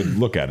 person could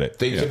look at it.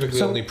 They Yeah. typically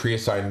So- only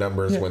pre-assign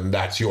numbers when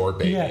that's your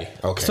baby. Yeah.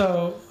 Okay.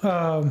 So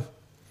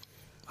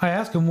I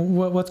asked him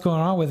what's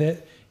going on with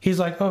it. He's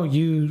like, "Oh,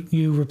 you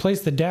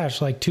replaced the dash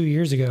like 2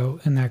 years ago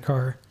in that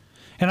car,"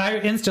 and I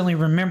instantly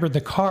remembered the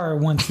car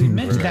once he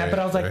mentioned that. But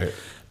I was like, right.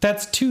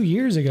 "That's 2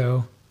 years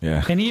ago."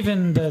 Yeah. And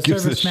even the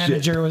Gives a service shit.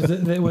 manager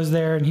was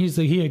there, and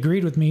he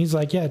agreed with me. He's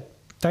like, "Yeah,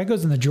 that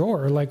goes in the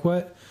drawer." Like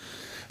what?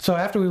 So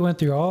after we went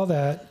through all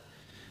that,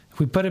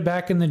 we put it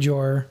back in the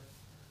drawer.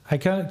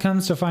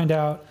 Comes to find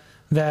out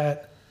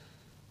that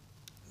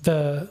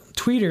the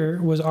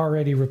tweeter was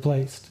already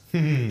replaced,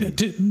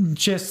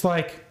 just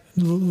like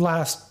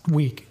last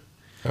week.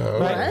 Right?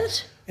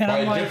 What? And By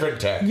I'm a like,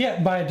 different tech. Yeah,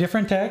 by a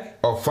different tech.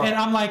 Oh, fuck. And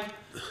I'm like,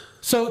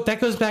 so that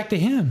goes back to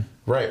him.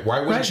 Right. Why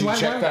wouldn't Right, you why-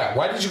 check why- that?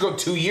 Why did you go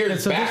 2 years And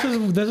so back?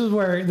 this is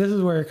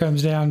where it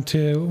comes down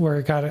to where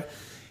it got it.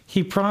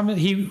 He promised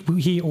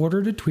he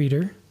ordered a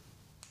tweeter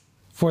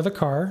for the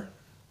car,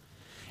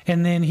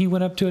 and then he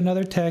went up to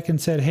another tech and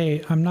said,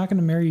 "Hey, I'm not going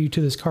to marry you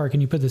to this car.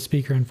 Can you put the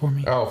speaker in for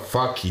me?" Oh,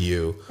 fuck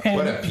you. And-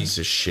 What a piece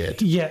of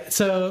shit. Yeah.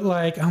 So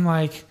like I'm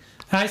like,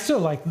 I still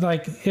like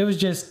it was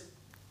just.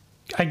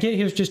 I get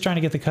he was just trying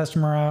to get the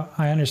customer out.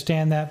 I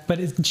understand that, but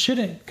it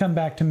shouldn't come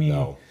back to me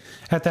No.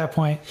 at that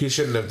point. He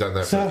shouldn't have done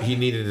that. So- He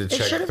needed to It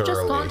check should have just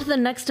thoroughly. gone to the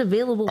next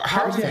available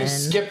How did they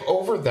person. skip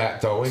over that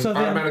though? And So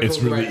then- automatically It's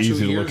go really back 2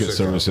 easy to look at years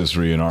ago? service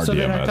history in RDMS. So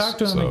then I talked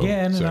to him so,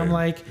 again, and I'm same.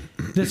 like,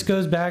 "This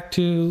goes back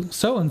to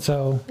so and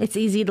so." It's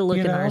easy to look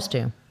You in know? ours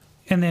too.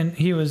 And then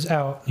he was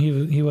out.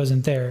 He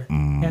wasn't there.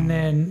 And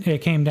then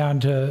it came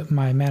down to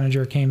my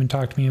manager came and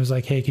talked to me. He was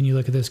like, "Hey, can you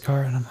look at this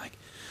car?" And I'm like,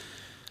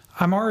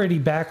 "I'm already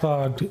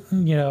backlogged."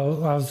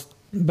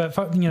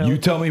 You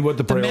tell me what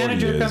the the priority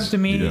manager is. comes to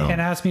me you know. and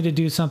asks me to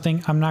do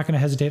something. I'm not going to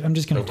hesitate. I'm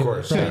just going Of to do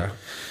course, it. Right?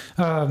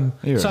 yeah.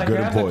 You're So a I good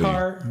grab employee. the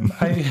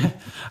car.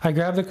 I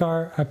grab the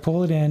car. I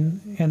pull it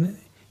in, and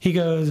he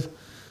goes.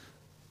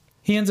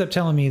 He ends up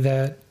telling me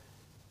that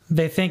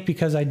they think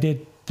because I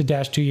did the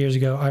dash 2 years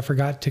ago, I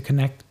forgot to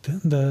connect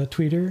the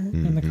tweeter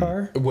in the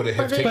car. Would it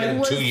have But it taken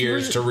was 2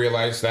 years to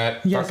realize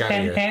that? Yes, Fuck out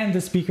of here. and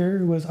the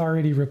speaker was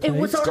already replaced. It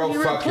was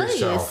already fuck replaced.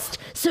 yourself.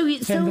 So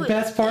the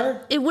best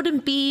part? it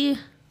wouldn't be.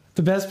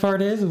 The best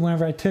part is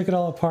whenever I took it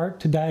all apart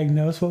to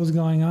diagnose what was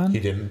going on, He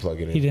didn't plug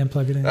it in. he didn't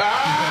plug it in.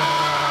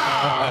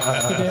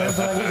 Ah! He didn't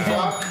plug it in.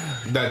 Fuck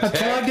the I tech.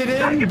 plugged it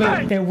in,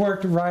 but it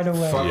worked right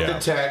away. Fuck Yeah. the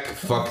tech.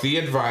 Fuck the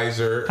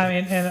advisor.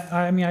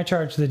 I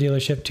charged the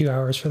dealership 2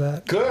 hours for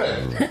that.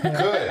 Good.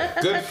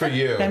 Good for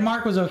you. And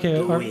Mark was okay.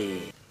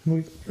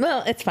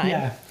 Well, it's fine.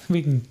 Yeah,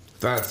 we can.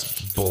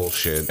 That's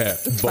bullshit.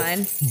 It's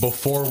fine.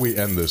 Before we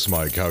end this,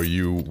 Mike, how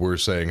you were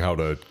saying how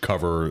to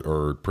cover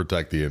or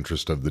protect the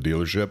interest of the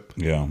dealership.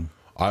 Yeah.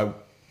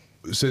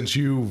 Since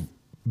you've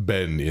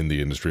been in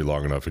the industry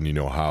long enough and you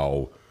know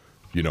how,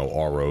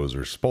 ROs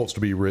are supposed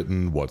to be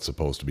written, what's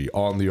supposed to be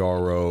on the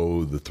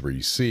RO, the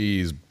 3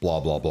 C's, blah,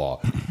 blah, blah.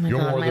 Oh my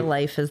God, my than,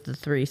 life is the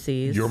 3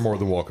 C's. you're more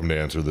than welcome to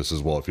answer this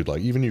as well if you'd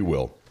like. Even you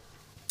will.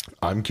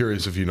 I'm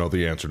curious if you know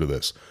the answer to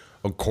this.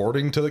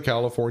 According to the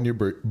California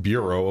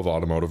Bureau of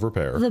Automotive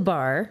Repair, The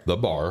bar. the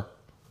bar,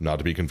 not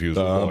to be confused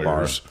with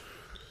lawyers,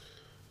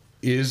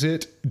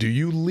 do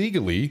you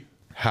legally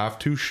have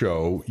to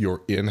show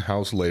your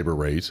in-house labor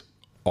rate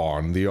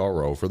on the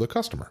RO for the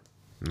customer?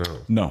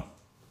 No.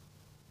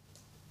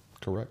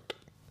 Correct.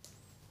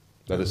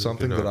 That is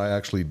something that I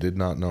actually did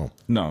not know.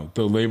 No,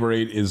 the labor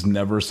rate is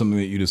never something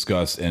that you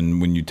discuss.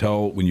 And when you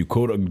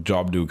quote a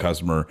job to a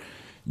customer,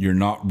 you're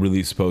not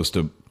really supposed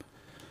to,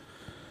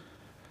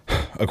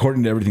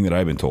 according to everything that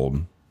I've been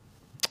told,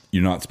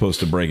 you're not supposed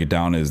to break it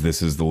down as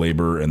this is the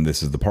labor and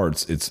this is the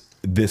parts. It's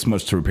this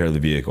much to repair the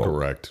vehicle.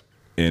 Correct.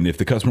 And if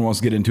the customer wants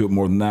to get into it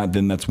more than that,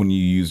 then that's when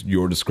you use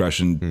your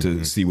discretion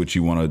to see what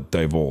you want to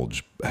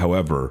divulge.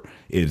 However,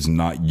 it is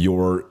not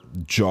your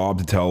job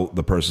to tell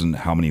the person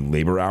how many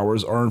labor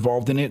hours are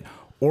involved in it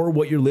or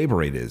what your labor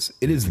rate is.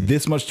 It is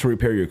this much to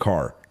repair your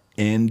car.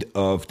 End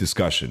of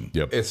discussion.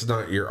 Yep. It's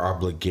not your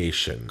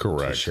obligation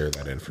to share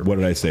that information. What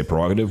did I say?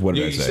 Prerogative? What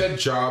did I You say? said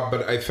job,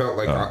 but I felt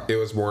like it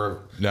was more.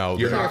 Now,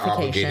 You're not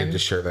Clarification. obligated to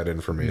share that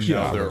information.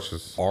 Now, there Which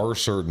is- are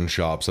certain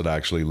shops that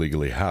actually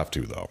legally have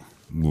to, though.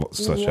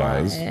 Such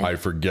as? I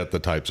forget the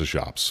types of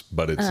shops,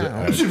 but it's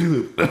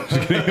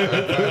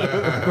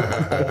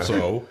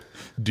also,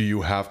 do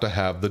you have to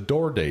have the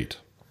door date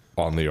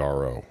on the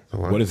RO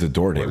What is a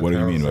door date? What do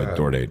you mean by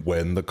door date?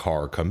 when the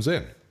car comes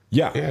in?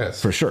 Yeah,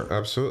 Yes, for sure.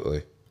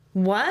 absolutely.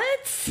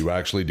 What? You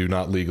actually do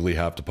not legally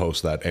have to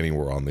post that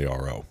anywhere on the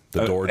RO.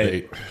 The door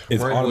date.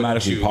 It's Why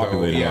automatically wouldn't you,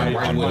 populated though? on,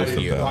 Why on most wouldn't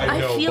of you? them. I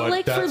know, feel but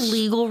like for that's-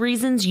 legal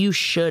reasons, you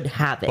should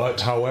have it.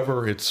 But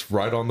however, it's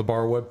right on the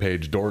bar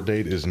webpage. Door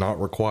date is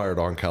not required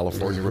on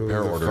California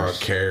repair Who the orders.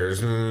 fuck cares?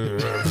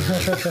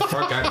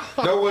 Fuck out.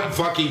 No one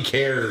fucking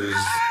cares.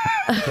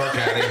 Fuck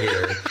out of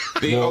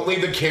here. Only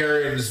the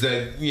Karens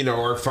that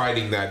are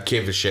fighting that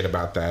give a shit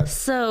about that.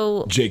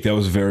 So, Jake, that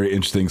was a very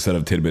interesting set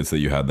of tidbits that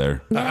you had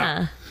there.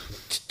 yeah.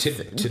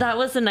 That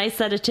was a nice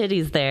set of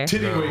titties there.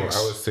 Titty No, winks. I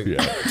was thinking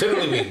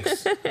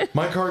tiddlywinks.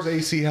 My car's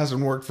AC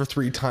hasn't worked for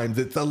 3 times.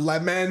 It's a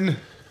lemon.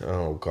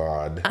 Oh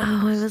God. Oh,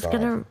 I was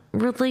going to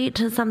relate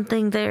to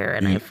something there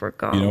and I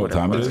forgot. You know what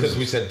time it That's is? because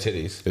we said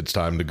titties. It's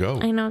time to go.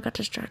 I know, I got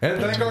distracted.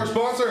 And thank our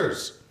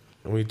sponsors.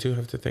 We do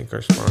have to thank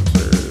our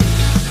sponsors.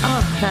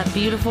 Oh, that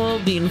beautiful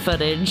bean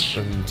footage.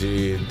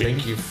 Indeed.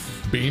 Thank you.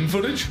 Bean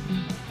footage?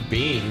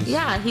 Beans.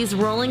 Yeah, he's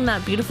rolling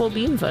that beautiful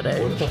bean footage.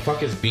 What the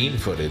fuck is bean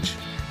footage?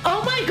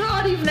 Oh my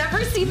god, you've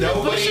never seen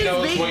Nobody the Bush's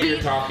knows big what you're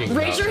bean. talking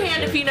Raise about, your hand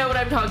Richard. if you know what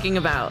I'm talking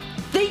about.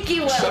 Thank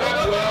you, Will. Shut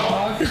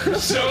up, Will.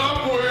 Shut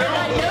up, Will.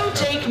 I know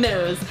Jake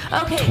knows.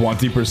 Okay,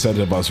 20%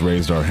 of us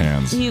raised our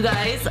hands. you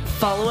guys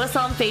follow us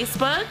on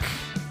Facebook.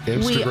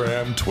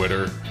 Instagram,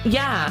 Twitter.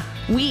 Yeah,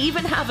 we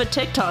even have a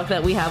TikTok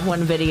that we have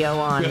one video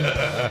on. We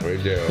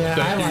do. Yeah,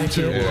 I like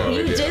it.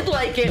 You did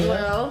like it,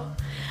 Will.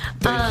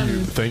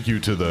 Thank you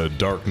to the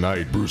Dark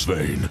Knight, Bruce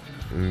Wayne.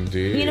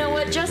 Indeed. You know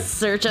what? Just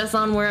search us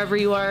on wherever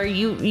you are.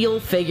 You'll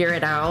figure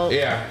it out.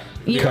 Yeah.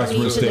 You don't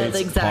Customer need to know the States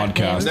exact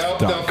Podcast. name. Nope,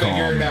 they'll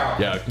figure it out.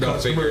 Yeah, they'll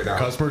figure it out.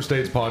 Customer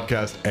States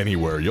Podcast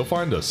anywhere. You'll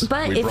find us.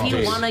 But We if you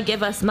promise. want to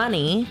give us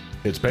money,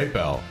 It's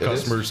PayPal. It is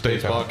Customer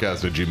States PayPal.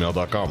 Podcast at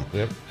gmail.com.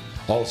 Yep.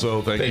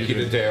 Also, thank Thank you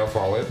you to Dale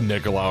Follett,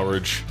 Nick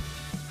Lowridge,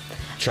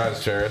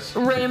 Travis Ferris,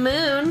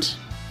 Raymond,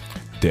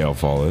 Dale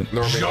Follett,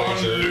 Norman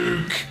Glazer,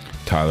 Luke.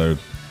 Tyler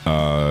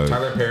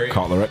Tyler Perry.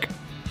 Kotlerek.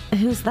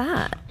 who's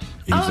that?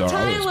 He's Oh, our other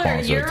Tyler,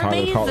 sponsor, you're Tyler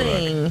amazing.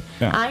 Kotlerek.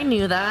 Yeah. I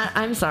knew that.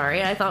 I'm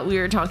sorry. I thought we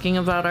were talking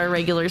about our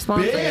regular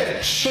sponsor.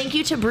 Bitch. Thank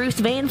you to Bruce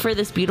Vane for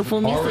this beautiful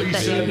music Already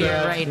that you said hear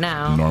that. right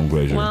now. Norm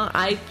Glazer. Well,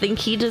 I think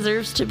he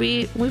deserves to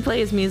be. We play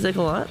his music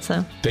a lot,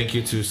 so. Thank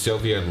you to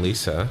Sylvia and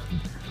Lisa.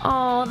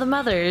 Oh, the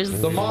mothers.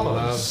 The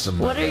mamas.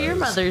 What are your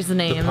mother's The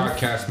names?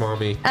 podcast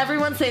mommy,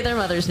 Everyone say their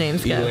mother's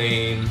names. Go.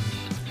 Elaine.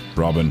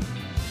 Robin.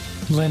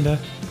 Linda.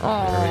 There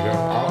we go.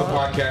 All the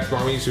podcast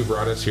mommies who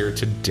brought us here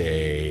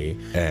today.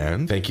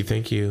 And Thank you,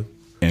 thank you.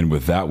 And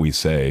with that, we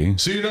say,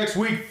 see you next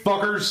week,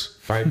 fuckers.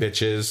 Bye,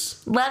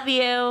 bitches. Love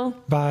you.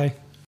 Bye.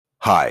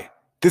 Hi,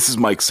 this is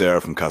Mike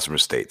Sarah from Customer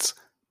States.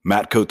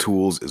 Matco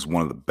Tools is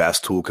one of the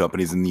best tool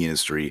companies in the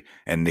industry,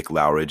 and Nick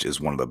Lowridge is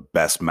one of the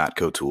best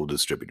Matco tool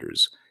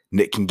distributors.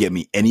 Nick can get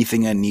me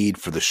anything I need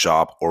for the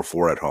shop or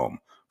for at home.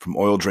 From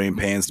oil drain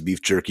pans to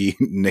beef jerky,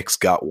 Nick's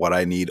got what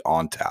I need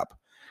on tap.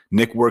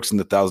 Nick works in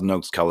the Thousand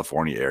Oaks,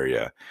 California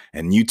area,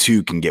 and you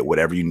too can get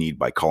whatever you need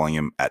by calling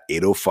him at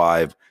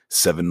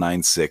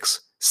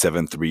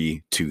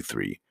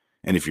 805-796-7323.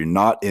 And if you're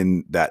not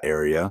in that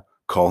area,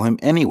 call him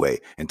anyway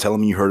and tell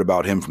him you heard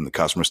about him from the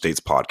Customer States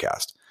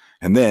podcast.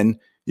 And then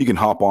you can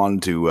hop on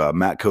to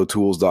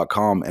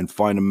matcotools.com and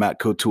find a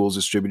Matco Tools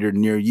distributor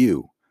near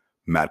you.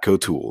 Matco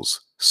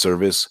Tools.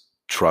 Service,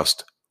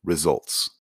 trust, results.